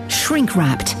time. Shrink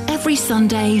Wrapped, every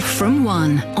Sunday from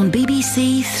 1 on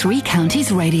BBC Three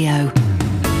Counties Radio.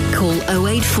 Call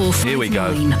 08459 Here we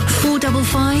go.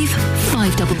 455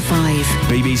 555.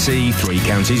 BBC Three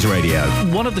Counties Radio.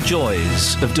 One of the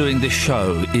joys of doing this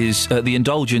show is the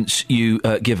indulgence you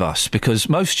give us, because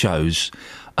most shows,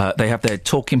 they have their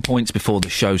talking points before the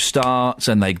show starts,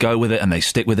 and they go with it, and they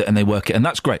stick with it, and they work it, and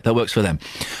that's great. That works for them.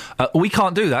 We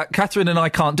can't do that. Catherine and I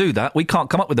can't do that. We can't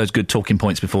come up with those good talking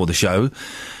points before the show.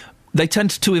 They tend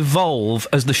to evolve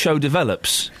as the show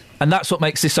develops, and that's what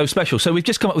makes this so special. So we've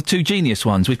just come up with two genius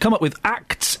ones. We've come up with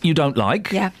acts you don't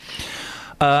like. Yeah.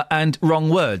 And wrong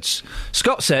words.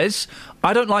 Scott says,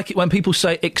 I don't like it when people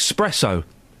say espresso.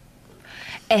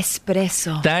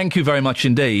 Espresso. Thank you very much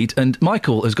indeed. And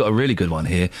Michael has got a really good one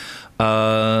here.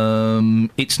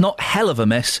 It's not hell of a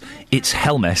mess, it's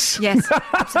hell mess. Yes,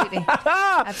 absolutely.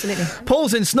 Absolutely.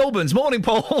 Paul's in Snowburns. Morning,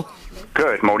 Paul.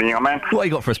 Good morning, young man. What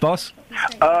you got for us, boss?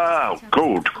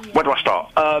 Good. Where do I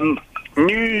start?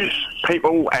 News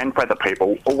people and weather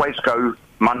people always go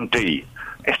Monday.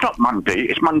 It's not Monday.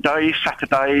 It's Monday,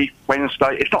 Saturday,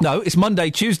 Wednesday. It's not. No, it's Monday,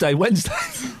 Tuesday, Wednesday.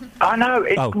 I know.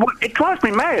 It drives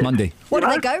me mad. Monday. What do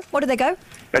they go? What do they go?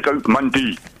 They go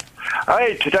Monday.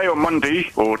 Hey, today on Monday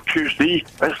or Tuesday.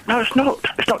 No, it's not.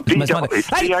 It's not D-I. It's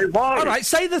D-A-Y. All right,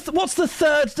 say what's the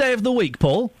third day of the week,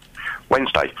 Paul?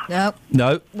 Wednesday. No.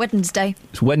 No. Wednesday.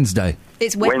 It's Wednesday.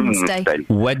 It's Wednesday.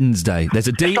 Wednesday. There's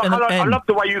a D and an N. I love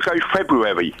the way you go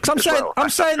February. I'm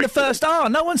saying the first R.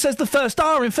 No one says the first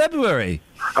R in February.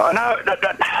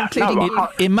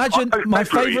 Imagine my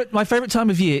favourite time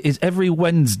of year is every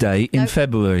Wednesday in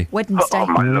February. Wednesday.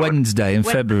 Wednesday in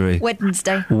February.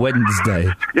 Wednesday.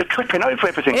 You're tripping over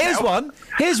everything. Here's one.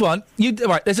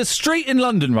 Right. There's a street in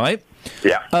London, right?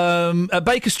 Yeah.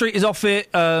 Baker Street is off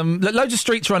it. Loads of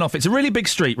streets run off it. It's a really big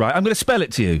street, right? I'm going to spell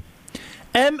it to you.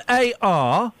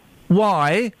 Marylebone.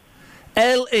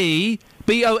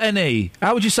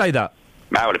 How would you say that?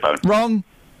 Marylebone. Wrong.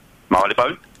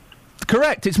 Marylebone.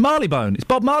 Correct. It's Marylebone. It's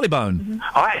Bob Marylebone.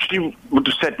 Mm-hmm. I actually would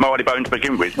have said Marylebone to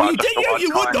begin with. Well,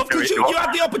 you wouldn't have, because you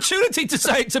had the opportunity to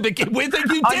say it to begin with, and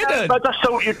you didn't. Know, but I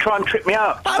thought you'd try and trip me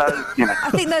up. So, I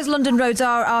think those London roads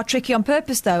are tricky on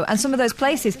purpose, though, and some of those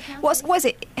places. What is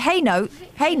it? Haynote.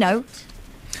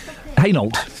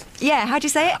 Yeah, how do you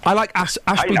say it? I like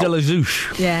Ashby de la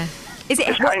Zouche. Yeah. It's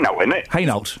Haynote, isn't it?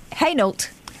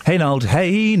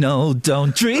 Haynote,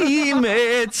 don't dream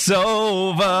it's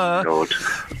over. Lord.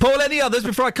 Paul, any others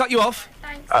before I cut you off?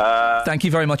 Thank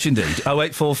you very much indeed.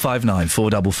 08459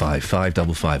 455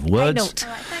 555. Words.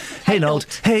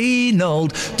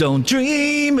 Haynote, don't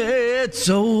dream it's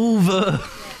over.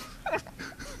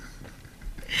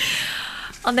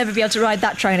 I'll never be able to ride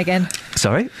that train again.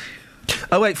 Sorry?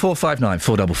 08459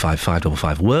 455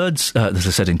 555. Words that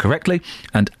are said incorrectly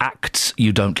and acts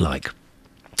you don't like.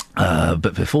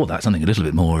 But before that, something a little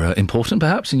bit more important,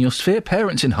 perhaps, in your sphere.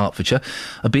 Parents in Hertfordshire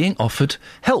are being offered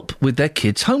help with their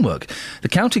kids' homework. The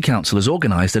County Council has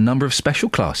organised a number of special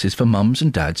classes for mums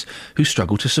and dads who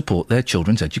struggle to support their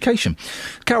children's education.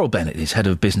 Carol Bennett is Head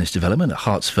of Business Development at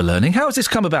Hearts for Learning. How has this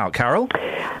come about, Carol?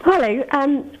 Hello.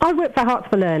 I work for Hearts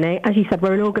for Learning. As you said,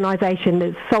 we're an organisation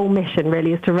that's sole mission,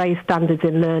 really, is to raise standards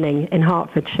in learning in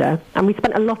Hertfordshire. And we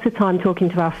spent a lot of time talking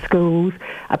to our schools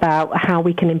about how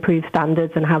we can improve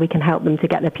standards and how we can help them to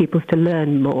get their pupils to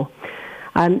learn more.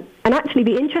 And actually,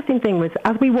 the interesting thing was,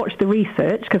 as we watched the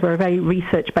research, because we're a very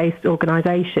research-based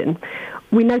organisation,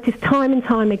 we noticed time and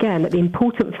time again that the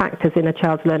important factors in a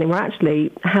child's learning were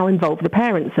actually how involved the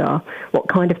parents are, what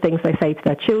kind of things they say to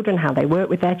their children, how they work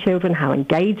with their children, how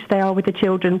engaged they are with the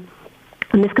children.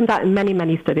 And this comes out in many,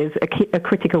 many studies. A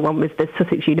critical one was the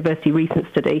Sussex University recent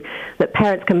study that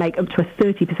parents can make up to a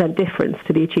 30% difference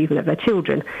to the achievement of their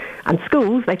children. And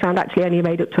schools, they found actually only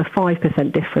made up to a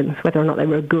 5% difference, whether or not they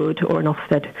were a good or an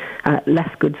Ofsted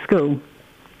less good school.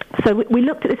 So we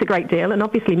looked at this a great deal, and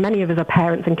obviously many of us are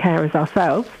parents and carers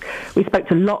ourselves. We spoke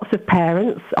to lots of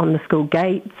parents on the school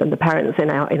gates and the parents in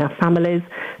our families,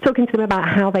 talking to them about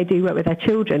how they do work with their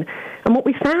children. And what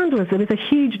we found was there was a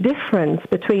huge difference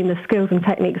between the skills and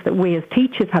techniques that we as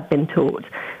teachers had been taught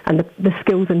and the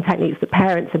skills and techniques that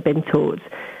parents had been taught.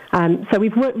 So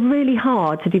we've worked really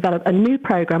hard to develop a new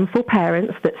programme for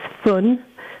parents that's fun,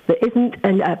 that isn't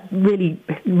really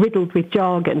riddled with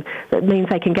jargon, that means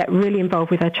they can get really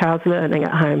involved with their child's learning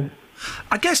at home.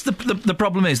 I guess the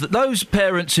problem is that those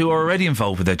parents who are already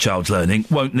involved with their child's learning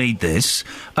won't need this,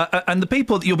 and the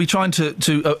people that you'll be trying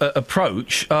to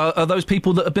approach are those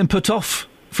people that have been put off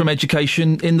from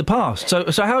education in the past. So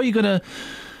how are you going to...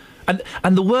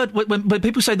 And the word... When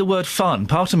people say the word fun,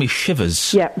 part of me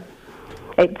shivers. Yeah.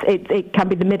 It can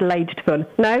be the middle-aged fun.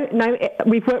 No,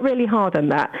 we've worked really hard on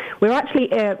that. We've actually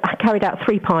carried out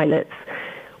 3 pilots.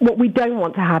 What we don't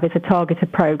want to have is a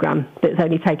targeted programme that's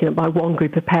only taken up by one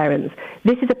group of parents.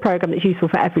 This is a programme that's useful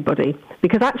for everybody,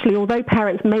 because actually, although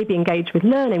parents may be engaged with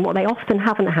learning, what they often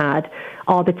haven't had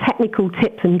are the technical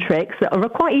tips and tricks that are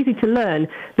quite easy to learn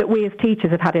that we as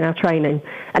teachers have had in our training.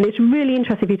 And it's really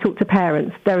interesting if you talk to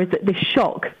parents, there is this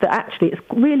shock that actually it's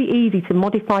really easy to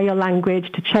modify your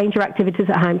language, to change your activities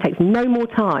at home. It takes no more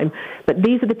time, but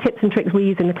these are the tips and tricks we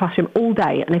use in the classroom all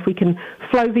day, and if we can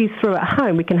flow these through at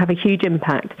home, we can have a huge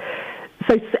impact.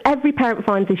 So every parent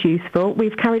finds this useful.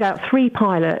 We've carried out 3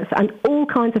 pilots, and all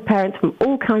kinds of parents from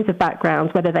all kinds of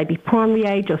backgrounds, whether they be primary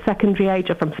age or secondary age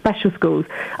or from special schools,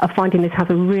 are finding this has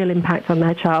a real impact on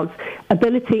their child's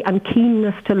ability and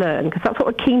keenness to learn, because that's what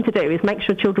we're keen to do, is make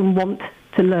sure children want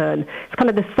to learn. It's kind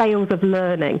of the sales of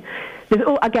learning.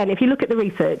 Again, if you look at the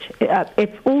research,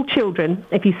 if all children,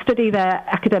 if you study their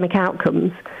academic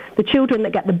outcomes, the children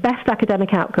that get the best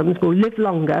academic outcomes will live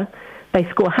longer, they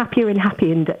score happier in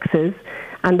happy indexes,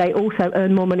 and they also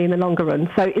earn more money in the longer run.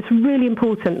 So it's really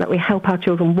important that we help our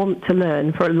children want to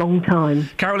learn for a long time.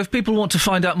 Carol, if people want to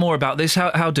find out more about this,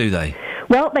 how do they?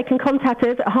 Well, they can contact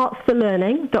us at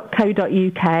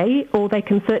heartsforlearning.co.uk, or they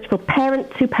can search for Parent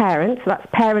to Parent. So that's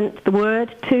parent, the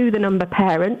word, to the number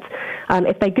parent.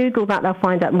 If they Google that, they'll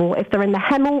find out more. If they're in the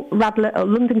Hemel, Radlett or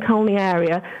London Colney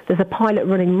area, there's a pilot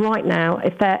running right now.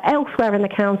 If they're elsewhere in the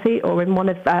county or in one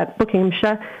of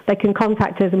Buckinghamshire, they can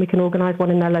contact us and we can organise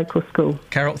one in their local school.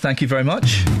 Carol, thank you very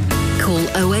much. Call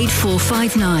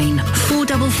 08459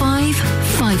 455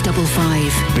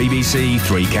 555. BBC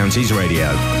Three Counties Radio.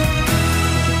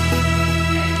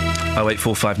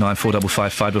 08459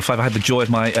 455 555. I had the joy of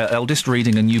my eldest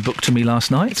reading a new book to me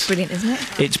last night. It's brilliant, isn't it?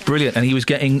 It's brilliant, and he was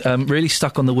getting really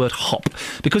stuck on the word hop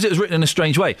because it was written in a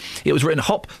strange way. It was written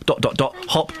hop, ...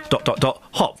 hop, ...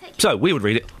 hop. So we would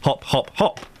read it hop, hop,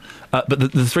 hop.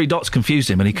 But the three dots confused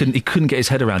him, and he couldn't get his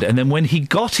head around it. And then when he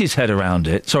got his head around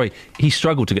it, he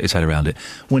struggled to get his head around it.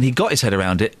 When he got his head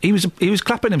around it, he was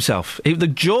clapping himself. The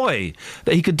joy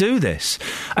that he could do this,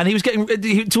 and he was getting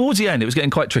towards the end. It was getting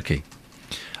quite tricky.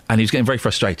 And he was getting very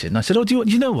frustrated. And I said, do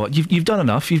you know what? You've done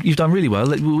enough. You've done really well.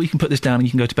 We can put this down and you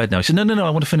can go to bed now. He said, no, I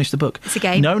want to finish the book. It's a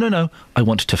game. No. I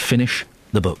want to finish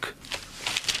the book.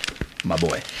 My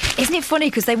boy. Isn't it funny?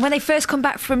 Because when they first come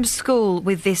back from school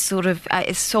with this sort of...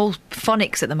 it's all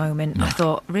phonics at the moment. I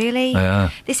thought, really?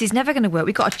 This is never going to work.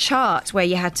 We got a chart where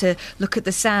you had to look at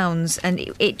the sounds and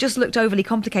it just looked overly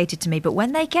complicated to me. But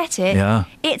when they get it,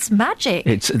 it's magic.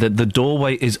 It's the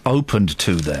doorway is opened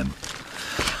to them.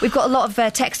 We've got a lot of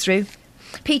text through.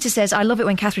 Peter says, I love it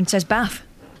when Catherine says bath.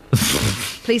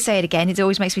 Please say it again. It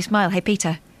always makes me smile. Hey,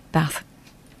 Peter, bath.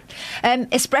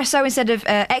 Espresso instead of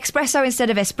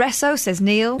espresso, says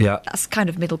Neil. Yeah. That's kind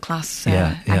of middle class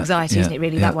anxiety, isn't it,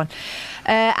 really, that one?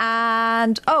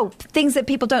 And, things that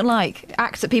people don't like,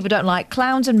 acts that people don't like.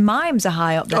 Clowns and mimes are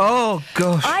high up there. Oh,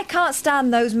 gosh. I can't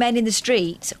stand those men in the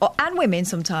street, and women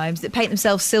sometimes, that paint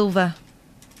themselves silver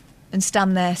and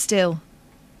stand there still.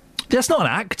 That's not an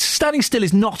act. Standing still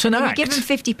is not an act. You give them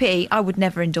 50p, I would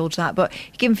never indulge that, but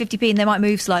you give them 50p and they might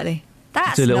move slightly.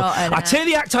 That's not an act. I tell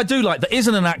you the act I do like that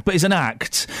isn't an act but is an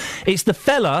act. It's the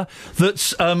fella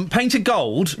that's painted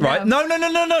gold, right? No.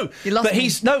 You lost me.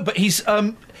 He's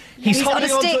holding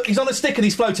he's on a stick and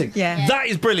he's floating. Yeah. That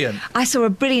is brilliant. I saw a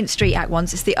brilliant street act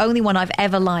once. It's the only one I've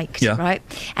ever liked, right?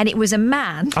 And it was a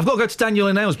man. I've got to go to Daniel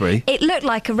in Aylesbury. It looked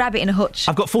like a rabbit in a hutch.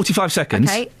 I've got 45 seconds.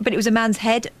 Okay, but it was a man's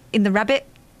head in the rabbit.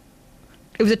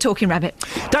 It was a talking rabbit.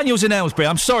 Daniel's in Aylesbury.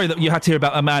 I'm sorry that you had to hear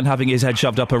about a man having his head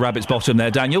shoved up a rabbit's bottom there,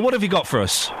 Daniel. What have you got for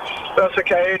us? That's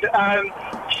okay.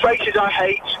 Phrases I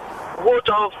hate: would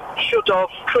have, should have,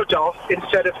 could have,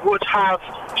 instead of would have,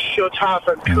 should have,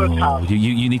 and could have.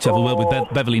 You need to have a word with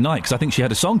Beverly Knight, because I think she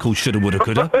had a song called Shoulda, Woulda,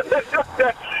 Coulda.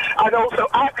 And also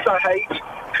acts I hate: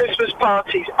 Christmas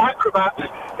parties, acrobats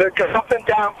that go up and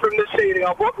down from the ceiling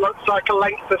on what looks like a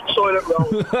length of toilet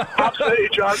roll. Absolutely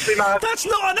drives me mad. That's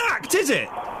not an act, is it?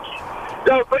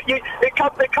 No, but they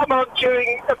come on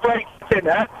during a break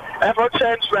dinner. Everyone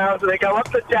turns round and they go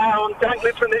up and down,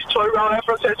 dangling from this toilet roll.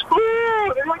 Everyone says,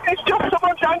 "Ooh!" They're like, it's just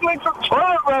someone dangling from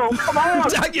toilet roll. Come on,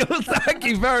 Daniel. Thank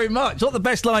you very much. Not the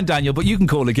best line, Daniel, but you can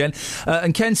call again.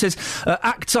 And Ken says,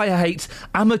 acts I hate: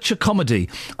 amateur comedy.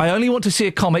 I only want to see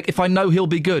a comic if I know he'll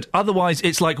be good. Otherwise,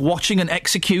 it's like watching an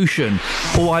execution.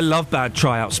 Oh, I love bad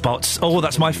tryout spots. Oh,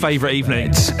 that's my favourite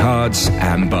evening. Cards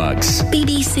and bugs.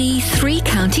 BBC Three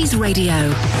Counties Radio.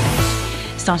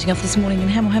 Starting off this morning in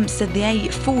Hemel Hempstead, the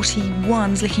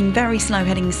A41's looking very slow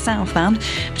heading southbound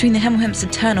between the Hemel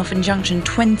Hempstead turn-off and junction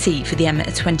 20 for the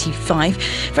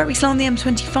M25. Very slow on the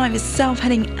M25 itself,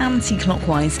 heading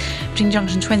anti-clockwise between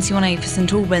junction 21A for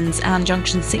St Albans and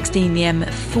junction 16, the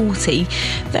M40.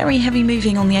 Very heavy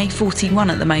moving on the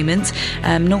A41 at the moment,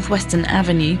 Northwestern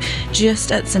Avenue,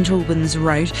 just at St Albans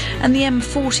Road. And the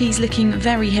M40's looking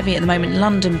very heavy at the moment,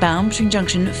 London bound between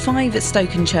junction 5 at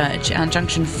Stokenchurch and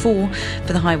junction 4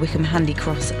 for the High Wycombe Handy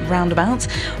Cross roundabout.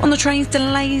 On the trains,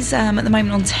 delays at the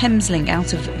moment on Thameslink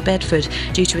out of Bedford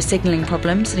due to a signalling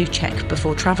problem, so do check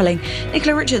before travelling.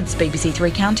 Nicola Richards, BBC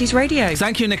Three Counties Radio.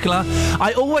 Thank you, Nicola.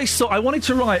 I always thought I wanted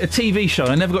to write a TV show.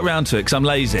 I never got round to it because I'm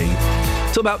lazy.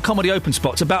 It's about comedy open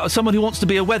spots, about someone who wants to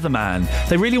be a weatherman.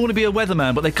 They really want to be a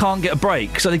weatherman, but they can't get a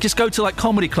break, so they just go to like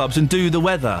comedy clubs and do the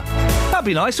weather. That'd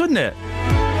be nice, wouldn't it?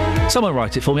 Someone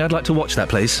write it for me. I'd like to watch that,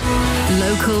 please.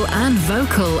 Local and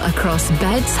vocal across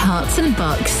Beds, Herts and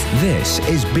Bucks. This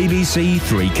is BBC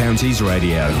Three Counties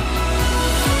Radio.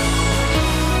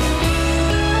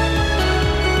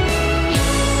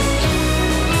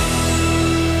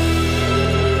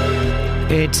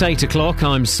 It's 8 o'clock.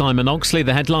 I'm Simon Oxley.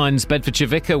 The headlines: Bedfordshire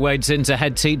vicar wades into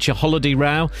head teacher holiday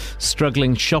row,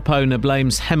 struggling shop owner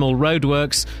blames Hemel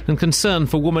roadworks, and concern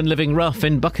for woman living rough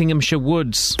in Buckinghamshire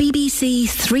woods. BBC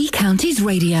Three Counties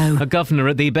Radio. A governor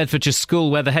at the Bedfordshire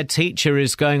school where the head teacher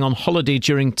is going on holiday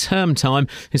during term time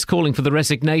is calling for the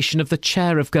resignation of the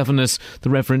chair of governors. The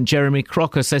Reverend Jeremy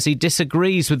Crocker says he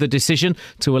disagrees with the decision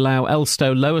to allow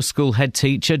Elstow Lower School head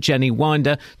teacher Jenny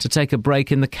Winder to take a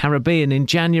break in the Caribbean in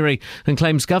January, and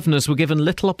claims governors were given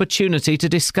little opportunity to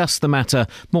discuss the matter.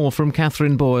 More from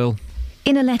Catherine Boyle.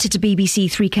 In a letter to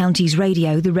BBC Three Counties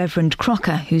Radio, the Reverend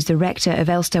Crocker, who's the rector of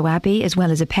Elstow Abbey as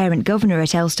well as a parent governor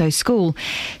at Elstow School,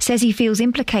 says he feels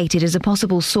implicated as a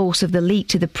possible source of the leak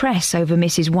to the press over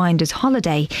Mrs Winder's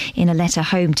holiday in a letter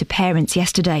home to parents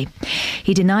yesterday.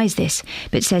 He denies this,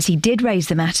 but says he did raise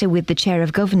the matter with the Chair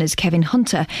of Governors, Kevin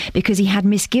Hunter, because he had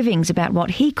misgivings about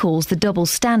what he calls the double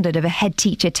standard of a head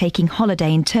teacher taking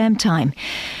holiday in term time.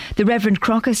 The Reverend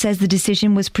Crocker says the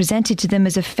decision was presented to them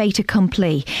as a fait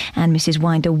accompli, and Mrs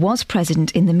Winder was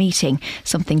present in the meeting,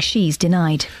 something she's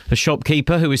denied. A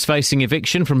shopkeeper who is facing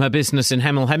eviction from her business in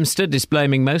Hemel Hempstead is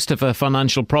blaming most of her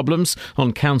financial problems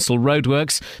on council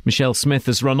roadworks. Michelle Smith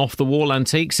has run off-the-wall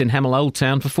antiques in Hemel Old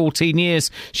Town for 14 years.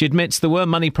 She admits there were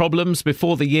money problems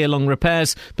before the year-long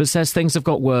repairs, but says things have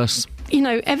got worse. You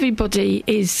know, everybody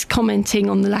is commenting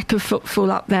on the lack of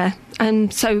footfall up there,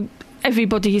 and so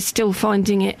everybody is still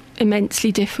finding it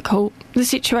immensely difficult. The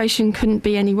situation couldn't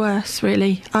be any worse,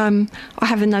 really. I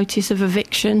have a notice of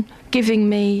eviction giving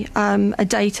me a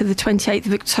date of the 28th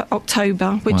of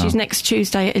October, which is next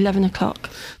Tuesday at 11 o'clock.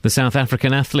 The South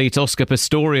African athlete Oscar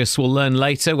Pistorius will learn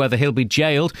later whether he'll be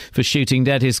jailed for shooting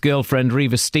dead his girlfriend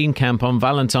Reva Steenkamp on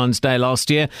Valentine's Day last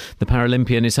year. The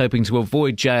Paralympian is hoping to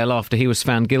avoid jail after he was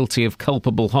found guilty of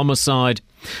culpable homicide.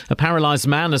 A paralysed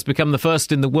man has become the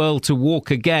first in the world to walk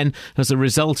again as a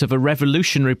result of a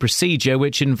revolutionary procedure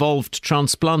which involved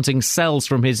transplanting cells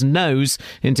from his nose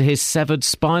into his severed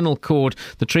spinal cord.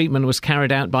 The treatment was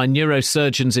carried out by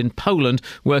neurosurgeons in Poland,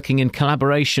 working in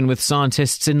collaboration with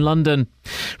scientists in London.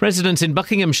 Residents in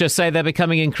Buckinghamshire say they're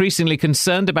becoming increasingly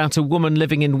concerned about a woman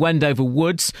living in Wendover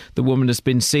Woods. The woman has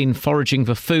been seen foraging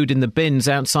for food in the bins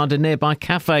outside a nearby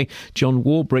cafe. John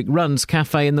Warbrick runs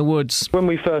Cafe in the Woods. When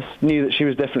we first knew that she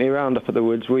was definitely around up at the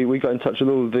Woods, we got in touch with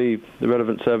all the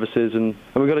relevant services, and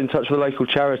we got in touch with a local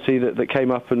charity that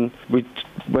came up, and we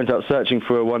went out searching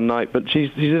for her one night. But she's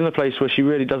in a place where she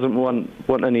really doesn't want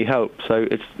any help, so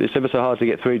it's ever so hard to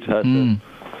get through to her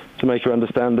to make her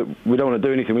understand that we don't want to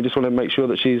do anything. We just want to make sure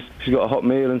that she's got a hot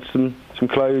meal and some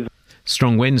clothes.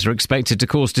 Strong winds are expected to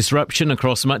cause disruption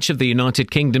across much of the United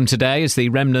Kingdom today as the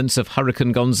remnants of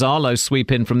Hurricane Gonzalo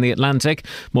sweep in from the Atlantic.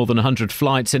 More than 100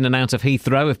 flights in and out of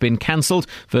Heathrow have been cancelled.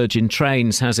 Virgin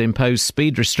Trains has imposed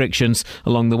speed restrictions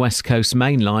along the West Coast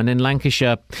Main Line in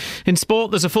Lancashire. In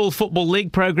sport, there's a full Football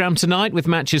League programme tonight with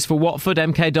matches for Watford,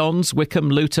 MK Dons, Wickham,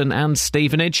 Luton and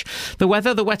Stevenage. The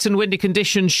weather, the wet and windy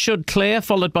conditions should clear,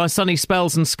 followed by sunny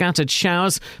spells and scattered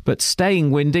showers, but staying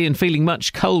windy and feeling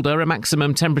much colder, a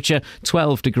maximum temperature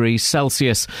 12 degrees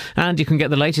Celsius. And you can get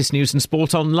the latest news and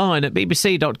sport online at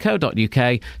bbc.co.uk/Three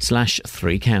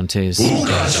Counties.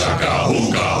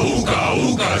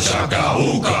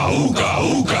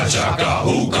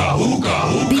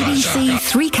 BBC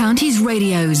Three Counties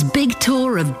Radio's big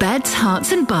tour of beds,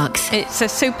 hearts and bucks. It's a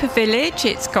super village.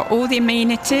 It's got all the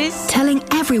amenities. Telling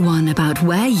everyone about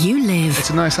where you live. It's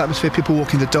a nice atmosphere, people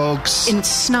walking the dogs. In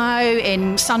snow,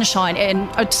 in sunshine,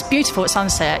 it's beautiful at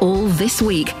sunset. All this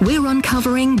week, we're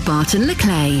uncovering Barton Le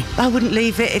Clay. I wouldn't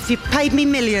leave it. If you paid me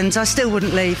millions, I still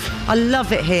wouldn't leave. I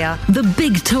love it here. The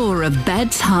big tour of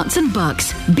beds, hearts and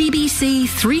bucks. BBC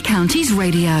Three Counties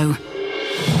Radio.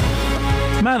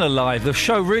 Man alive, the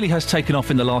show really has taken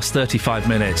off in the last 35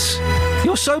 minutes.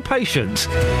 You're so patient.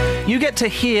 You get to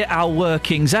hear our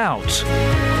workings out.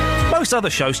 Most other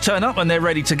shows turn up and they're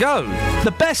ready to go.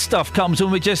 The best stuff comes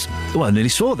when we're just, well, I nearly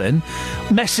swore then,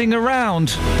 messing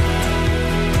around.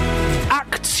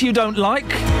 Acts you don't like,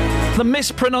 the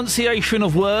mispronunciation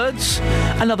of words,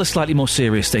 and other slightly more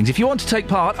serious things. If you want to take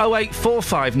part,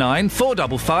 08459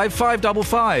 455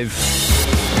 555.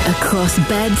 Across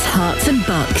beds, hearts and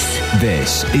bucks.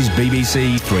 This is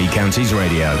BBC Three Counties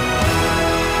Radio.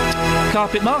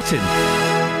 Carpet Martin.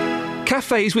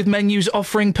 Cafes with menus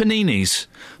offering paninis.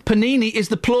 Panini is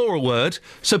the plural word,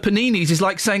 so paninis is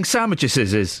like saying sandwiches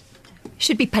is.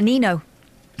 Should be panino.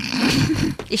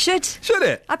 It should. Should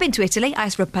it? I've been to Italy. I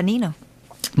asked for a panino.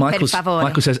 Michael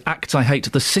says, acts I hate,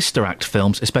 the sister act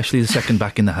films, especially the second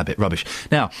Back in the Habit. Rubbish.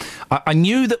 Now, I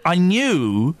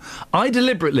knew I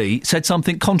deliberately said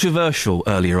something controversial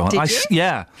earlier on. Did you?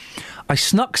 Yeah. I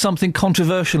snuck something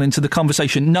controversial into the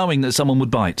conversation knowing that someone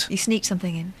would bite. You sneaked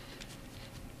something in.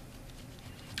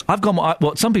 I've gone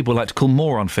what some people like to call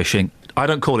moron fishing. I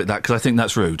don't call it that because I think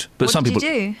that's rude. But what some did people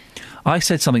you do? I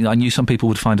said something that I knew some people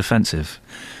would find offensive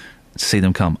to see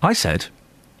them come. I said,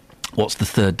 what's the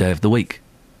third day of the week?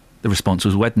 The response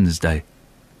was Wednesday.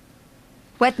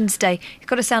 Wednesday. It's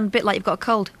got to sound a bit like you've got a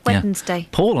cold. Wednesday. Yeah.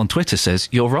 Paul on Twitter says,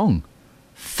 you're wrong.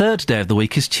 Third day of the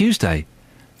week is Tuesday.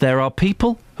 There are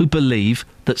people who believe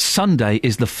that Sunday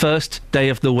is the first day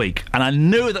of the week. And I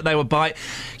knew that they would bite.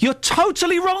 You're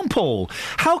totally wrong, Paul.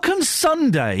 How can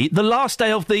Sunday, the last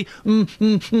day of the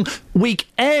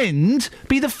weekend,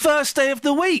 be the first day of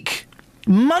the week?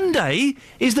 Monday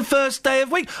is the first day of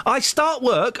the week. I start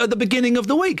work at the beginning of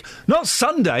the week, not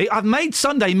Sunday. I've made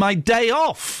Sunday my day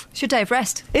off. It's your day of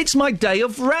rest. It's my day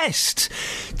of rest.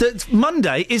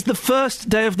 Monday is the first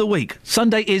day of the week.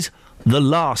 Sunday is the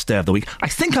last day of the week. I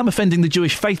think I'm offending the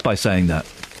Jewish faith by saying that.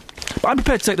 But I'm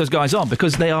prepared to take those guys on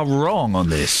because they are wrong on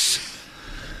this.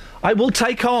 I will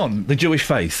take on the Jewish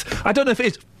faith. I don't know if it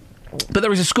is... But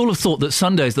there is a school of thought that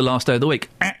Sunday is the last day of the week.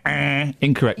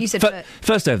 Incorrect. You said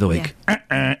first day of the week.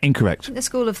 Yeah. Incorrect. The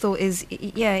school of thought is,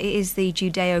 it is the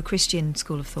Judeo-Christian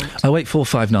school of thought.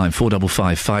 08459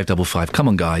 455 555. Come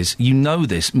on, guys. You know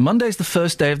this. Monday's the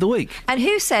first day of the week. And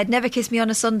who said never kiss me on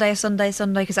a Sunday,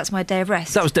 because that's my day of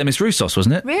rest? That was Demis Roussos,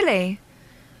 wasn't it? Really?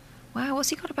 Wow, what's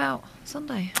he got about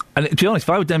Sunday? And to be honest, if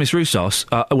I were Demis Roussos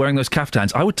wearing those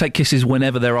caftans, I would take kisses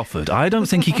whenever they're offered. I don't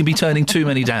think he can be turning too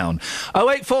many down.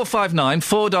 08459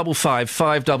 455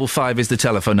 555 is the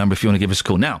telephone number if you want to give us a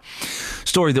call. Now,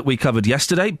 story that we covered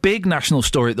yesterday, big national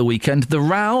story at the weekend, the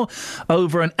row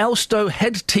over an Elstow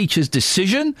head teacher's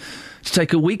decision to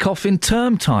take a week off in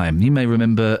term time. You may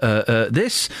remember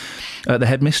this. The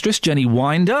headmistress, Jenny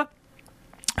Winder,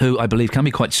 who I believe can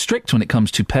be quite strict when it comes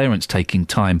to parents taking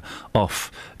time off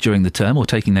during the term or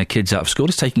taking their kids out of school,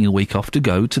 is taking a week off to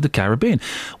go to the Caribbean.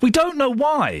 We don't know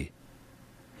why.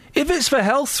 If it's for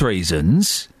health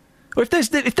reasons, or if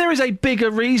there is a bigger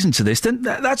reason to this, then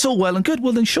that's all well and good.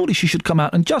 Well, then surely she should come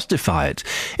out and justify it.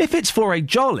 If it's for a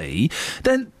jolly,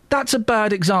 then that's a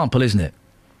bad example, isn't it?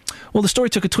 Well, the story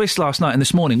took a twist last night and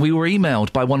this morning. We were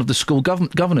emailed by one of the school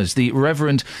governors, the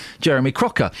Reverend Jeremy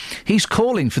Crocker. He's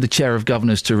calling for the chair of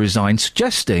governors to resign,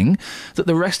 suggesting that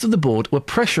the rest of the board were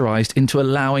pressurised into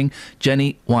allowing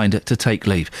Jenny Winder to take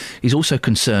leave. He's also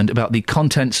concerned about the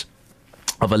contents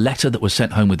of a letter that was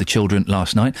sent home with the children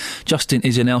last night. Justin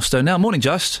is in Elstow now. Morning,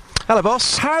 Just. Hello,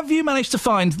 boss. Have you managed to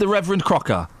find the Reverend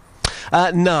Crocker?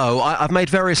 No, I've made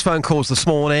various phone calls this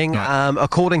morning. Right.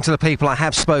 According to the people I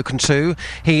have spoken to,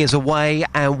 he is away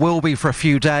and will be for a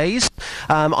few days.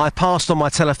 I've passed on my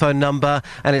telephone number,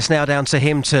 and it's now down to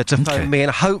him to phone me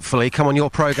and hopefully come on your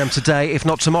programme today, if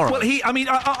not tomorrow. Well,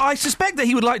 I suspect that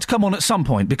he would like to come on at some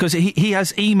point because he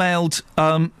has emailed.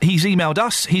 He's emailed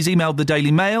us. He's emailed the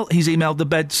Daily Mail. He's emailed the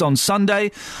Beds on Sunday.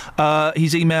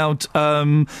 He's emailed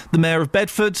the Mayor of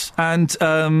Bedford, and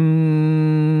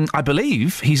I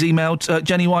believe he's emailed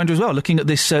Jenny Winder as well, looking at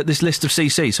this list of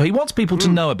CC. So he wants people to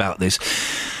know about this.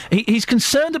 He's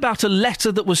concerned about a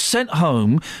letter that was sent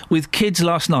home with kids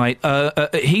last night.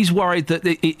 He's worried that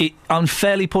it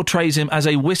unfairly portrays him as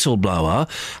a whistleblower.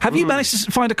 Have you managed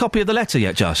to find a copy of the letter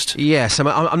yet, Just? Yes. I'm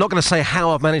not going to say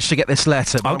how I've managed to get this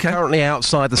letter, but I'm currently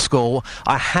outside the school.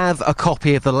 I have a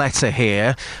copy of the letter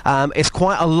here. It's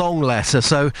quite a long letter,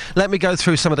 so let me go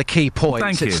through some of the key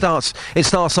points. Thank you. It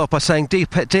starts off by saying,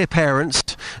 Dear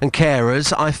parents and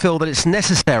carers, I feel that it's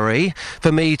necessary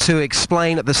for me to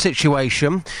explain the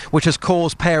situation which has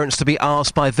caused parents to be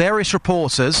asked by various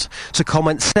reporters to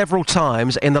comment several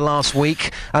times in the last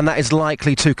week, and that is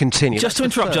likely to continue. Just to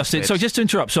interrupt, Justin. Sorry, just to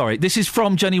interrupt. Sorry, this is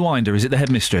from Jenny Winder. Is it the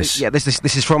headmistress? Yeah, this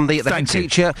is from the head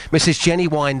teacher, Mrs. Jenny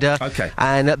Winder. Okay,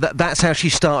 and that's how she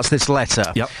starts this letter.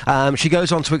 Yep. She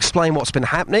goes on to explain what's been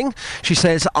happening. She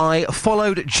says, I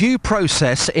followed due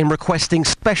process in requesting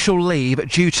special leave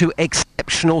due to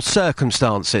exceptional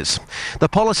circumstances. The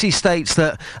policy states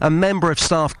that a member of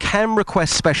staff can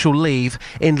request special leave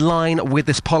in line with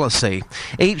this policy.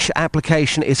 Each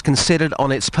application is considered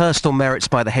on its personal merits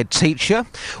by the head teacher.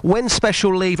 When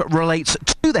special leave relates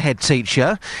to the head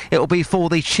teacher, it will be for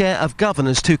the chair of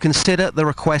governors to consider the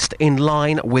request in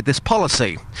line with this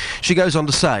policy. She goes on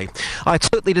to say, I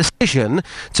took the decision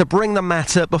to bring the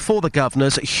matter before the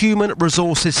governor's Human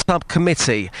Resources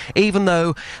Subcommittee, even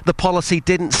though the policy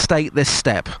didn't state this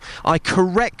step. I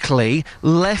correctly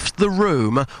left the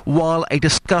room while a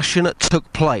discussion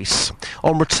took place.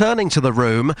 On returning to the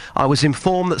room, I was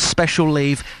informed that special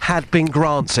leave had been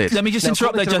granted. Let me just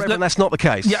interrupt there, Justin. That's not the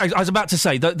case. Yeah, I was about to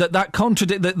say that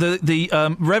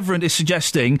the Reverend is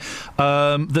suggesting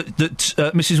that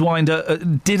Mrs. Winder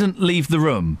didn't leave the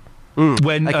room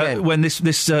when this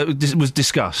was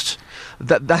discussed.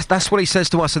 That's what he says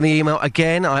to us in the email.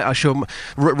 Again, I shall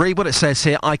read what it says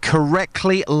here. I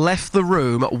correctly left the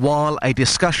room while a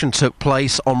discussion took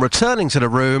place. On returning to the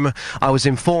room, I was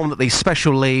informed that the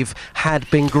special leave had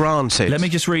been granted. Let me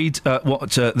just read what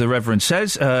the Reverend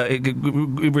says. In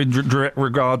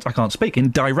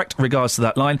direct regards to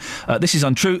that line, this is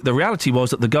untrue. The reality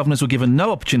was that the governors were given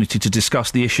no opportunity to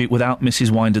discuss the issue without Mrs.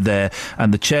 Winder there,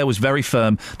 and the chair was very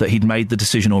firm that he'd made the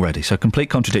decision already. So complete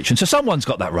contradiction. So someone's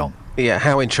got that wrong. Yeah,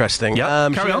 how interesting. She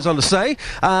goes on to say,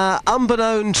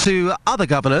 unbeknown to other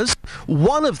governors,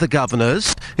 one of the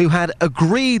governors who had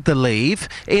agreed the leave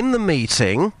in the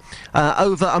meeting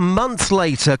over a month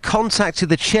later contacted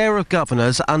the chair of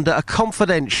governors under a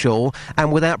confidential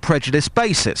and without prejudice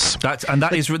basis.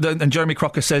 And Jeremy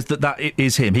Crocker says that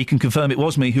is him. He can confirm it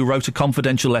was me who wrote a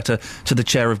confidential letter to the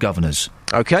chair of governors.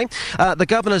 OK. The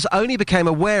governors only became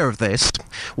aware of this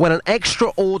when an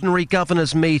extraordinary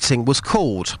governors' meeting was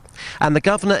called, and the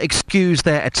governor excused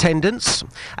their attendance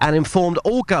and informed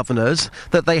all governors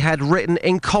that they had written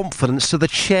in confidence to the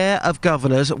chair of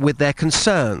governors with their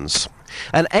concerns.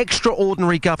 An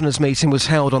extraordinary governors' meeting was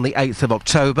held on the 8th of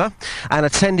October and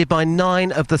attended by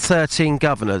 9 of the 13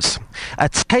 governors. A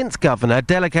 10th governor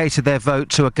delegated their vote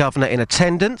to a governor in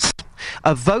attendance.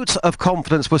 A vote of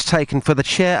confidence was taken for the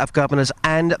chair of governors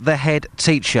and the head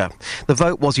teacher. The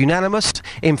vote was unanimous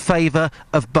in favour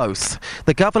of both.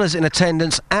 The governors in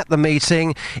attendance at the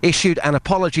meeting issued an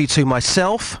apology to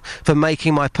myself for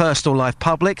making my personal life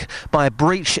public by a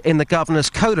breach in the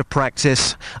governor's code of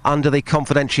practice under the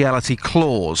confidentiality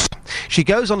clause. She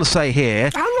goes on to say here...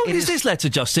 How long is this letter,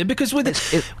 Justin? Because with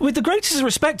the greatest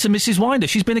respect to Mrs. Winder,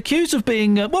 she's been accused of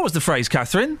being... what was the phrase,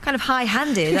 Catherine? Kind of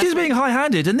high-handed. She's being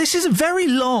high-handed, and this is a very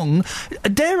long,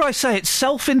 dare I say it,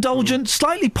 self-indulgent,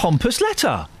 slightly pompous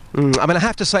letter. I mean, I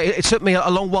have to say, it took me a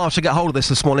long while to get hold of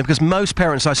this morning because most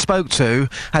parents I spoke to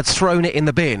had thrown it in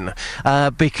the bin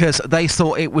because they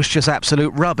thought it was just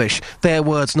absolute rubbish. Their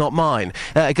words, not mine.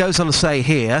 It goes on to say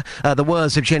here, the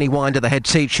words of Jenny Winder, the head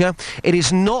teacher, it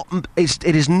is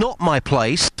not my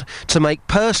place to make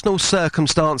personal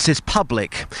circumstances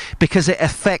public because it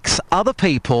affects other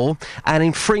people and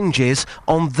infringes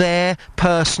on their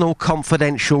personal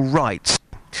confidential rights.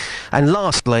 And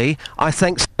lastly, I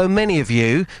thank so many of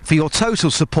you for your total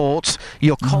support.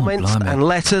 Your comments and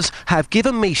letters have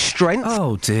given me strength.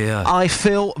 Oh, dear. I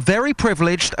feel very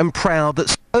privileged and proud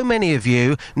that so many of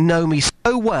you know me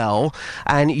so well,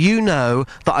 and you know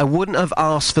that I wouldn't have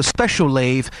asked for special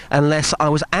leave unless I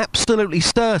was absolutely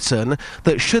certain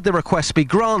that should the request be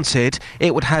granted,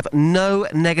 it would have no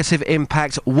negative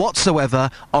impact whatsoever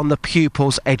on the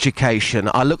pupil's education.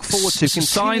 I look forward to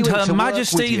continuing Signed Her to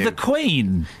Majesty work with you. the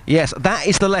Queen. Yes, that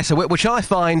is the letter, which I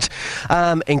find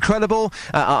incredible.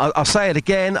 I'll say it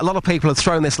again. A lot of people have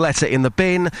thrown this letter in the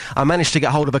bin. I managed to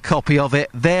get hold of a copy of it.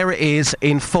 There it is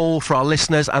in full for our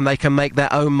listeners, and they can make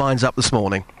their own minds up this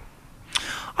morning.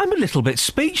 I'm a little bit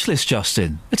speechless,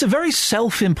 Justin. It's a very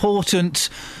self-important,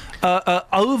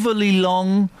 overly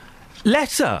long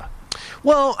letter.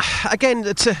 Well, again,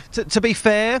 to be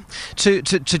fair to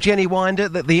Jenny Winder,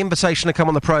 that the invitation to come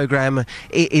on the programme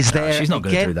is there. She's not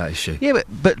going again. to do that, is she? Yeah,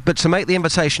 but to make the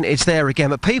invitation, it's there again.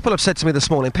 But people have said to me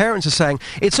this morning, parents are saying,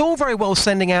 it's all very well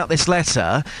sending out this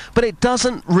letter, but it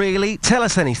doesn't really tell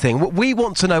us anything. We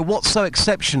want to know what's so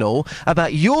exceptional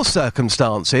about your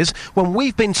circumstances when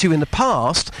we've been to you in the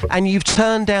past and you've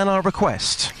turned down our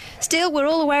request. Still, we're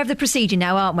all aware of the procedure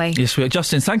now, aren't we? Yes, we are.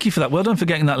 Justin, thank you for that. Well done for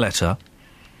getting that letter.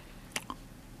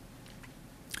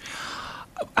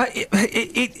 Do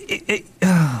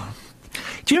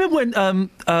you remember when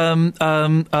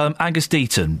Angus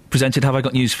Deaton presented Have I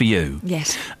Got News for You?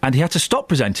 Yes. And he had to stop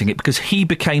presenting it because he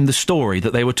became the story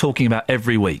that they were talking about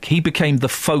every week. He became the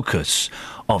focus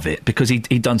of it because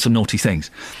he'd done some naughty things.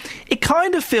 It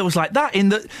kind of feels like that in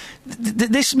that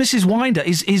this Mrs. Winder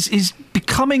is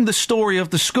becoming the story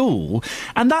of the school,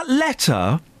 and that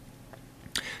letter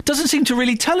doesn't seem to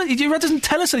really tell it. It doesn't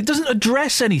tell us. It doesn't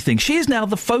address anything. She is now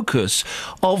the focus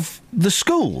of the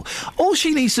school. All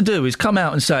she needs to do is come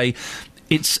out and say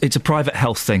it's a private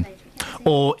health thing,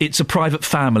 or it's a private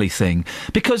family thing.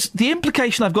 Because the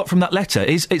implication I've got from that letter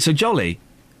is it's a jolly,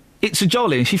 and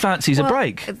she fancies a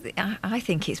break. I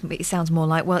think it sounds more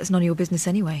like, well, it's none of your business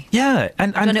anyway. Yeah,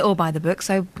 and I've done it all by the book,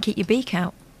 so keep your beak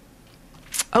out.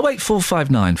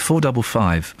 08459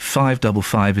 455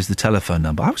 555 is the telephone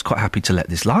number. I was quite happy to let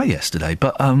this lie yesterday,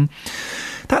 but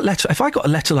that letter, if I got a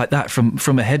letter like that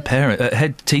from a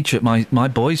head teacher at my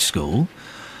boys' school,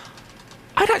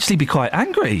 I'd actually be quite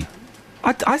angry.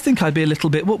 I think I'd be a little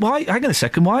bit. Why? Hang on a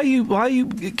second. Why are you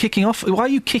kicking off? Why are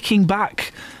you kicking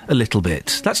back a little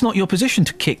bit? That's not your position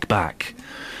to kick back.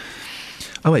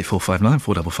 08459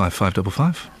 455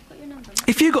 555.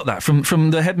 If you got that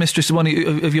from the headmistress of one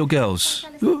of your girls,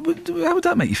 how would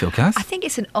that make you feel, Kath? I think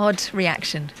it's an odd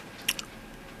reaction.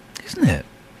 Isn't it?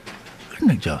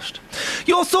 Isn't it just?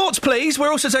 Your thoughts, please.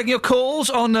 We're also taking your calls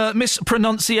on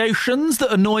mispronunciations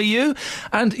that annoy you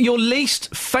and your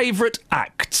least favourite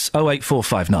acts.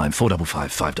 08459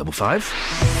 455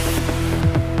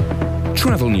 555.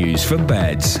 Travel news for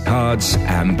beds, cards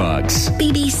and bugs.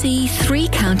 BBC Three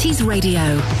Counties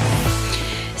Radio.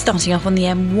 Starting off on the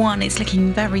M1, it's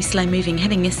looking very slow moving,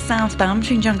 heading southbound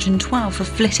between junction 12 for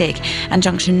Flitwick and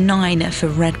junction 9 for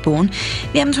Redbourne.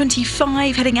 The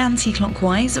M25 heading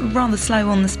anti-clockwise, rather slow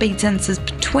on the speed sensors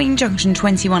between junction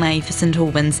 21A for St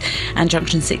Albans and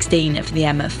junction 16 for the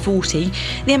M40.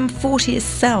 The M40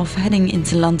 itself heading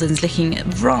into London's looking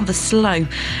rather slow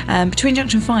between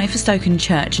junction 5 for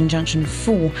Stoke-on-Church and junction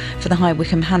 4 for the High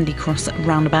Wycombe Handy Cross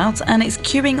roundabout, and it's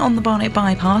queuing on the Barnet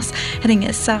bypass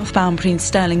heading southbound between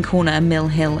Stirling Corner and Mill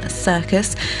Hill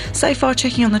Circus. So far,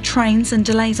 checking on the trains and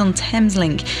delays on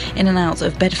Thameslink in and out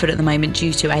of Bedford at the moment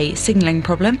due to a signalling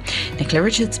problem. Nicola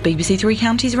Richards, BBC Three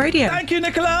Counties Radio. Thank you,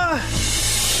 Nicola.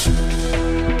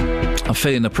 I'm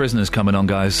feeling the prisoners coming on,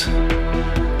 guys.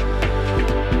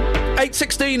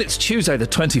 8:16, it's Tuesday the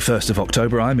 21st of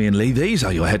October. I'm Iain Lee. These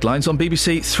are your headlines on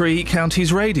BBC Three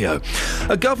Counties Radio.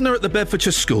 A governor at the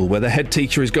Bedfordshire school where the head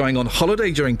teacher is going on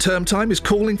holiday during term time is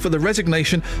calling for the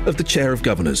resignation of the chair of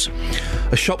governors.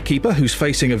 A shopkeeper who's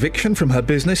facing eviction from her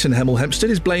business in Hemel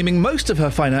Hempstead is blaming most of her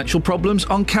financial problems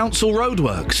on council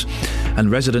roadworks.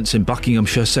 And residents in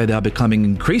Buckinghamshire say they are becoming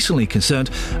increasingly concerned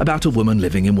about a woman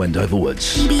living in Wendover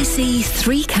Woods. BBC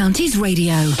Three Counties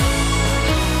Radio.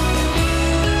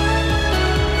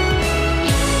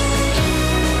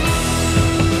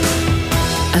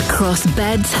 Across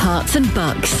beds, hearts and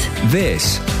bucks.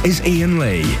 This is Iain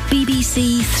Lee.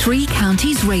 BBC Three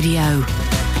Counties Radio.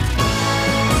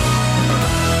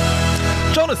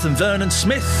 Jonathan Vernon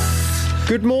Smith.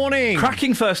 Good morning.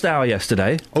 Cracking first hour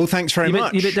yesterday. Oh, thanks very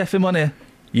much. You a bit deaf in one ear?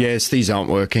 Yes, these aren't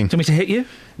working. Do you want me to hit you?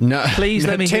 No. Please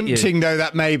let me hit you. Tempting though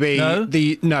that may be. No?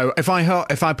 No, if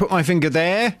I put my finger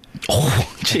there...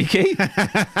 Oh, cheeky.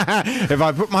 If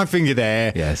I put my finger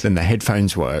there, yes, then the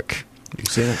headphones work. You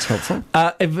see, that's helpful.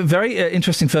 A very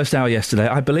interesting first hour yesterday.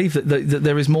 I believe that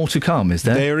there is more to come, is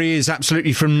there? There is,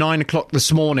 absolutely. From 9 o'clock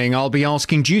this morning, I'll be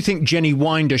asking, do you think Jenny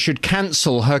Winder should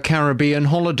cancel her Caribbean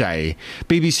holiday?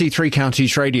 BBC Three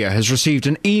Counties Radio has received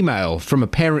an email from a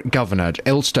parent governor at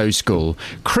Elstow School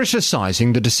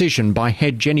criticising the decision by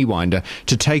head Jenny Winder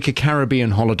to take a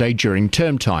Caribbean holiday during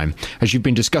term time. As you've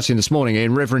been discussing this morning,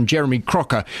 Ian, Reverend Jeremy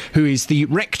Crocker, who is the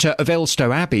rector of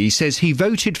Elstow Abbey, says he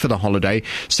voted for the holiday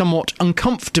somewhat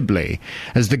uncomfortably,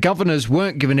 as the governors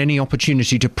weren't given any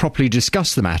opportunity to properly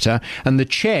discuss the matter, and the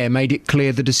chair made it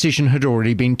clear the decision had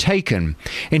already been taken.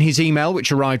 In his email,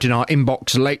 which arrived in our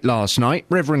inbox late last night,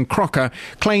 Reverend Crocker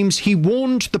claims he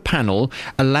warned the panel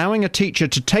allowing a teacher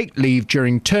to take leave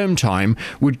during term time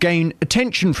would gain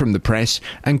attention from the press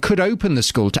and could open the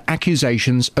school to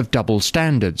accusations of double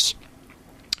standards.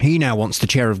 He now wants the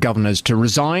chair of governors to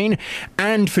resign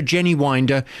and for Jenny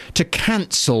Winder to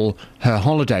cancel her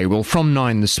holiday. Well, from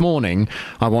 9 this morning,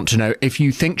 I want to know if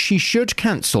you think she should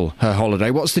cancel her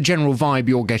holiday. What's the general vibe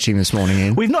you're getting this morning,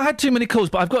 Ian? We've not had too many calls,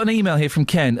 but I've got an email here from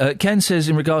Ken. Ken says,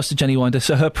 in regards to Jenny Winder,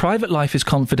 so her private life is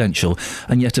confidential,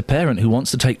 and yet a parent who wants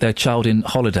to take their child on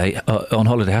holiday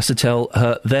has to tell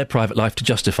her their private life to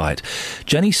justify it.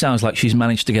 Jenny sounds like she's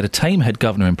managed to get a tame head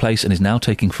governor in place and is now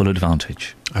taking full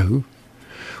advantage. Oh.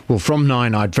 Well, from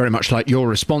 9, I'd very much like your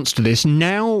response to this.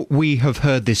 Now we have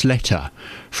heard this letter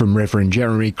from Reverend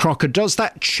Jeremy Crocker. Does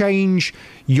that change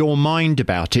your mind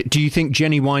about it? Do you think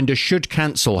Jenny Winder should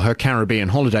cancel her Caribbean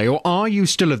holiday? Or are you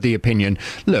still of the opinion,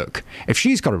 look, if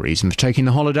she's got a reason for taking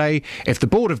the holiday, if the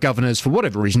Board of Governors, for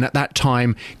whatever reason at that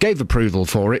time, gave approval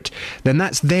for it, then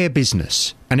that's their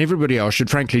business. And everybody else should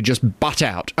frankly just butt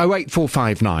out.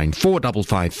 08459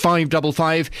 455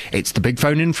 555. It's the big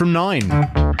phone in from 9.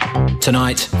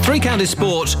 Tonight, Three Counties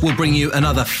Sport will bring you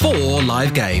another 4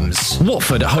 live games.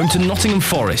 Watford at home to Nottingham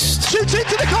Forest. Shoots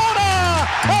into the corner!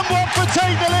 And Watford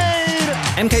take the lead!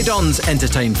 MK Dons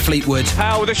entertain Fleetwood.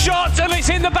 Powell with a shot, and it's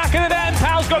in the back of the net, and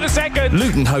Powell's got a second.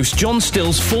 Luton host John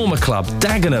Still's former club,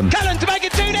 Dagenham. Callan to make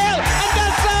it 2-0, and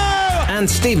does so! And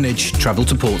Stevenage travel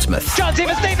to Portsmouth. Chance here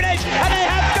for Stevenage, and they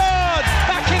have scored!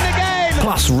 Back in the game!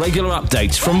 Plus regular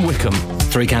updates from Wickham.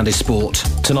 Three Counties Sport.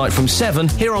 Tonight from 7,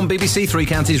 here on BBC Three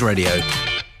Counties Radio.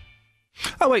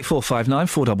 08459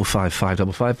 455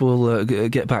 555. We'll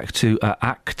get back to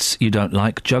acts you don't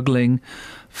like. Juggling,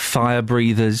 fire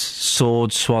breathers,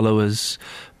 sword swallowers,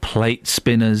 plate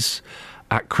spinners,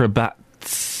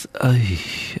 acrobats,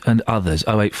 and others.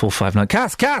 08459.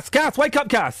 Kath, wake up,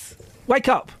 Kath! Wake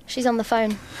up! She's on the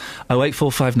phone.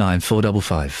 08459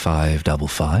 455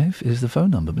 555 is the phone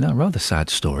number. But now, rather sad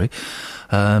story.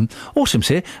 Autumn's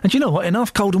here, and you know what?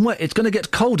 Enough cold and wet. It's going to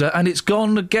get colder, and it's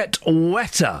going to get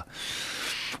wetter.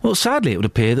 Well, sadly, it would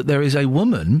appear that there is a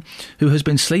woman who has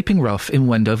been sleeping rough in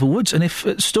Wendover Woods, and if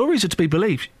stories are to be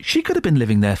believed, she could have been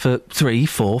living there for 3,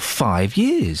 4, 5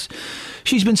 years.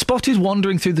 She's been spotted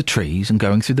wandering through the trees and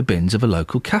going through the bins of a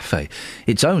local cafe.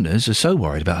 Its owners are so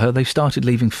worried about her, they've started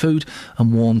leaving food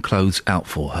and warm clothes out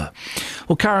for her.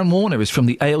 Well, Karen Warner is from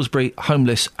the Aylesbury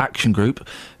Homeless Action Group,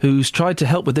 who's tried to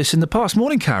help with this in the past.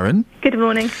 Morning, Karen. Good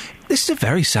morning. This is a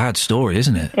very sad story,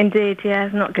 isn't it? Indeed, yeah,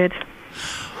 it's not good.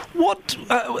 What,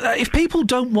 if people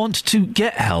don't want to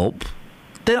get help,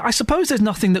 then I suppose there's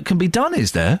nothing that can be done,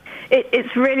 is there?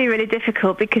 It's really, really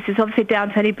difficult because it's obviously down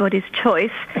to anybody's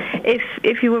choice.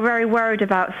 If you were very worried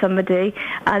about somebody,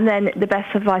 and then the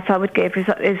best advice I would give is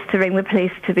to ring the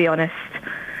police, to be honest.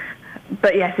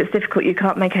 But yes, it's difficult. You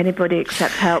can't make anybody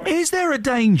accept help. Is there a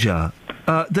danger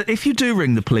that if you do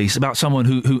ring the police about someone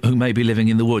who may be living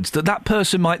in the woods, that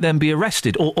person might then be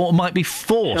arrested or might be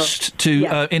forced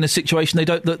to in a situation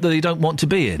that they don't want to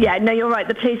be in? Yeah, no, you're right.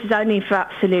 The police is only for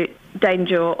absolute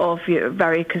danger or if you're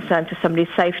very concerned for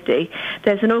somebody's safety.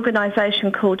 There's an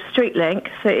organisation called StreetLink,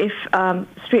 so if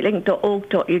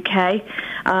streetlink.org.uk,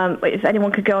 if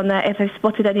anyone could go on there, if they've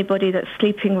spotted anybody that's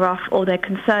sleeping rough or they're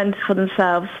concerned for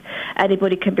themselves,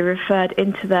 anybody can be referred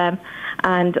into them,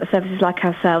 and services like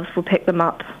ourselves will pick them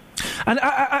up. And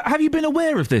have you been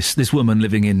aware of this woman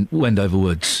living in Wendover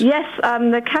Woods? Yes,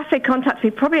 the cafe contacted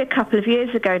me probably a couple of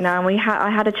years ago now, and I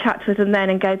had a chat with them then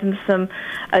and gave them some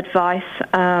advice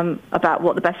about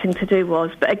what the best thing to do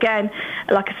was. But again,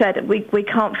 like I said, we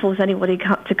can't force anybody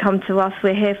to come to us.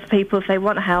 We're here for people if they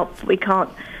want help. We can't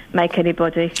make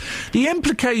anybody. The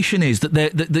implication is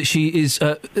that she is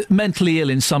mentally ill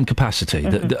in some capacity,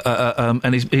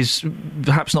 and is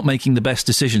perhaps not making the best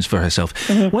decisions for herself.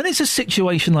 Mm-hmm. When it's a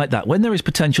situation like that, when there is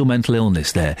potential mental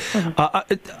illness there,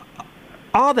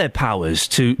 are there powers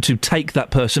to take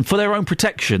that person for their own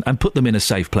protection and put them in a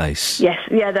safe place? Yes,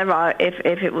 yeah, there are. If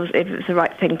it was the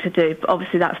right thing to do, but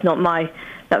obviously that's not my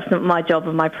job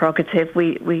and my prerogative.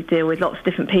 We deal with lots of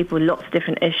different people, lots of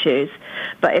different issues.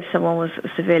 But if someone was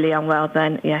severely unwell,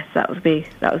 then yes, that was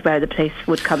where the police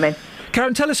would come in.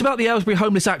 Karen, tell us about the Aylesbury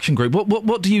Homeless Action Group.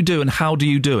 What do you do and how do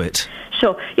you do it?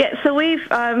 Sure. Yeah, so we've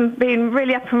been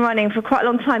really up and running for quite a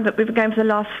long time, but we've been going for the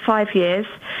last 5 years.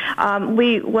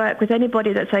 We work with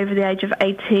anybody that's over the age of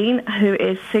 18 who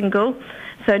is single,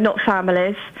 so not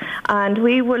families, and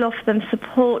we will offer them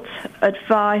support,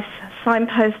 advice,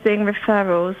 signposting,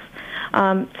 referrals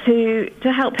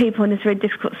to help people in this very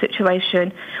difficult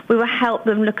situation. We will help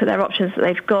them look at their options that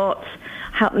they've got,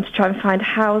 help them to try and find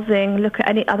housing, look at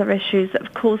any other issues that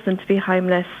have caused them to be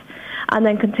homeless, and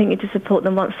then continue to support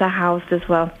them once they're housed as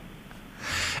well.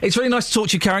 It's really nice to talk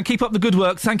to you, Karen. Keep up the good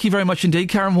work. Thank you very much indeed.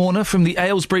 Karen Warner from the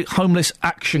Aylesbury Homeless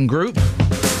Action Group.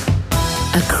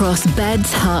 Across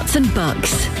beds, hearts and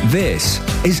bucks. This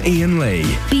is Iain Lee.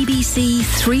 BBC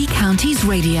Three Counties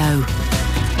Radio.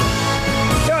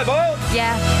 Yeah, Boyle.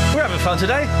 Yeah. We're having fun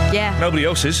today. Yeah. Nobody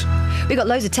else is. We've got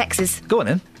loads of texts. Go on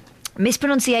then.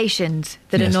 Mispronunciations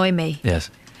that annoy me.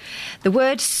 Yes. The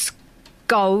word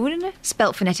scone,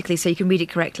 spelt phonetically so you can read it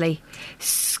correctly.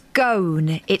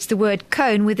 Scone. It's the word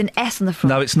cone with an S on the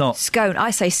front. No, it's not. Scone.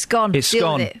 I say scone. It's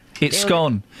scone. It's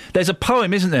scone. There's a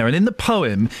poem, isn't there? And in the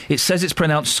poem, it says it's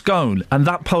pronounced scone, and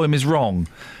that poem is wrong.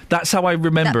 That's how I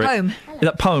remember it.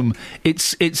 That poem.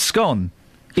 It's scone.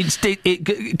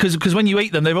 Because when you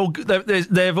eat them, they've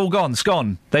all gone.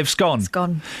 Scone. They've scone.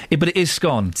 Scone. But it is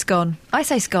scone. Scone. I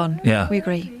say scone. Yeah. We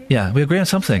agree. Yeah, we agree on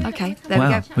something. Okay, there we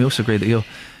go. We also agree that you're...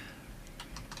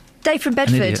 Dave from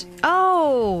Bedford.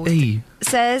 Oh.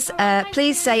 Says,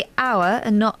 please say our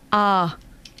and not our.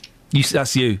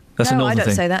 That's you. That's a northern thing. No, I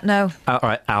don't say that, no. All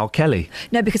right, Al Kelly.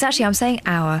 No, because actually I'm saying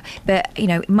our, but,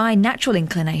 my natural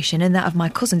inclination and that of my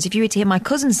cousins, if you were to hear my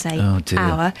cousins say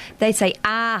our, they'd say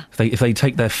ah. If they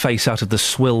take their face out of the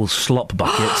swill slop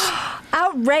buckets.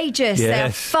 Outrageous. Yes.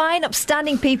 They're fine,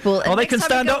 upstanding people. Oh, they can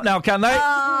stand up now, can they?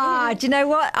 Do you know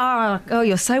what? Oh,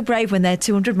 you're so brave when they're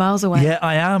 200 miles away. Yeah,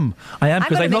 I am,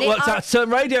 because they've not worked out turn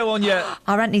radio on yet.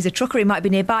 Our aunt needs a trucker, he might be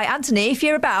nearby. Anthony, if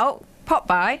you're about, pop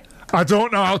by. I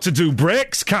don't know how to do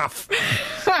brakes, Kath.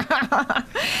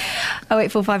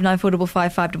 08459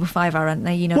 455 555, our aunt.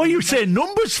 Now, What are you saying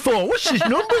numbers for? What's this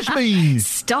numbers mean?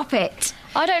 Stop it.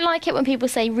 I don't like it when people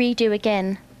say redo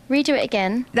again. Redo it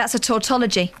again. That's a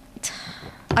tautology.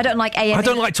 I don't like AM. I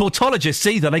don't like tautologists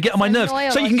either. They get on my nerves.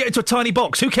 So you can get into a tiny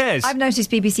box. Who cares? I've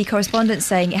noticed BBC correspondents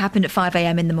saying it happened at 5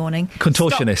 a.m. in the morning.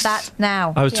 Contortionists. Stop that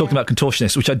now. I was talking about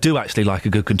contortionists, which I do actually like a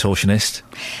good contortionist.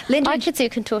 Linda, I could do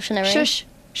contortionary. Shush.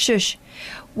 Shush.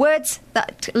 Words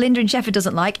that Linda in Sheffield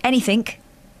doesn't like. Anything.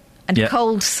 And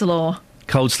coleslaw.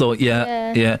 Coleslaw,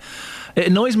 yeah. It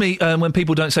annoys me when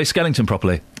people don't say Skellington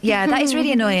properly. Yeah, that is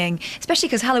really annoying. Especially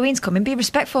because Halloween's coming. Be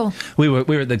respectful. We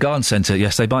were at the garden centre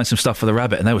yesterday buying some stuff for the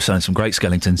rabbit, and they were selling some great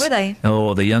Skellingtons. Were they?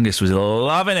 Oh, the youngest was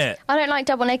loving it. I don't like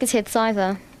double negatives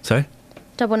either. Sorry?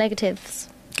 Double negatives.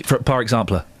 Par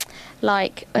example?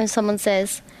 Like when someone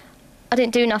says, I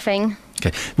didn't do nothing.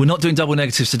 Okay, we're not doing double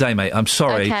negatives today, mate. I'm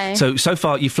sorry. Okay. So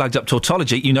far you flagged up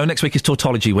tautology. You know next week is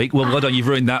tautology week. Well done, you've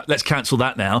ruined that. Let's cancel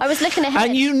that now. I was looking ahead.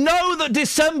 And you know that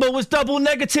December was double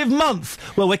negative month.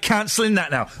 Well, we're cancelling that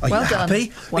now. Are you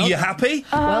happy? Are you happy?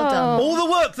 Well done. All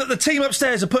the work that the team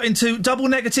upstairs have put into double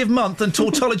negative month and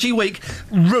tautology week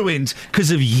ruined because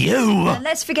of you. And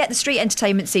let's forget the street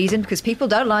entertainment season because people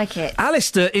don't like it.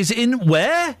 Alistair is in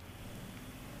where?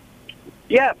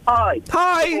 Yeah, hi.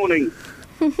 Hi. Good morning.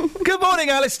 Good morning,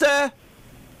 Alistair.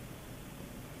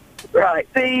 Right,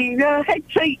 the head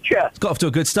teacher. It's got off to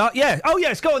a good start. Yeah. Oh,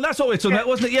 yes, go on. That's what we were talking about,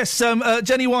 wasn't it? Yes,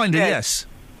 Jenny Winder, yes.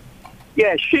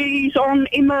 Yeah, she's on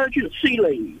emergency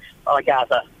leave, I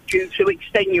gather, due to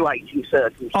extenuating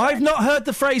circumstances. I've not heard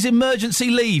the phrase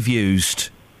emergency leave used.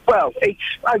 Well, it's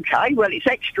okay. Well, it's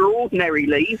extraordinary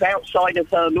leave outside of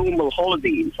her normal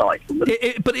holiday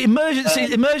entitlement. But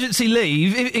emergency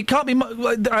leave, it can't be...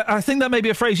 I think that may be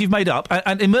a phrase you've made up.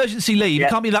 And emergency leave, it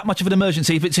can't be that much of an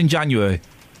emergency if it's in January.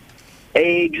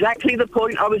 Exactly the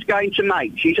point I was going to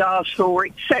make. She's asked for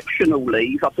exceptional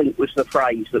leave, I think was the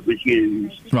phrase that was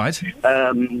used. Right.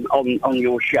 On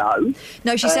your show.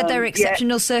 No, she said there are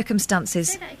exceptional circumstances.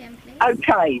 Say that again, please.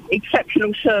 Okay,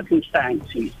 exceptional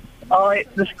circumstances.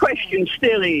 The question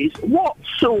still is, what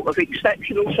sort of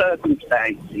exceptional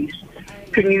circumstances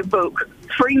can you book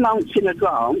 3 months in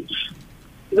advance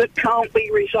that can't be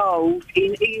resolved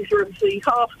in either of the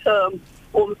half-term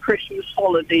or the Christmas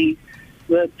holiday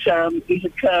that is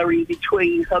occurring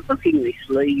between her booking this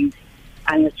leave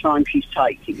and the time she's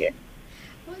taking it?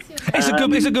 It's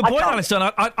a good point,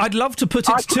 Alistair. I'd love to put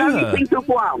it to her. I can only think of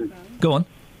one. Go on.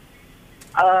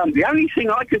 The only thing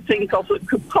I could think of that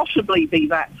could possibly be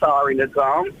that far in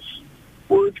advance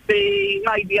would be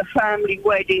maybe a family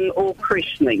wedding or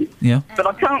christening. Yeah. But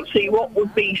I can't see what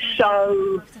would be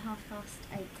so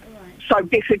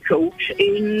difficult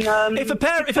in... If a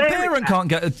parent can't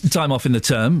get time off in the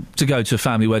term to go to a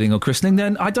family wedding or christening,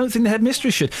 then I don't think the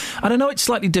headmistress should. And I know it's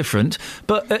slightly different,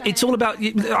 but it's all about...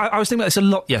 I was thinking about this a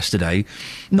lot yesterday.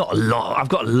 Not a lot. I've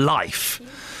got a life.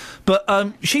 But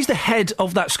she's the head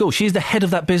of that school. She's the head of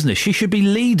that business. She should be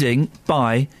leading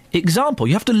by example.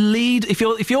 You have to lead... If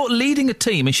you're leading a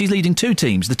team, and she's leading 2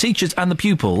 teams, the teachers and the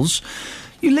pupils,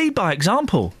 you lead by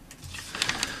example.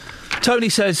 Tony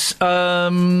says...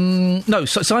 Simon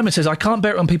says, I can't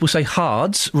bear it when people say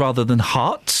hards rather than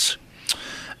hearts.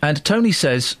 And Tony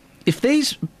says, if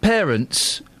these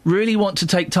parents really want to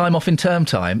take time off in term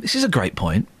time, this is a great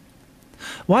point,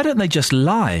 why don't they just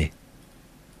lie?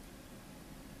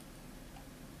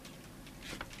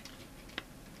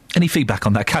 Any feedback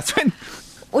on that, Catherine?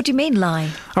 What do you mean, lie?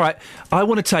 All right, I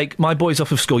want to take my boys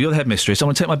off of school. You're the headmistress. I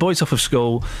want to take my boys off of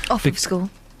school. Off of school?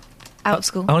 Out of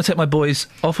school? I want to take my boys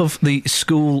off of the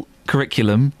school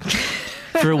curriculum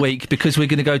for a week because we're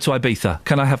going to go to Ibiza.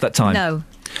 Can I have that time? No.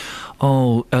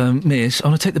 Oh, miss, I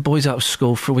want to take the boys out of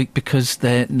school for a week because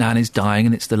their nan is dying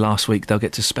and it's the last week they'll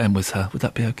get to spend with her. Would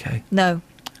that be okay? No.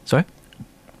 Sorry?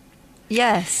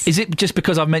 Yes. Is it just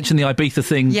because I've mentioned the Ibiza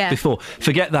thing before?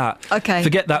 Forget that. Okay.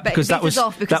 Forget that because that was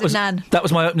off because of Nan. That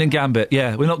was my opening gambit.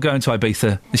 Yeah, we're not going to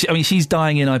Ibiza. I mean, she's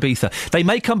dying in Ibiza. They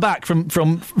may come back from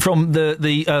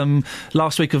the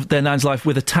last week of their nan's life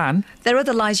with a tan. There are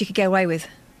other lies you could get away with.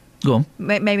 Go on.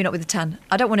 Maybe not with a tan.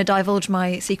 I don't want to divulge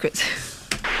my secrets.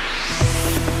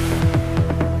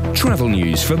 Travel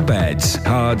news for beds,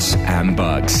 cards and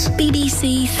bugs.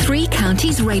 BBC Three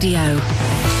Counties Radio.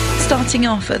 Starting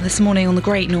off this morning on the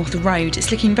Great North Road,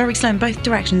 it's looking very slow in both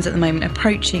directions at the moment,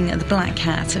 approaching the Black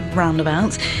Cat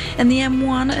roundabout. And the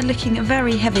M1 looking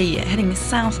very heavy, heading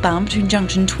southbound between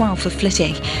junction 12 for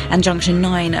Flitwick and junction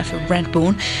 9 for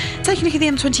Redbourne. Taking a look at the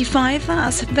M25,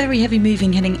 that's very heavy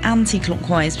moving, heading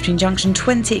anti-clockwise between junction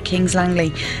 20 at Kings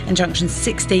Langley and junction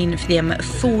 16 for the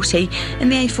M40.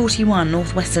 And the A41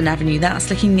 North Western Avenue, that's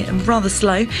looking rather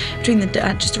slow between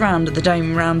just around the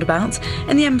Dome roundabout.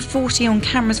 And the M40 on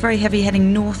cameras very very heavy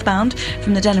heading northbound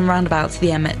from the Denham roundabout to the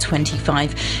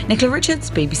M25. Nicola Richards,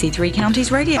 BBC Three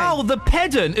Counties Radio. Oh, the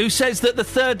pedant who says that the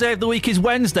third day of the week is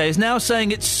Wednesday is now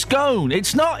saying it's scone.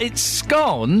 It's not, it's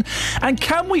scone. And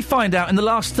can we find out in the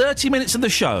last 30 minutes of the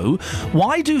show,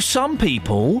 why do some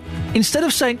people, instead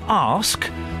of saying ask,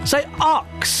 say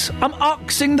ox? I'm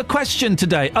oxing the question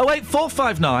today.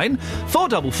 08459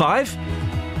 455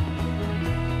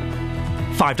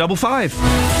 555.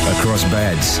 Across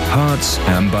beds, hearts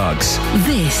and bugs.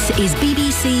 This is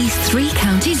BBC Three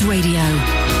Counties Radio.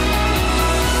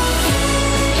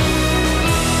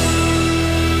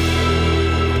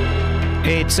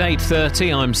 It's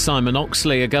 8:30. I'm Simon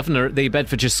Oxley. A governor at the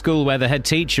Bedfordshire school where the head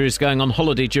teacher is going on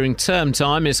holiday during term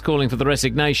time is calling for the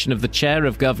resignation of the chair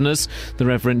of governors. The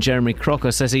Reverend Jeremy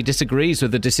Crocker says he disagrees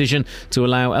with the decision to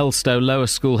allow Elstow Lower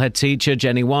School head teacher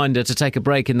Jenny Winder to take a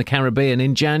break in the Caribbean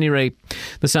in January.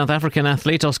 The South African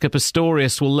athlete Oscar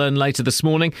Pistorius will learn later this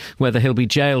morning whether he'll be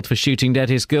jailed for shooting dead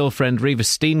his girlfriend Reva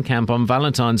Steenkamp on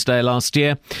Valentine's Day last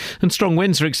year. And strong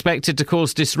winds are expected to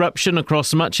cause disruption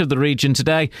across much of the region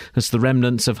today as the remnants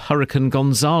of Hurricane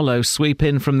Gonzalo sweep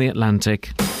in from the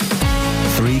Atlantic.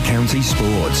 Three Counties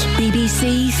Sports.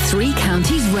 BBC Three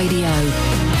Counties Radio.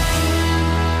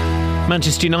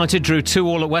 Manchester United drew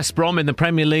 2-2 at West Brom in the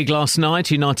Premier League last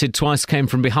night. United twice came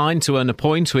from behind to earn a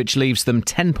point, which leaves them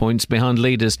 10 points behind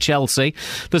leaders Chelsea.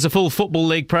 There's a full Football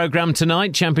League programme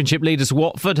tonight. Championship leaders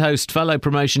Watford host fellow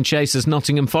promotion chasers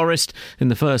Nottingham Forest in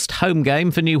the first home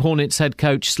game for new Hornets head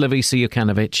coach Slavisa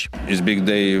Jokanovic. It's a big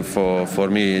day for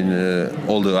me in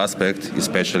all the aspects,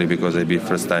 especially because I'll be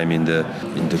first time in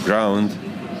the ground,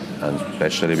 and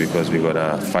especially because we're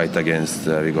gonna fight against,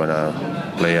 we're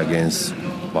gonna play against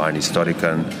one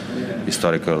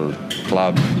historical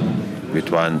club with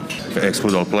one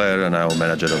ex-football player and now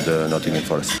manager of the Nottingham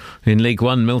Forest. In League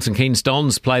One, Milton Keynes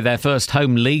Dons play their first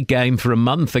home league game for a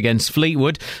month against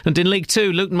Fleetwood. And in League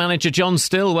Two, Luton manager John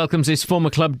Still welcomes his former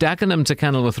club Dagenham to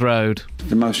Kenilworth Road.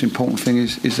 The most important thing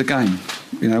is the game.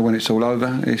 You know, when it's all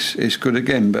over, it's good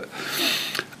again. But,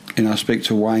 you know, I speak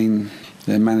to Wayne,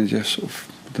 their manager, sort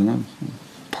of, I don't know,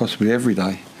 possibly every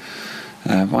day.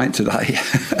 Right today.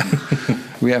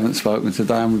 We haven't spoken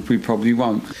today and we probably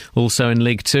won't. Also in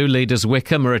League Two, leaders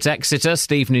Wickham are at Exeter,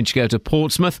 Stevenage go to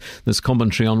Portsmouth. There's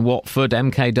commentary on Watford,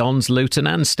 MK Dons, Luton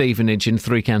and Stevenage in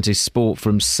Three Counties Sport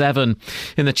from 7.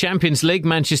 In the Champions League,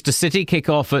 Manchester City kick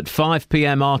off at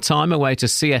 5pm our time away to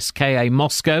CSKA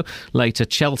Moscow. Later,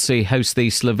 Chelsea host the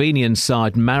Slovenian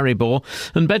side Maribor.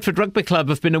 And Bedford Rugby Club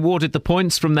have been awarded the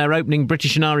points from their opening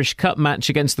British and Irish Cup match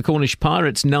against the Cornish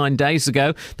Pirates 9 days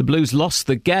ago. The Blues lost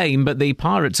the game, but the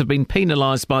Pirates have been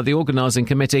penalised by the organising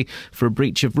committee for a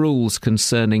breach of rules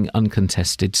concerning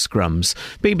uncontested scrums.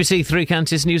 BBC Three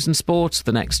Counties News and Sport.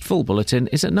 The next full bulletin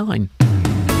is at 9.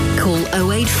 Call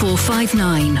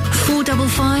 08459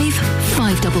 455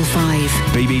 555.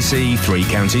 BBC Three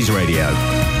Counties Radio.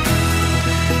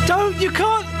 You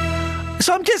can't.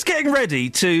 So I'm just getting ready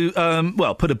to,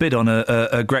 put a bid on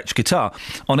a Gretsch guitar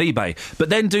on eBay, but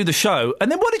then do the show. And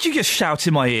then what did you just shout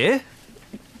in my ear?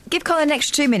 Give Colin an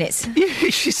extra 2 minutes.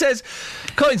 She says,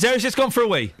 Colin's there, he's just gone for a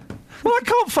wee. Well, I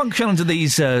can't function under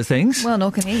these things. Well,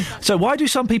 nor can he. So why do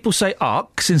some people say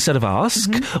ox instead of ask?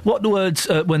 Mm-hmm. What words,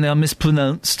 when they are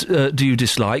mispronounced, do you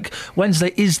dislike?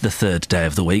 Wednesday is the third day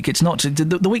of the week. It's not.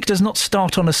 The week does not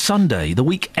start on a Sunday. The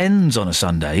week ends on a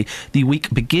Sunday. The week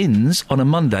begins on a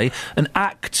Monday. And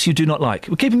acts you do not like.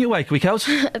 We're keeping you awake, are we, Kels?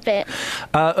 A bit.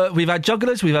 We've had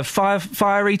jugglers, we've had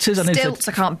fire eaters. Stilts,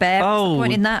 I can't bear. What's the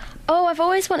point in that? Oh, I've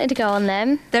always wanted to go on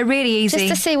them. They're really easy.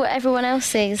 Just to see what everyone else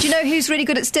sees. Do you know who's really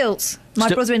good at stilts? My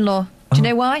brother-in-law. Do you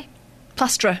know why?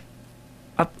 Plasterer.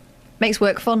 Makes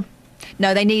work fun.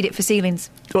 No, they need it for ceilings.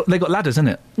 Well, they got ladders,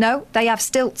 innit? No, they have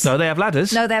stilts. No, they have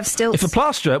ladders. No, they have stilts. If a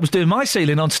plasterer was doing my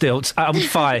ceiling on stilts, I would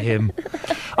fire him.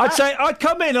 I'd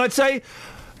come in and I'd say...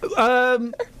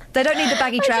 They don't need the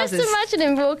baggy trousers. I just imagine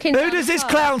him walking Who does this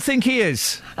clown think he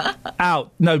is?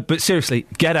 Out. No, but seriously,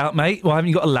 get out, mate. Why haven't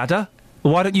you got a ladder?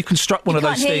 Why don't you construct one of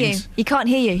those things? He can't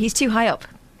hear you. He's too high up.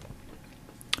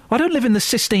 I don't live in the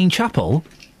Sistine Chapel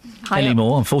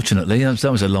anymore, unfortunately.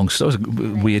 That was a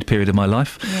weird period of my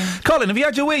life. Yeah. Colin, have you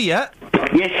had your wee yet?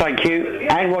 Yes, thank you.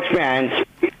 And wash my hands.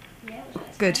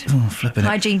 Good. Oh, flipping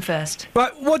Hygiene first.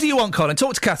 Right, what do you want, Colin?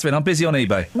 Talk to Catherine. I'm busy on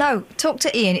eBay. No, talk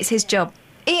to Iain. It's his job.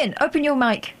 Iain, open your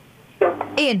mic.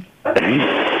 Iain.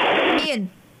 Iain.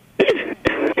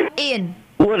 Iain.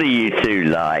 What are you two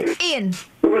like? Iain.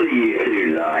 What are you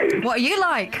two like? What are you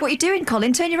like? What are you doing,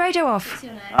 Colin? Turn your radio off.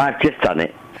 I've just done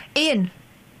it. Iain.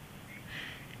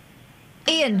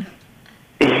 Iain.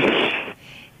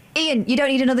 Iain, you don't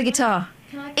need another guitar.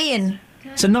 Iain.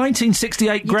 It's a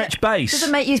 1968 Gretsch bass.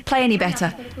 Doesn't make you play any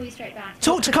better.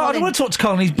 Talk to Colin. I don't want to talk to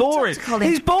Colin. He's boring.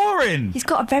 He's boring. He's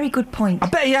got a very good point. I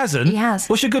bet he hasn't. He has.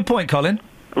 What's your good point, Colin?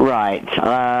 Right,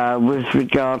 with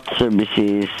regard to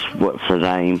Mrs. What's her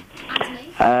name?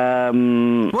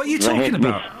 What are you talking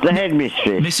about? The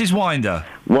headmistress. Mrs. Winder.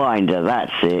 Winder,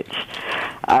 that's it.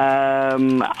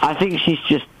 I think she's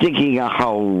just digging a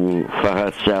hole for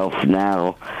herself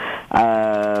now.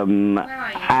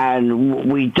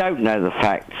 And we don't know the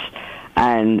facts.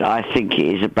 And I think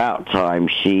it is about time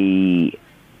she...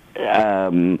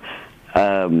 You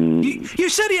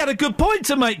said he had a good point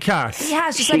to make, Kath. He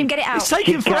has. Just let him get it out. It's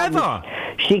taking forever.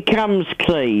 She comes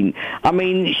clean. I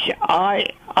mean,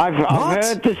 I've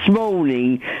heard this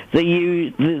morning they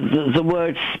use the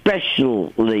word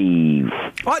special leave.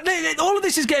 All of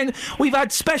this is getting... We've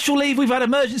had special leave, we've had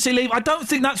emergency leave. I don't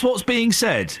think that's what's being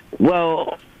said.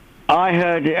 Well, I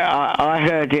heard it. I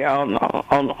heard it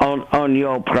on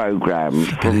your programme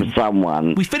from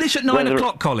someone. We finish at 9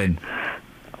 o'clock, Colin.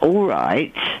 All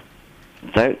right.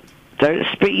 Don't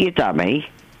spit your dummy.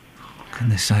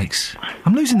 Goodness sakes.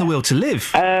 I'm losing the will to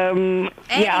live. Anyway.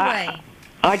 Yeah,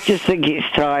 I just think it's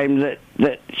time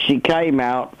that she came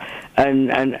out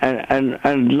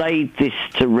and laid this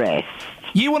to rest.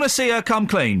 You want to see her come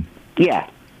clean? Yeah.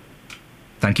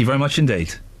 Thank you very much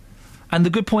indeed. And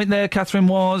the good point there, Catherine,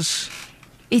 was...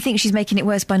 He thinks she's making it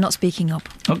worse by not speaking up.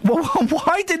 Well,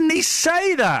 why didn't he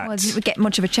say that? Well, didn't get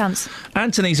much of a chance.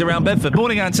 Anthony's around Bedford.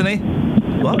 Morning, Anthony.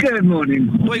 What? Good morning.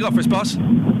 What you got for us, boss?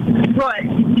 Right,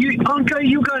 you're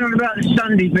going on about the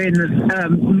Sunday being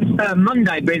the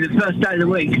Monday being the first day of the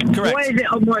week. Correct. Why is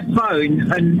it on my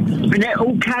phone and they're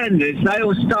all calendars? They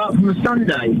all start from a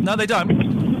Sunday. No, they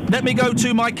don't. Let me go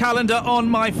to my calendar on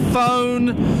my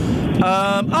phone.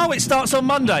 It starts on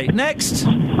Monday. Next.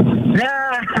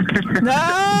 No.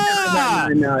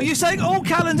 Are you saying all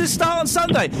calendars start on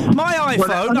Sunday? My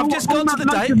iPhone, I've just gone to the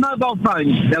date. Mobile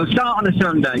phones, they'll start on a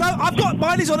Sunday. No, I've got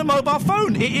mine is on a mobile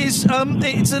phone. It is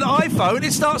it's an iPhone.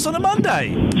 It starts on a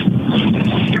Monday.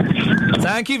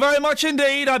 Thank you very much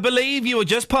indeed. I believe you were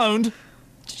just pwned.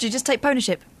 Did you just take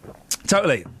pwnership?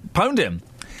 Totally. Pwned him.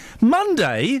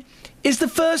 Monday is the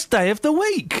first day of the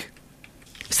week.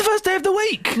 It's the first day of the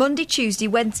week. Monday, Tuesday,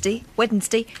 Wednesday,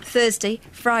 Thursday,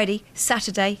 Friday,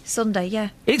 Saturday, Sunday,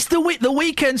 yeah. It's the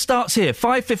weekend starts here,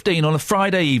 5:15 on a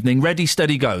Friday evening, ready,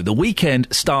 steady, go. The weekend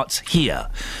starts here.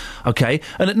 Okay?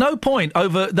 And at no point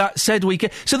over that said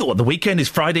weekend... So the weekend is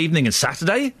Friday evening and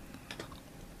Saturday?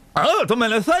 Oh, it doesn't make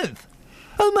no sense.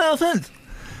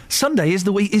 Sunday is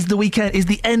the weekend, is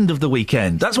the end of the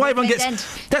weekend. That's why everyone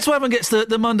gets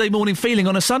the Monday morning feeling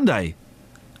on a Sunday.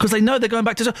 Because they know they're going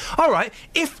back to... All right,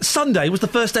 if Sunday was the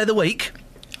first day of the week,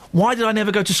 why did I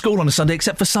never go to school on a Sunday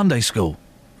except for Sunday school?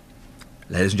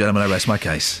 Ladies and gentlemen, I rest my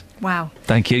case. Wow.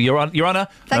 Thank you, Your Honour.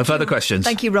 No further questions.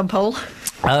 Thank you, Rumpole.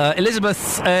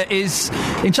 Elizabeth is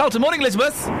in Charlton. Morning,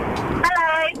 Elizabeth.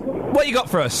 Hello. What you got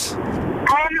for us? I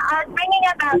was ringing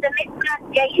about the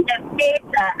mispronunciation of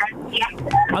theatre and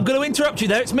theatre. I'm going to interrupt you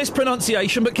there. It's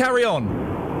mispronunciation, but carry on.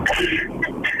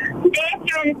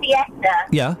 Theatre and theatre.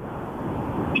 Yeah.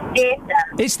 Theatre.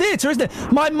 It's theatre, isn't it?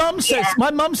 My mum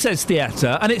says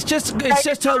theatre, and it's just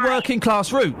her working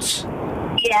class roots.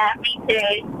 Yeah, me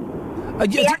too.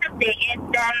 The other thing is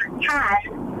can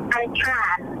and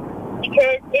can.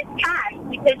 Because it's can,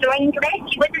 because you're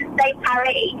English, you wouldn't say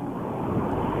Paris.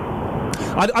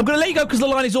 I'm going to let you go because the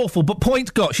line is awful, but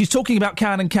point got. She's talking about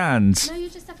can and cans. No, you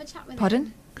just have a chat with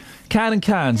Pardon? Can and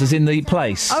cans, as in the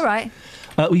place. All right.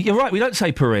 You're right, we don't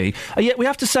say Paris. Yet we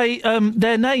have to say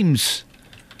their names.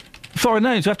 Foreign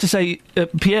names. We have to say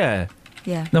Pierre.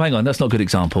 Yeah. No, hang on, that's not a good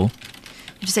example. You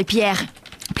have to say Pierre.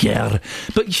 Pierre.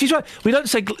 But she's right. We don't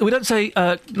say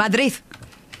Madrid.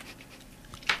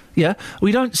 Yeah.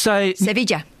 We don't say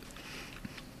Sevilla.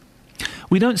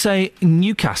 We don't say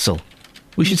Newcastle.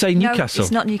 We should say Newcastle. No,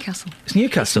 it's not Newcastle. It's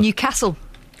Newcastle. It's Newcastle.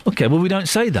 Okay, well, we don't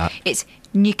say that. It's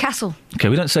Newcastle. Okay,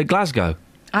 we don't say Glasgow.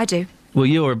 I do. Well,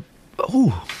 you're...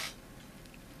 Ooh.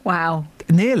 Wow.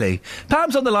 Nearly.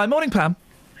 Pam's on the line. Morning, Pam.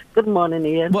 Good morning,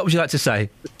 Ian. What would you like to say?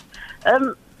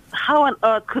 How on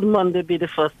earth could Monday be the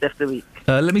first day of the week?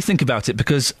 Let me think about it,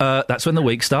 because that's when the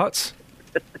week starts.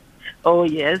 Oh,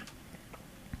 yes.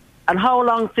 And how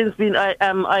long since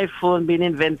iPhone been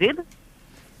invented?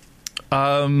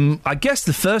 I guess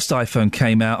the first iPhone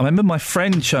came out. I remember my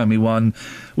friend showing me one.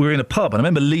 We were in a pub, and I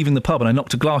remember leaving the pub, and I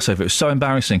knocked a glass over. It was so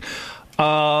embarrassing.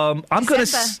 I'm going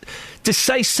to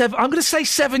say 7. I'm going to say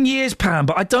 7 years, Pam,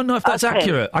 but I don't know if that's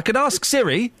accurate. I could ask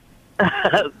Siri.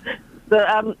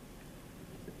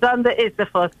 Sunday is the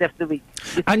first day of the week.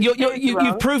 And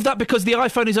you've proved that because the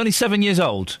iPhone is only 7 years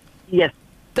old? Yes.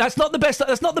 That's not the best.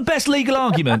 That's not the best legal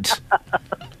argument,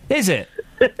 is it?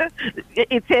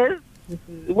 It is.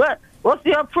 What's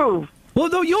your proof? Well,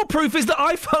 no, your proof is that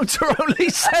iPhones are only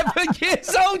 7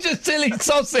 years old, you silly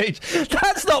sausage.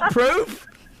 That's not proof.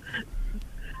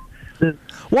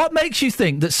 What makes you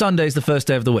think that Sunday is the first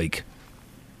day of the week?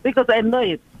 Because I know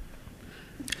it.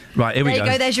 Right, here we go. There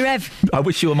you go, there's your Ev. I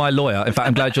wish you were my lawyer. In fact,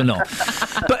 I'm glad you're not.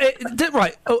 But,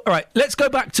 right, all right, let's go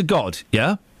back to God,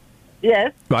 yeah?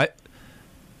 Yes. Right.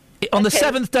 On the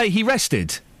seventh day, he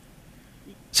rested.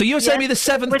 So you're saying me the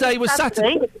seventh day was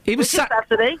Saturday? It was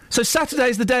Saturday. So Saturday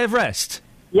is the day of rest?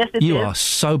 Yes, it is. You are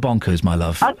so bonkers, my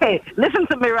love. Okay, listen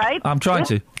to me, right? I'm trying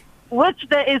to. Which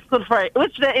day is Good Friday?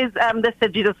 Which day is they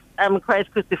said Jesus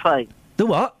Christ crucified? The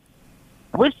what?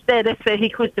 Which day they say he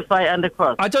crucified on the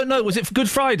cross? I don't know. Was it Good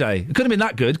Friday? It couldn't have been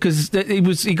that good because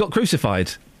he got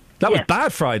crucified. That was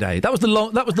Bad Friday. That was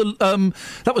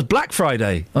that was Black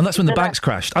Friday, and that's when the banks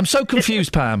crashed. I'm so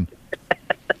confused, Pam.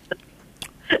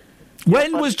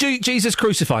 When was Jesus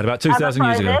crucified? About 2,000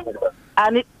 years ago.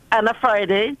 And on a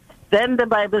Friday, then the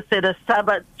Bible said a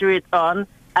Sabbath straight on,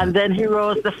 and then he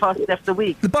rose the first day of the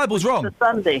week. The Bible's wrong. The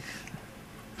Sunday.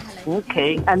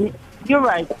 Okay, and you're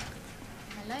right.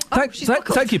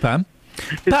 Thank you, Pam.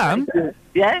 Pam.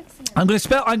 Yes. I'm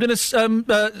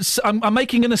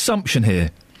making an assumption here.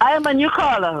 I am a new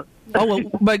caller. Oh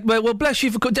well, bless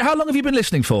you for. How long have you been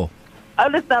listening for? I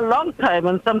listen a long time,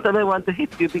 and sometimes I want to hit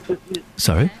you because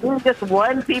Sorry? you just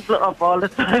wind people up all the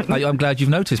time. I'm glad you've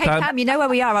noticed, Hey, Pam. Pam, you know where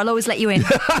we are. I'll always let you in.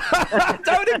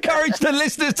 Don't encourage the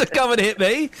listeners to come and hit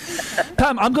me.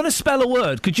 Pam, I'm going to spell a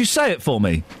word. Could you say it for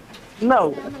me?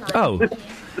 No. Oh.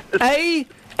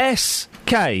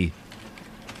 A-S-K.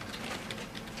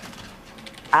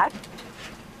 Ask?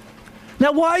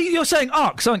 Now, why you're saying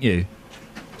ox, aren't you?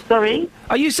 Sorry?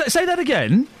 Are you say that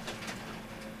again?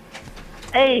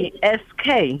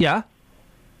 A-S-K. Yeah.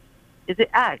 Is it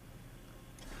act?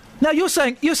 Now you're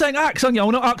saying axe, aren't you? I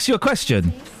want to ask you a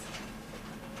question.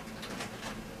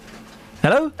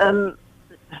 Hello?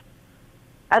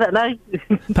 I don't know.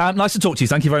 Pam, nice to talk to you.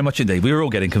 Thank you very much indeed. We were all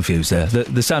getting confused there.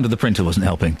 The sound of the printer wasn't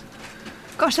helping.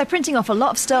 Gosh, they're printing off a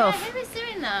lot of stuff. Yeah, who is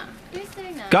doing that? Who's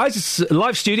doing that? Guys, it's a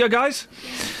live studio, guys.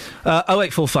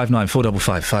 08459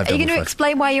 455 555. Are you going to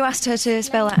explain why you asked her to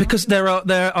spell that? Because there are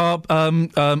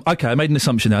okay, I made an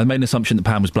assumption there. I made an assumption that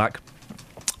Pam was black.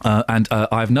 And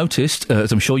I've noticed,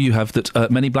 as I'm sure you have,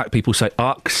 that many black people say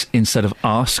arcs instead of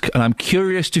ask, and I'm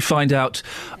curious to find out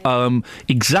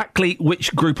exactly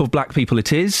which group of black people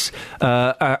it is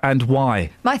and why.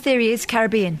 My theory is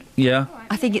Caribbean. Yeah?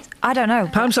 I think it's... I don't know.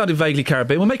 Pam sounded vaguely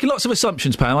Caribbean. We're making lots of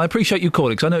assumptions, Pam. I appreciate you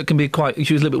calling, because I know it can be quite...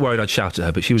 She was a little bit worried I'd shout at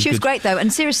her, but she was She was good. great, though,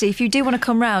 and seriously, if you do want to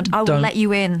come round, I will let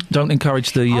you in. Don't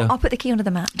encourage the... I'll put the key under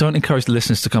the mat. Don't encourage the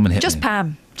listeners to come and hit Just me.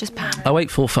 Pam. Just Pam.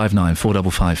 08459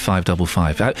 455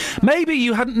 555. Maybe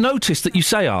you hadn't noticed that you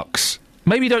say arcs.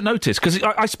 Maybe you don't notice, because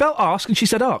I spelled ask and she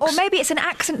said arcs. Or maybe it's an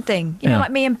accent thing. You know,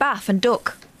 like me and Bath and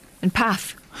Duck and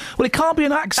Path. Well, it can't be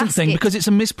an accent thing because it's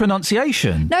a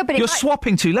mispronunciation. No, but you're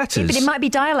swapping two letters. Yeah, but it might be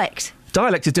dialect.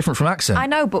 Dialect is different from accent. I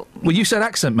know, but... Well, you said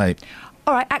accent, mate.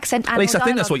 All right, accent and At least I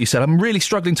think that's what you said. I'm really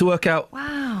struggling to work out...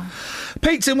 Wow.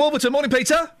 Pete's in Wolverton. Morning,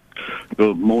 Peter.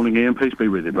 Good morning, Ian. Peace be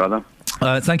with you, brother.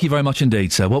 Thank you very much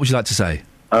indeed, sir. What would you like to say?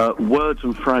 Words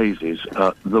and phrases.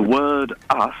 The word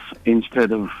us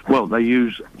instead of... Well, they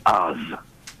use us.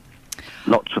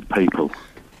 Lots of people.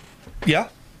 Yeah?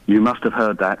 You must have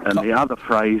heard that. And the other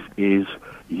phrase is,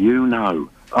 you know.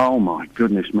 Oh, my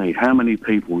goodness me. How many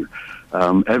people...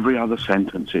 every other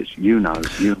sentence, it's you know,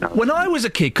 you know. When I was a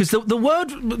kid, because the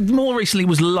word more recently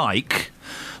was like...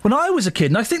 When I was a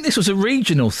kid, and I think this was a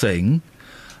regional thing,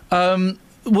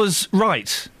 was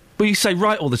right. We say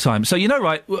right all the time. So, you know,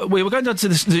 right, we were going down to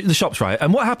the shops, right,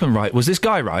 and what happened, right, was this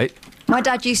guy, right... My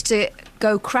dad used to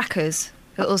go crackers.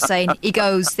 It'll say, he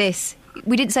goes this.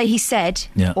 We didn't say he said,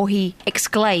 or he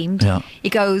exclaimed. Yeah. He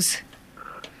goes...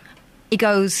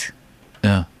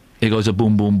 Yeah. He goes a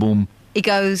boom, boom, boom. He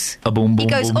goes... A boom, boom, He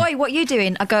goes, boom. oi, what you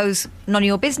doing? I goes, none of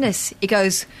your business. He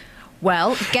goes,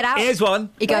 well, get out. Here's one.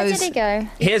 He Where goes... did he go?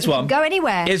 Here's one. Go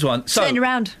anywhere. Here's one. So, Turned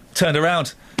around. Turned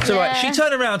around. So, right, Yeah. she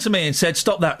turned around to me and said,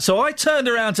 stop that. So I turned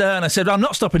around to her and I said, I'm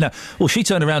not stopping that. Well, she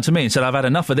turned around to me and said, I've had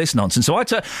enough of this nonsense. So I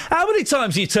turned... How many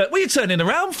times are you what are you turning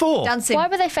around for? Dancing. Why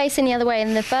were they facing the other way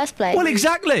in the first place? Well,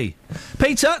 exactly.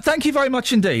 Peter, thank you very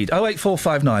much indeed.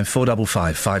 08459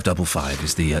 455 555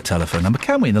 is the telephone number.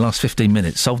 Can we, in the last 15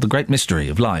 minutes, solve the great mystery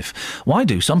of life? Why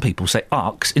do some people say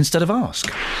arcs instead of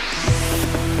ask?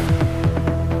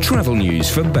 Travel news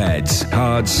for beds,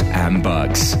 cards and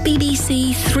bugs.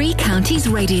 BBC Three Counties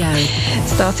Radio.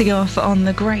 Starting off on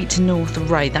the Great North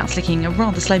Road, that's looking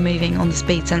rather slow moving on the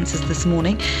speed sensors this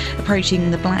morning,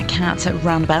 approaching the Black Cat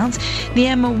roundabout. The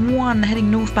M1 heading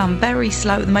northbound, very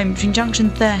slow at the moment between junction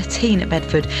 13 at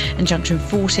Bedford and junction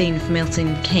 14 for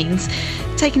Milton Keynes.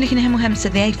 Taking a look in Hemel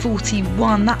Hempstead, the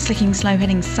A41, that's looking slow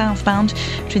heading southbound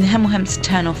between the Hemel Hempstead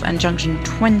turnoff and junction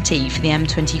 20 for the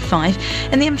M25.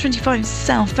 And the M25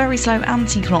 south, very slow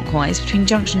anti-clockwise between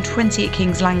junction 20 at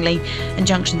Kings Langley and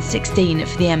junction 16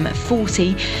 for the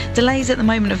M40. Delays at the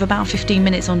moment of about 15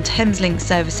 minutes on Thameslink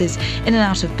services in and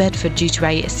out of Bedford due to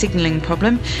a signalling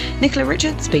problem. Nicola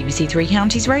Richards, BBC Three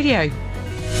Counties Radio.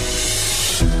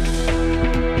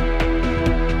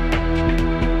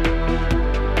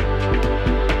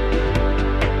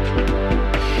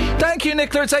 Thank you,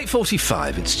 Nicola. It's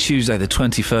 8:45. It's Tuesday, the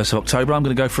 21st of October. I'm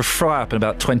going to go for a fry-up in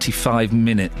about 25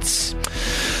 minutes.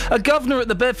 A governor at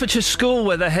the Bedfordshire school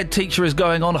where the head teacher is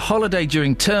going on holiday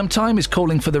during term time is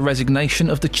calling for the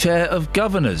resignation of the chair of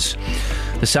governors.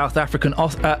 The South African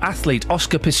athlete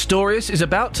Oscar Pistorius is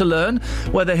about to learn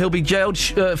whether he'll be jailed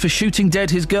for shooting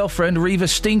dead his girlfriend Reva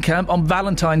Steenkamp on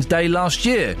Valentine's Day last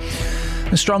year.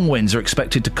 The strong winds are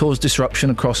expected to cause disruption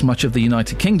across much of the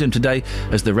United Kingdom today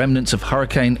as the remnants of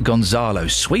Hurricane Gonzalo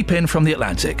sweep in from the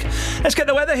Atlantic. Let's get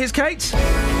the weather. Here's Kate.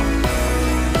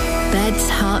 Beds,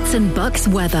 Hearts and Bucks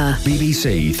weather.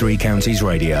 BBC Three Counties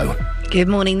Radio. Good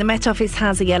morning. The Met Office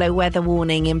has a yellow weather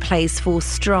warning in place for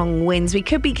strong winds. We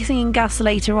could be seeing gusts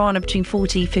later on of between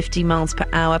 40 50 miles per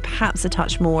hour, perhaps a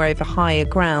touch more over higher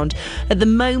ground. At the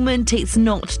moment, it's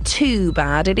not too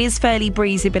bad. It is fairly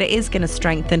breezy, but it is going to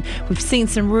strengthen. We've seen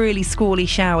some really squally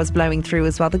showers blowing through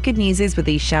as well. The good news is with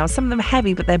these showers, some of them are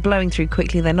heavy, but they're blowing through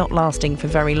quickly. They're not lasting for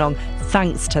very long,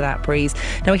 thanks to that breeze.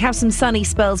 Now, we have some sunny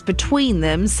spells between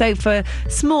them, so for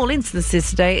small instances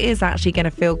today, it is actually going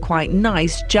to feel quite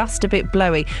nice, just a bit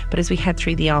blowy, but as we head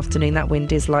through the afternoon, that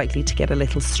wind is likely to get a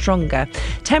little stronger.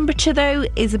 Temperature, though,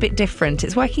 is a bit different.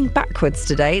 It's working backwards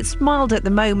today. It's mild at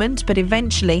the moment, but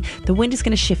eventually the wind is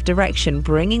going to shift direction,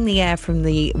 bringing the air from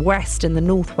the west and the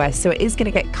northwest, so it is going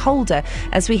to get colder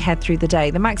as we head through the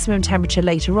day. The maximum temperature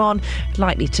later on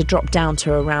likely to drop down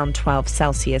to around 12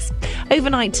 Celsius.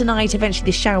 Overnight tonight, eventually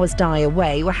the showers die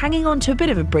away. We're hanging on to a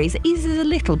bit of a breeze. It eases a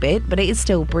little bit, but it is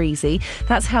still breezy.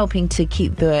 That's helping to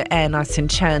keep the air nice and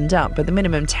churned up, but the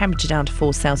minimum temperature down to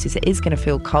 4 Celsius. It is going to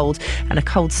feel cold, and a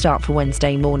cold start for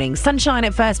Wednesday morning. Sunshine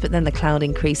at first, but then the cloud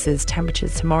increases.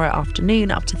 Temperatures tomorrow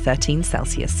afternoon up to 13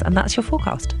 Celsius. And that's your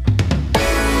forecast.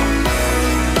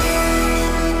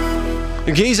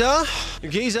 Giza?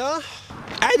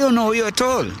 I don't know you at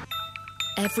all.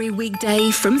 Every weekday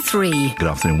from 3. Good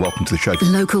afternoon, welcome to the show.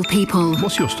 Local people.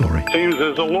 What's your story? Seems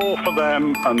there's a law for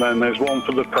them and then there's one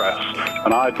for the press,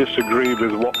 and I disagree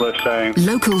with what they're saying.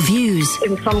 Local views.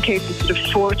 In some cases,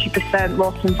 sort of 40%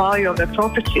 loss in value of their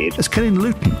properties. Has Kenny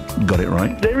Luton got it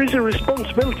right? There is a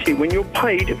responsibility when you're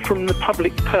paid from the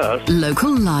public purse.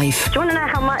 Local life. Do you want to know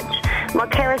how much my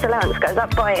carer's allowance goes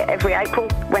up by every April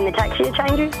when the tax year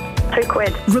changes?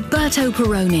 £2. Roberto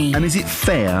Peroni. And is it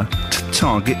fair to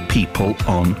target people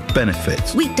on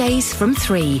benefits? Weekdays from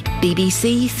 3.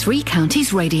 BBC Three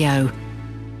Counties Radio.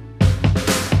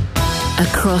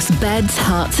 Across beds,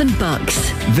 hearts and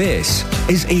bucks. This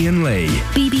is Iain Lee.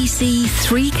 BBC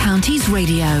Three Counties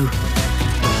Radio.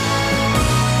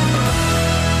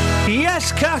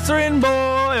 Yes, Catherine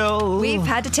Boyle. We've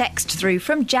had a text through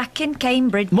from Jack in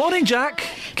Cambridge. Morning, Jack.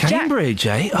 Cambridge,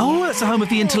 eh? Oh, that's the home of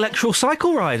the intellectual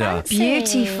cycle rider.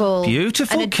 Beautiful.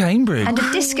 Beautiful Cambridge. And a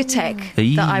discotheque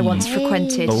that I once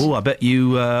frequented. Oh, I bet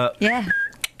you... Yeah.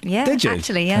 Yeah, did you?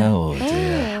 Actually, yeah. Oh,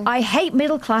 dear. I hate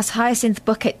middle-class hyacinth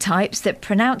bucket types that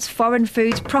pronounce foreign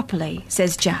foods properly,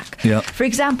 says Jack. Yeah. For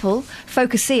example,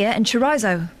 focaccia and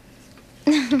chorizo.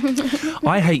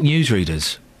 I hate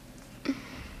newsreaders.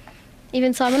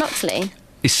 Even Simon Oxley?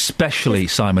 Especially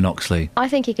Simon Oxley. I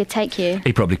think he could take you.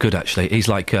 He probably could, actually. He's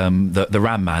like the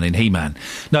Ram Man in He-Man.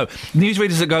 No,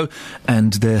 newsreaders that go,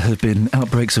 and there have been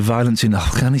outbreaks of violence in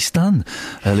Afghanistan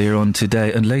earlier on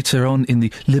today, and later on in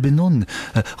the Lebanon.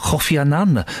 Kofi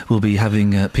Annan will be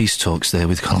having peace talks there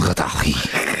with Gaddafi.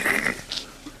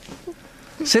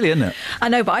 Silly, isn't it? I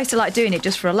know, but I used to like doing it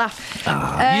just for a laugh.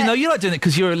 You like doing it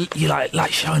because you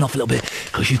like showing off a little bit,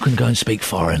 because you can go and speak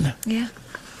foreign. Yeah.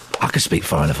 I could speak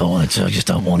foreign if I wanted to, I just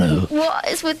don't want to. What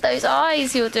is with those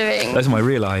eyes you're doing? Those are my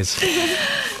real eyes.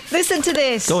 Listen to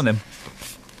this. Go on then.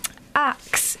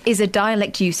 Axe is a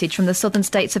dialect usage from the southern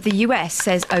states of the US,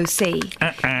 says OC.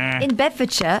 In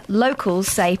Bedfordshire, locals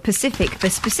say Pacific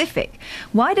for specific.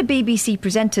 Why do BBC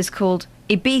presenters called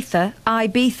Ibiza?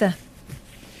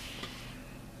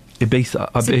 Ibiza.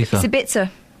 It's Ibiza,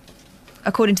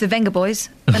 according to the Venga Boys,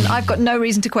 and I've got no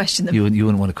reason to question them. You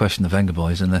wouldn't want to question the Venga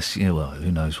Boys unless,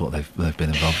 who knows what they've been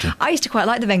involved in. I used to quite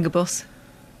like the Venga bus.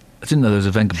 I didn't know there was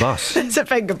a Venga bus. It's a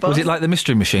Venga bus. Was it like the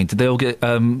Mystery Machine? Did they all get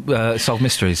solve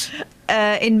mysteries?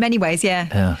 In many ways, yeah.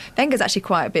 Yeah. Venga's actually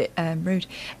quite a bit rude.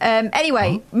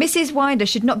 Anyway, Mrs. Winder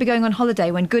should not be going on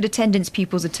holiday when good attendance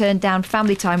pupils are turned down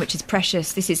family time, which is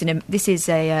precious. This is an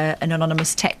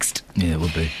anonymous text. Yeah, it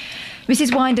would be.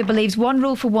 Mrs. Winder believes one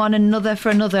rule for one and another for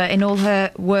another in all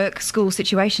her work, school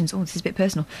situations. Oh, this is a bit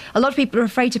personal. A lot of people are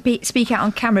afraid to speak out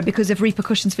on camera because of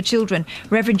repercussions for children.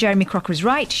 Reverend Jeremy Crocker is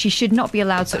right. She should not be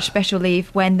allowed such special leave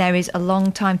when there is a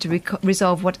long time to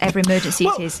resolve whatever emergency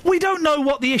it is. We don't know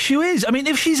what the issue is. I mean,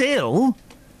 if she's ill...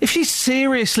 If she's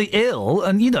seriously ill,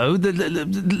 and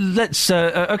let's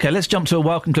jump to a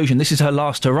wild conclusion. This is her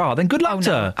last hurrah. Then good luck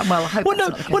to her. Well, I hope.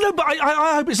 But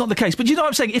I hope it's not the case. But you know what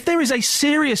I'm saying? If there is a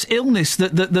serious illness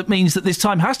that means that this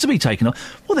time has to be taken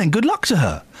off, well, then good luck to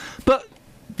her. But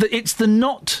it's the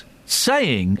not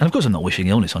saying, and of course I'm not wishing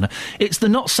illness on her. It's the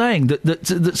not saying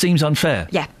that seems unfair.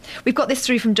 Yeah. We've got this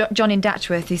through from John in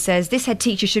Datchworth, who says, this head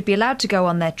teacher should be allowed to go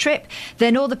on their trip.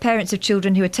 Then all the parents of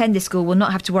children who attend this school will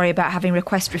not have to worry about having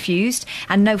requests refused,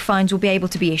 and no fines will be able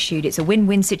to be issued. It's a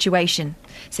win-win situation,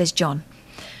 says John.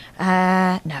 No,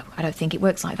 I don't think it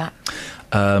works like that.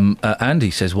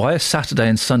 Andy says, why are Saturday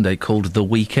and Sunday called the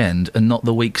weekend and not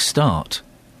the week start?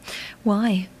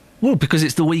 Why? Well, because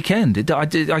it's the weekend. I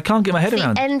can't get my head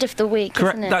around. The end of the week,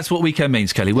 correct. Isn't it? That's what weekend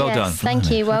means, Kelly. Well done.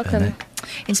 Thank you. Welcome.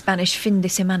 In Spanish, fin de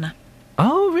semana.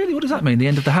 Oh, really? What does that mean? The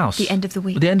end of the house? The end of the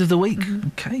week. The end of the week. Mm-hmm.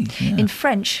 Okay. Yeah. In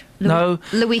French, le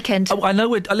weekend. Oh, I know.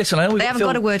 Listen, I know they haven't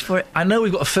got a word for it. I know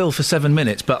we've got a fill for 7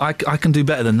 minutes, but I can do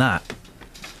better than that.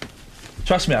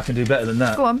 Trust me, I can do better than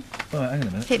that. Go on. All right, hang on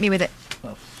a minute. Hit me with it.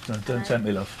 Oh, don't tempt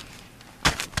me, love.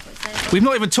 We've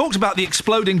not even talked about the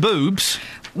exploding boobs.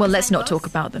 Well, let's not talk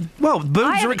about them. Well,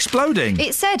 boobs are exploding.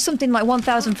 It said something like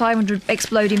 1,500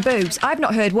 exploding boobs. I've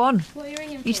not heard one.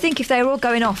 You'd think if they were all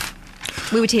going off,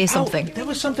 we would hear something. There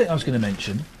was something I was going to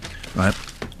mention. Right.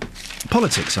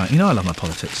 Politics, right? You know I love my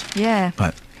politics. Yeah.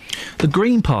 Right. The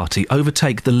Green Party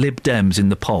overtake the Lib Dems in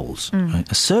the polls.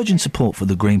 Right? A surge in support for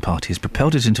the Green Party has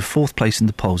propelled it into 4th place in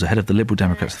the polls ahead of the Liberal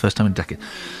Democrats for the first time in a decade.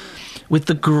 With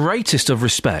the greatest of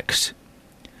respect,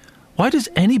 why does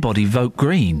anybody vote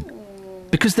Green?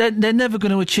 Because they're never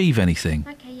going to achieve anything,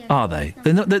 are they?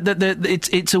 They're not,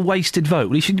 it's a wasted vote.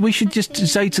 We should just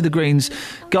say to the Greens,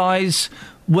 guys,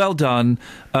 well done.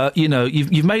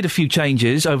 You've made a few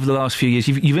changes over the last few years.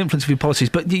 You've influenced a few policies,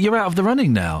 but you're out of the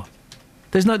running now.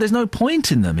 There's no point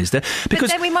in them, is there? Because but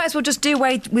then we might as well just do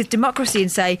away with democracy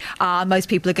and say, most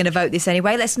people are going to vote this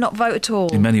anyway. Let's not vote at all.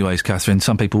 In many ways, Catherine,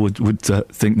 some people would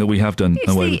think that we have done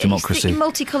away with democracy. It's the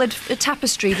multicoloured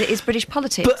tapestry that is British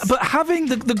politics. But having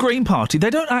the Green Party, they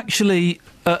don't actually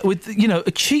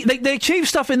achieve. They achieve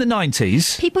stuff in the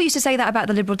 90s. People used to say that about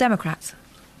the Liberal Democrats.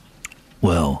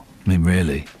 Well, I mean,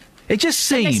 really. It just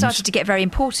seems... And they started to get very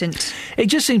important. It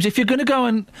just seems if you're going to go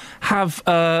and have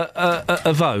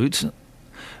a vote...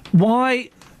 Why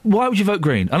would you vote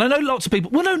Green? And I know lots of people...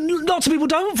 Well, no, lots of people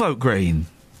don't vote Green.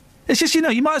 It's just,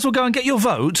 you might as well go and get your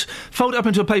vote, fold it up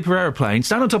into a paper aeroplane,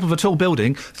 stand on top of a tall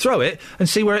building, throw it, and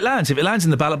see where it lands. If it lands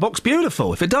in the ballot box,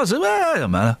 beautiful. If it doesn't, well, it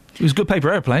doesn't matter. It was a good paper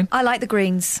aeroplane. I like the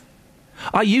Greens.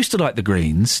 I used to like the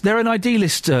Greens. They're an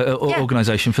idealist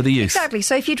organisation for the youth. Exactly.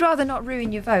 So if you'd rather not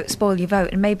ruin your vote, spoil your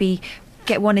vote, and maybe...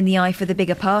 get one in the eye for the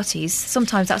bigger parties.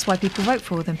 Sometimes that's why people vote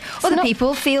for them. Other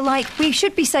people feel like we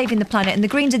should be saving the planet, and the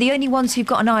Greens are the only ones who've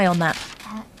got an eye on that.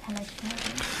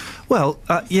 Well,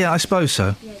 yeah, I suppose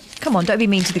so. Come on, don't be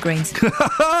mean to the Greens.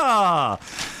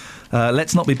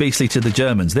 Let's not be beastly to the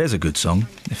Germans. There's a good song,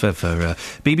 if ever.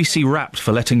 BBC Wrapped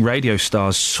for letting radio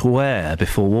stars swear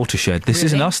before Watershed. This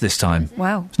isn't us this time.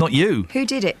 Wow. It's not you. Who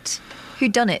did it? Who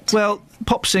done it? Well,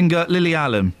 pop singer Lily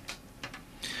Allen.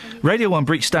 Radio 1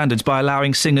 breached standards by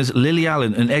allowing singers Lily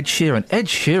Allen and Ed Sheeran. Ed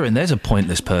Sheeran, there's a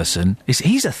pointless person.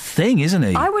 He's a thing, isn't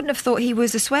he? I wouldn't have thought he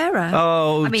was a swearer.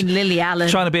 Oh. I mean, Lily Allen.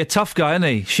 Trying to be a tough guy, isn't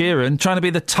he? Sheeran, trying to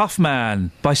be the tough man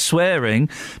by swearing.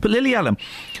 But Lily Allen,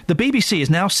 the BBC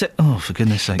is now set... Oh, for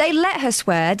goodness sake. They let her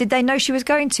swear. Did they know she was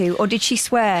going to, or did she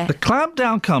swear? The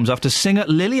clampdown comes after singer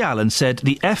Lily Allen said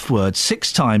the F word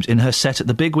 6 times in her set at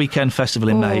the Big Weekend Festival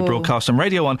in May, broadcast on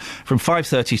Radio 1 from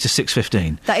 5:30 to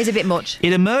 6:15. That is a bit much.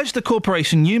 It emerged the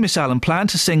corporation knew Miss Allen planned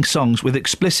to sing songs with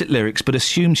explicit lyrics but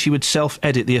assumed she would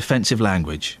self-edit the offensive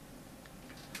language.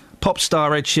 Pop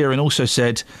star Ed Sheeran also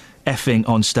said effing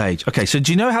on stage. OK, so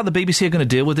do you know how the BBC are going to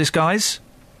deal with this, guys?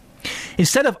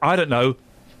 Instead of, I don't know,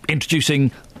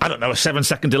 introducing, I don't know, a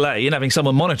 7-second delay and having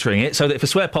someone monitoring it so that if a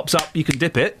swear pops up, you can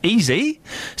dip it. Easy.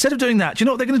 Instead of doing that, do you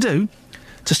know what they're going to do?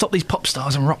 To stop these pop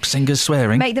stars and rock singers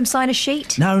swearing. Make them sign a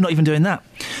sheet? No, not even doing that.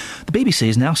 The BBC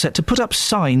is now set to put up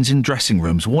signs in dressing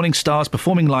rooms warning stars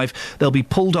performing live they'll be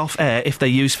pulled off air if they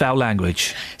use foul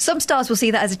language. Some stars will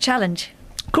see that as a challenge.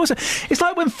 Of course, it's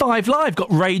like when 5 Live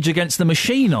got Rage Against the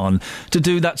Machine on to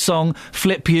do that song,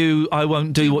 Flip You, I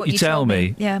Won't Do What You Tell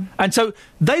Me. Yeah. And so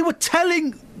they were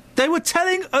telling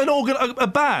a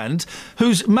band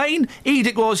whose main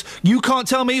edict was, you can't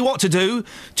tell me what to do,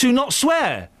 to not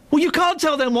swear. Well, you can't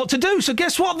tell them what to do, so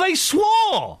guess what? They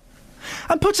swore!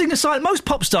 And putting aside, most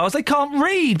pop stars, they can't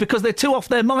read because they're too off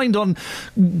their mind on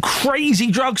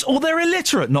crazy drugs, or they're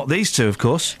illiterate. Not these two, of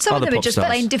course. Some of them are pop just stars.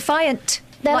 plain defiant.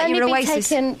 They'll like your only Oasis.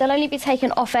 they'll only be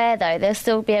taken off air, though. They'll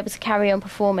still be able to carry on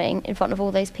performing in front of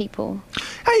all those people.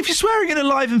 Hey, if you're swearing in a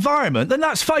live environment, then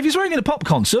that's fine. If you're swearing in a pop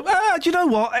concert, do you know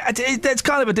what? That's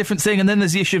kind of a different thing. And then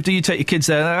there's the issue of, do you take your kids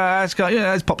there?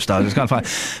 It's pop stars. It's kind of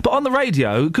fine. But on the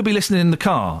radio, it could be listening in the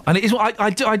car. And it is.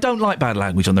 I don't like bad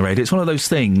language on the radio. It's one of those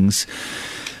things.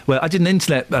 Well, I did an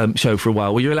internet show for a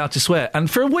while where you're allowed to swear, and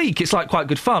for a week it's like quite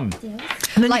good fun. Yeah.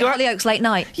 And then like Hollyoaks late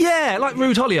night. Yeah, like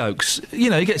Rude Hollyoaks. You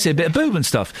know, you get to see a bit of boob and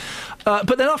stuff.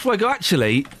 But then after I go,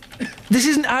 actually, this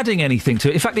isn't adding anything to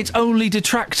it. In fact, it's only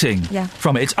detracting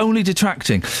from it. It's only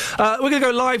detracting. We're going to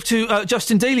go live to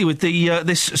Justin Dealey with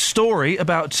this story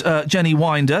about Jenny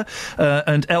Winder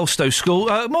and Elstow School.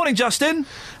 Morning, Justin.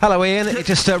 Hello, Ian. It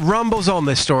just rumbles on,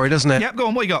 this story, doesn't it? Yep, go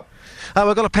on. What you got?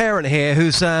 We've got a parent here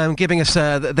who's giving us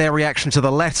their reaction to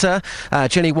the letter.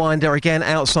 Jenny Winder, again,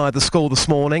 outside the school this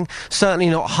morning. Certainly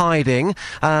not hiding,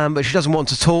 but she doesn't want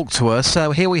to talk to us.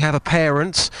 So here we have a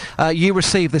parent. You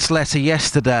received this letter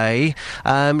yesterday.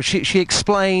 She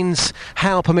explains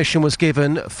how permission was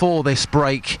given for this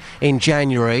break in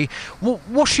January.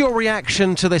 What's your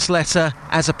reaction to this letter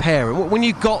as a parent? When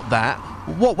you got that,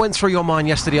 what went through your mind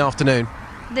yesterday afternoon?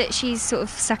 That she's sort of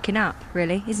sucking up,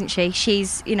 really, isn't she?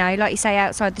 She's, you know, like you say,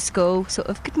 outside the school, sort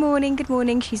of, good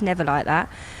morning. She's never like that.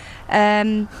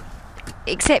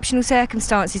 Exceptional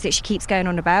circumstances that she keeps going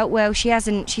on about. Well,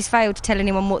 she's failed to tell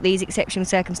anyone what these exceptional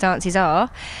circumstances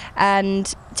are. And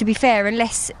to be fair,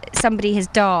 unless somebody has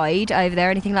died over there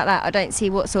or anything like that, I don't see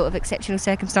what sort of exceptional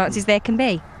circumstances there can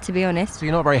be, to be honest. So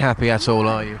you're not very happy at all,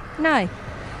 are you? No.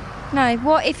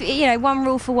 What if, you know, one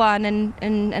rule for one and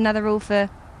another rule for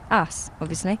us,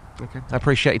 obviously. Okay, I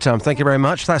appreciate your time. Thank you very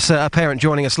much. That's a parent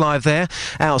joining us live there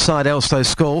outside Elstow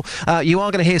School. You are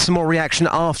going to hear some more reaction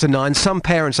after 9. Some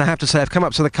parents, I have to say, have come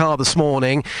up to the car this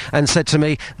morning and said to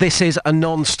me, this is a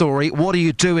non-story. What are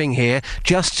you doing here?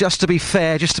 Just to be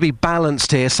fair, just to be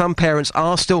balanced here, some parents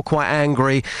are still quite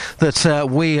angry that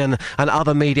we and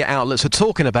other media outlets are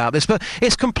talking about this, but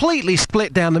it's completely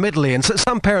split down the middle, Ian. So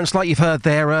some parents, like you've heard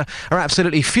there, are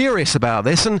absolutely furious about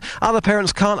this, and other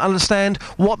parents can't understand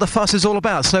what the fuss is all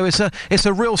about. So it's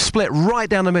a real split right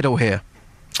down the middle here.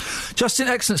 Justin,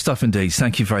 excellent stuff indeed.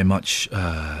 Thank you very much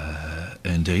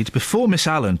indeed. Before Miss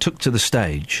Allen took to the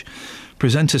stage,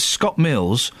 presenter Scott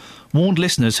Mills warned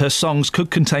listeners her songs could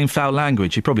contain foul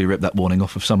language. He probably ripped that warning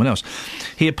off of someone else.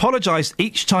 He apologised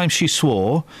each time she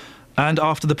swore and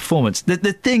after the performance. The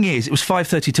thing is, it was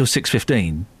 5:30 till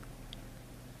 6:15.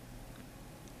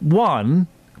 1,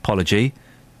 apology.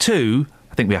 2,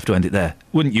 I think we have to end it there.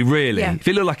 Wouldn't you, really? Yeah. If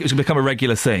it looked like it was going to become a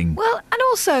regular thing. Well, and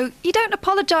also, you don't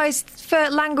apologise for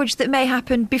language that may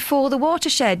happen before the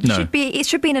watershed. No. It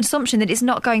should be an assumption that it's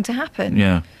not going to happen.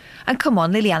 Yeah. And come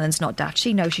on, Lily Allen's not daft.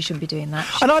 She knows she shouldn't be doing that.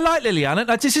 And I like Lily Allen.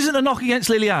 This isn't a knock against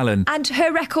Lily Allen. And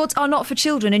her records are not for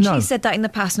children, and No. she's said that in the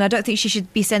past, and I don't think she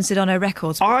should be censored on her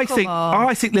records. I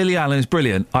think Lily Allen is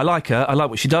brilliant. I like her. I like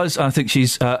what she does. I think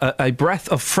she's a breath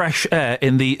of fresh air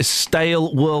in the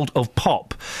stale world of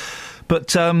pop. But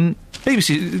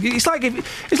BBC, it's like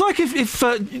if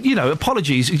you know,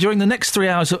 apologies during the next 3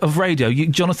 hours of radio.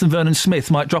 Jonathan Vernon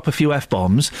Smith might drop a few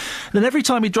F-bombs. Then every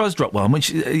time he does drop one, which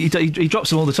he drops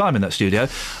them all the time in that studio,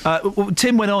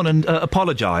 Tim went on and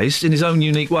apologised in his own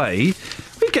unique way.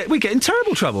 We get in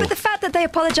terrible trouble. But the fact that they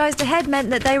apologised ahead meant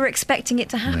that they were expecting it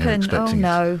to happen. Oh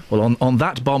no! Well, on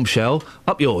that bombshell,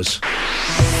 up yours.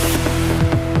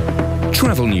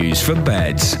 Travel news for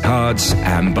beds, cards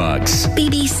and bugs.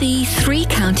 BBC Three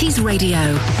Counties Radio.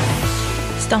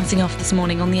 Starting off this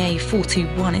morning on the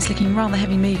A421, it's looking rather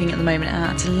heavy moving at the moment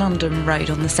at London Road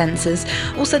on the sensors.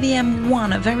 Also the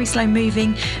M1, very slow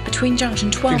moving between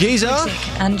junction 12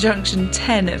 and junction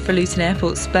 10 for Luton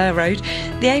Airport Spur Road.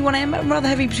 The A1M rather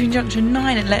heavy between junction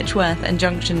 9 at Letchworth and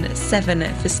junction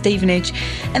 7 for Stevenage.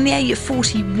 And the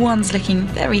A41's looking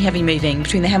very heavy moving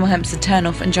between the Hemel Hempstead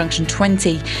turnoff and junction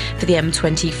 20 for the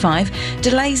M25.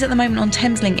 Delays at the moment on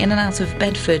Thameslink in and out of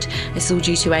Bedford. It's all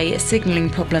due to a signalling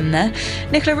problem there.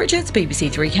 Nicola Richards,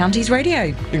 BBC Three Counties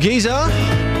Radio. Giza.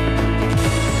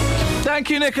 Thank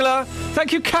you, Nicola.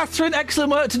 Thank you, Catherine. Excellent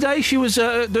work today. She was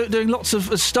doing lots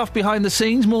of stuff behind the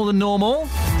scenes, more than normal.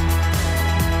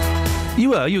 You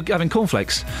were having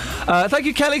cornflakes. Thank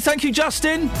you, Kelly. Thank you,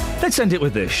 Justin. Let's end it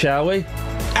with this, shall we?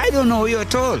 I don't know you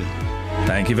at all.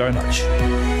 Thank you very much.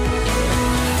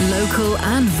 Local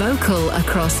and vocal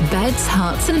across Beds,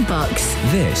 Herts and Bucks.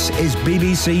 This is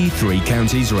BBC Three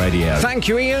Counties Radio. Thank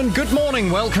you, Iain. Good morning.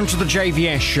 Welcome to the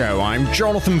JVS show. I'm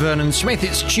Jonathan Vernon-Smith.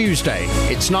 It's Tuesday.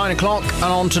 It's 9 o'clock, and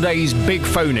on today's big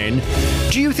phone-in,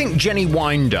 do you think Jenny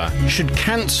Winder should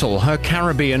cancel her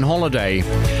Caribbean holiday?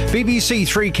 BBC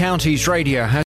Three Counties Radio has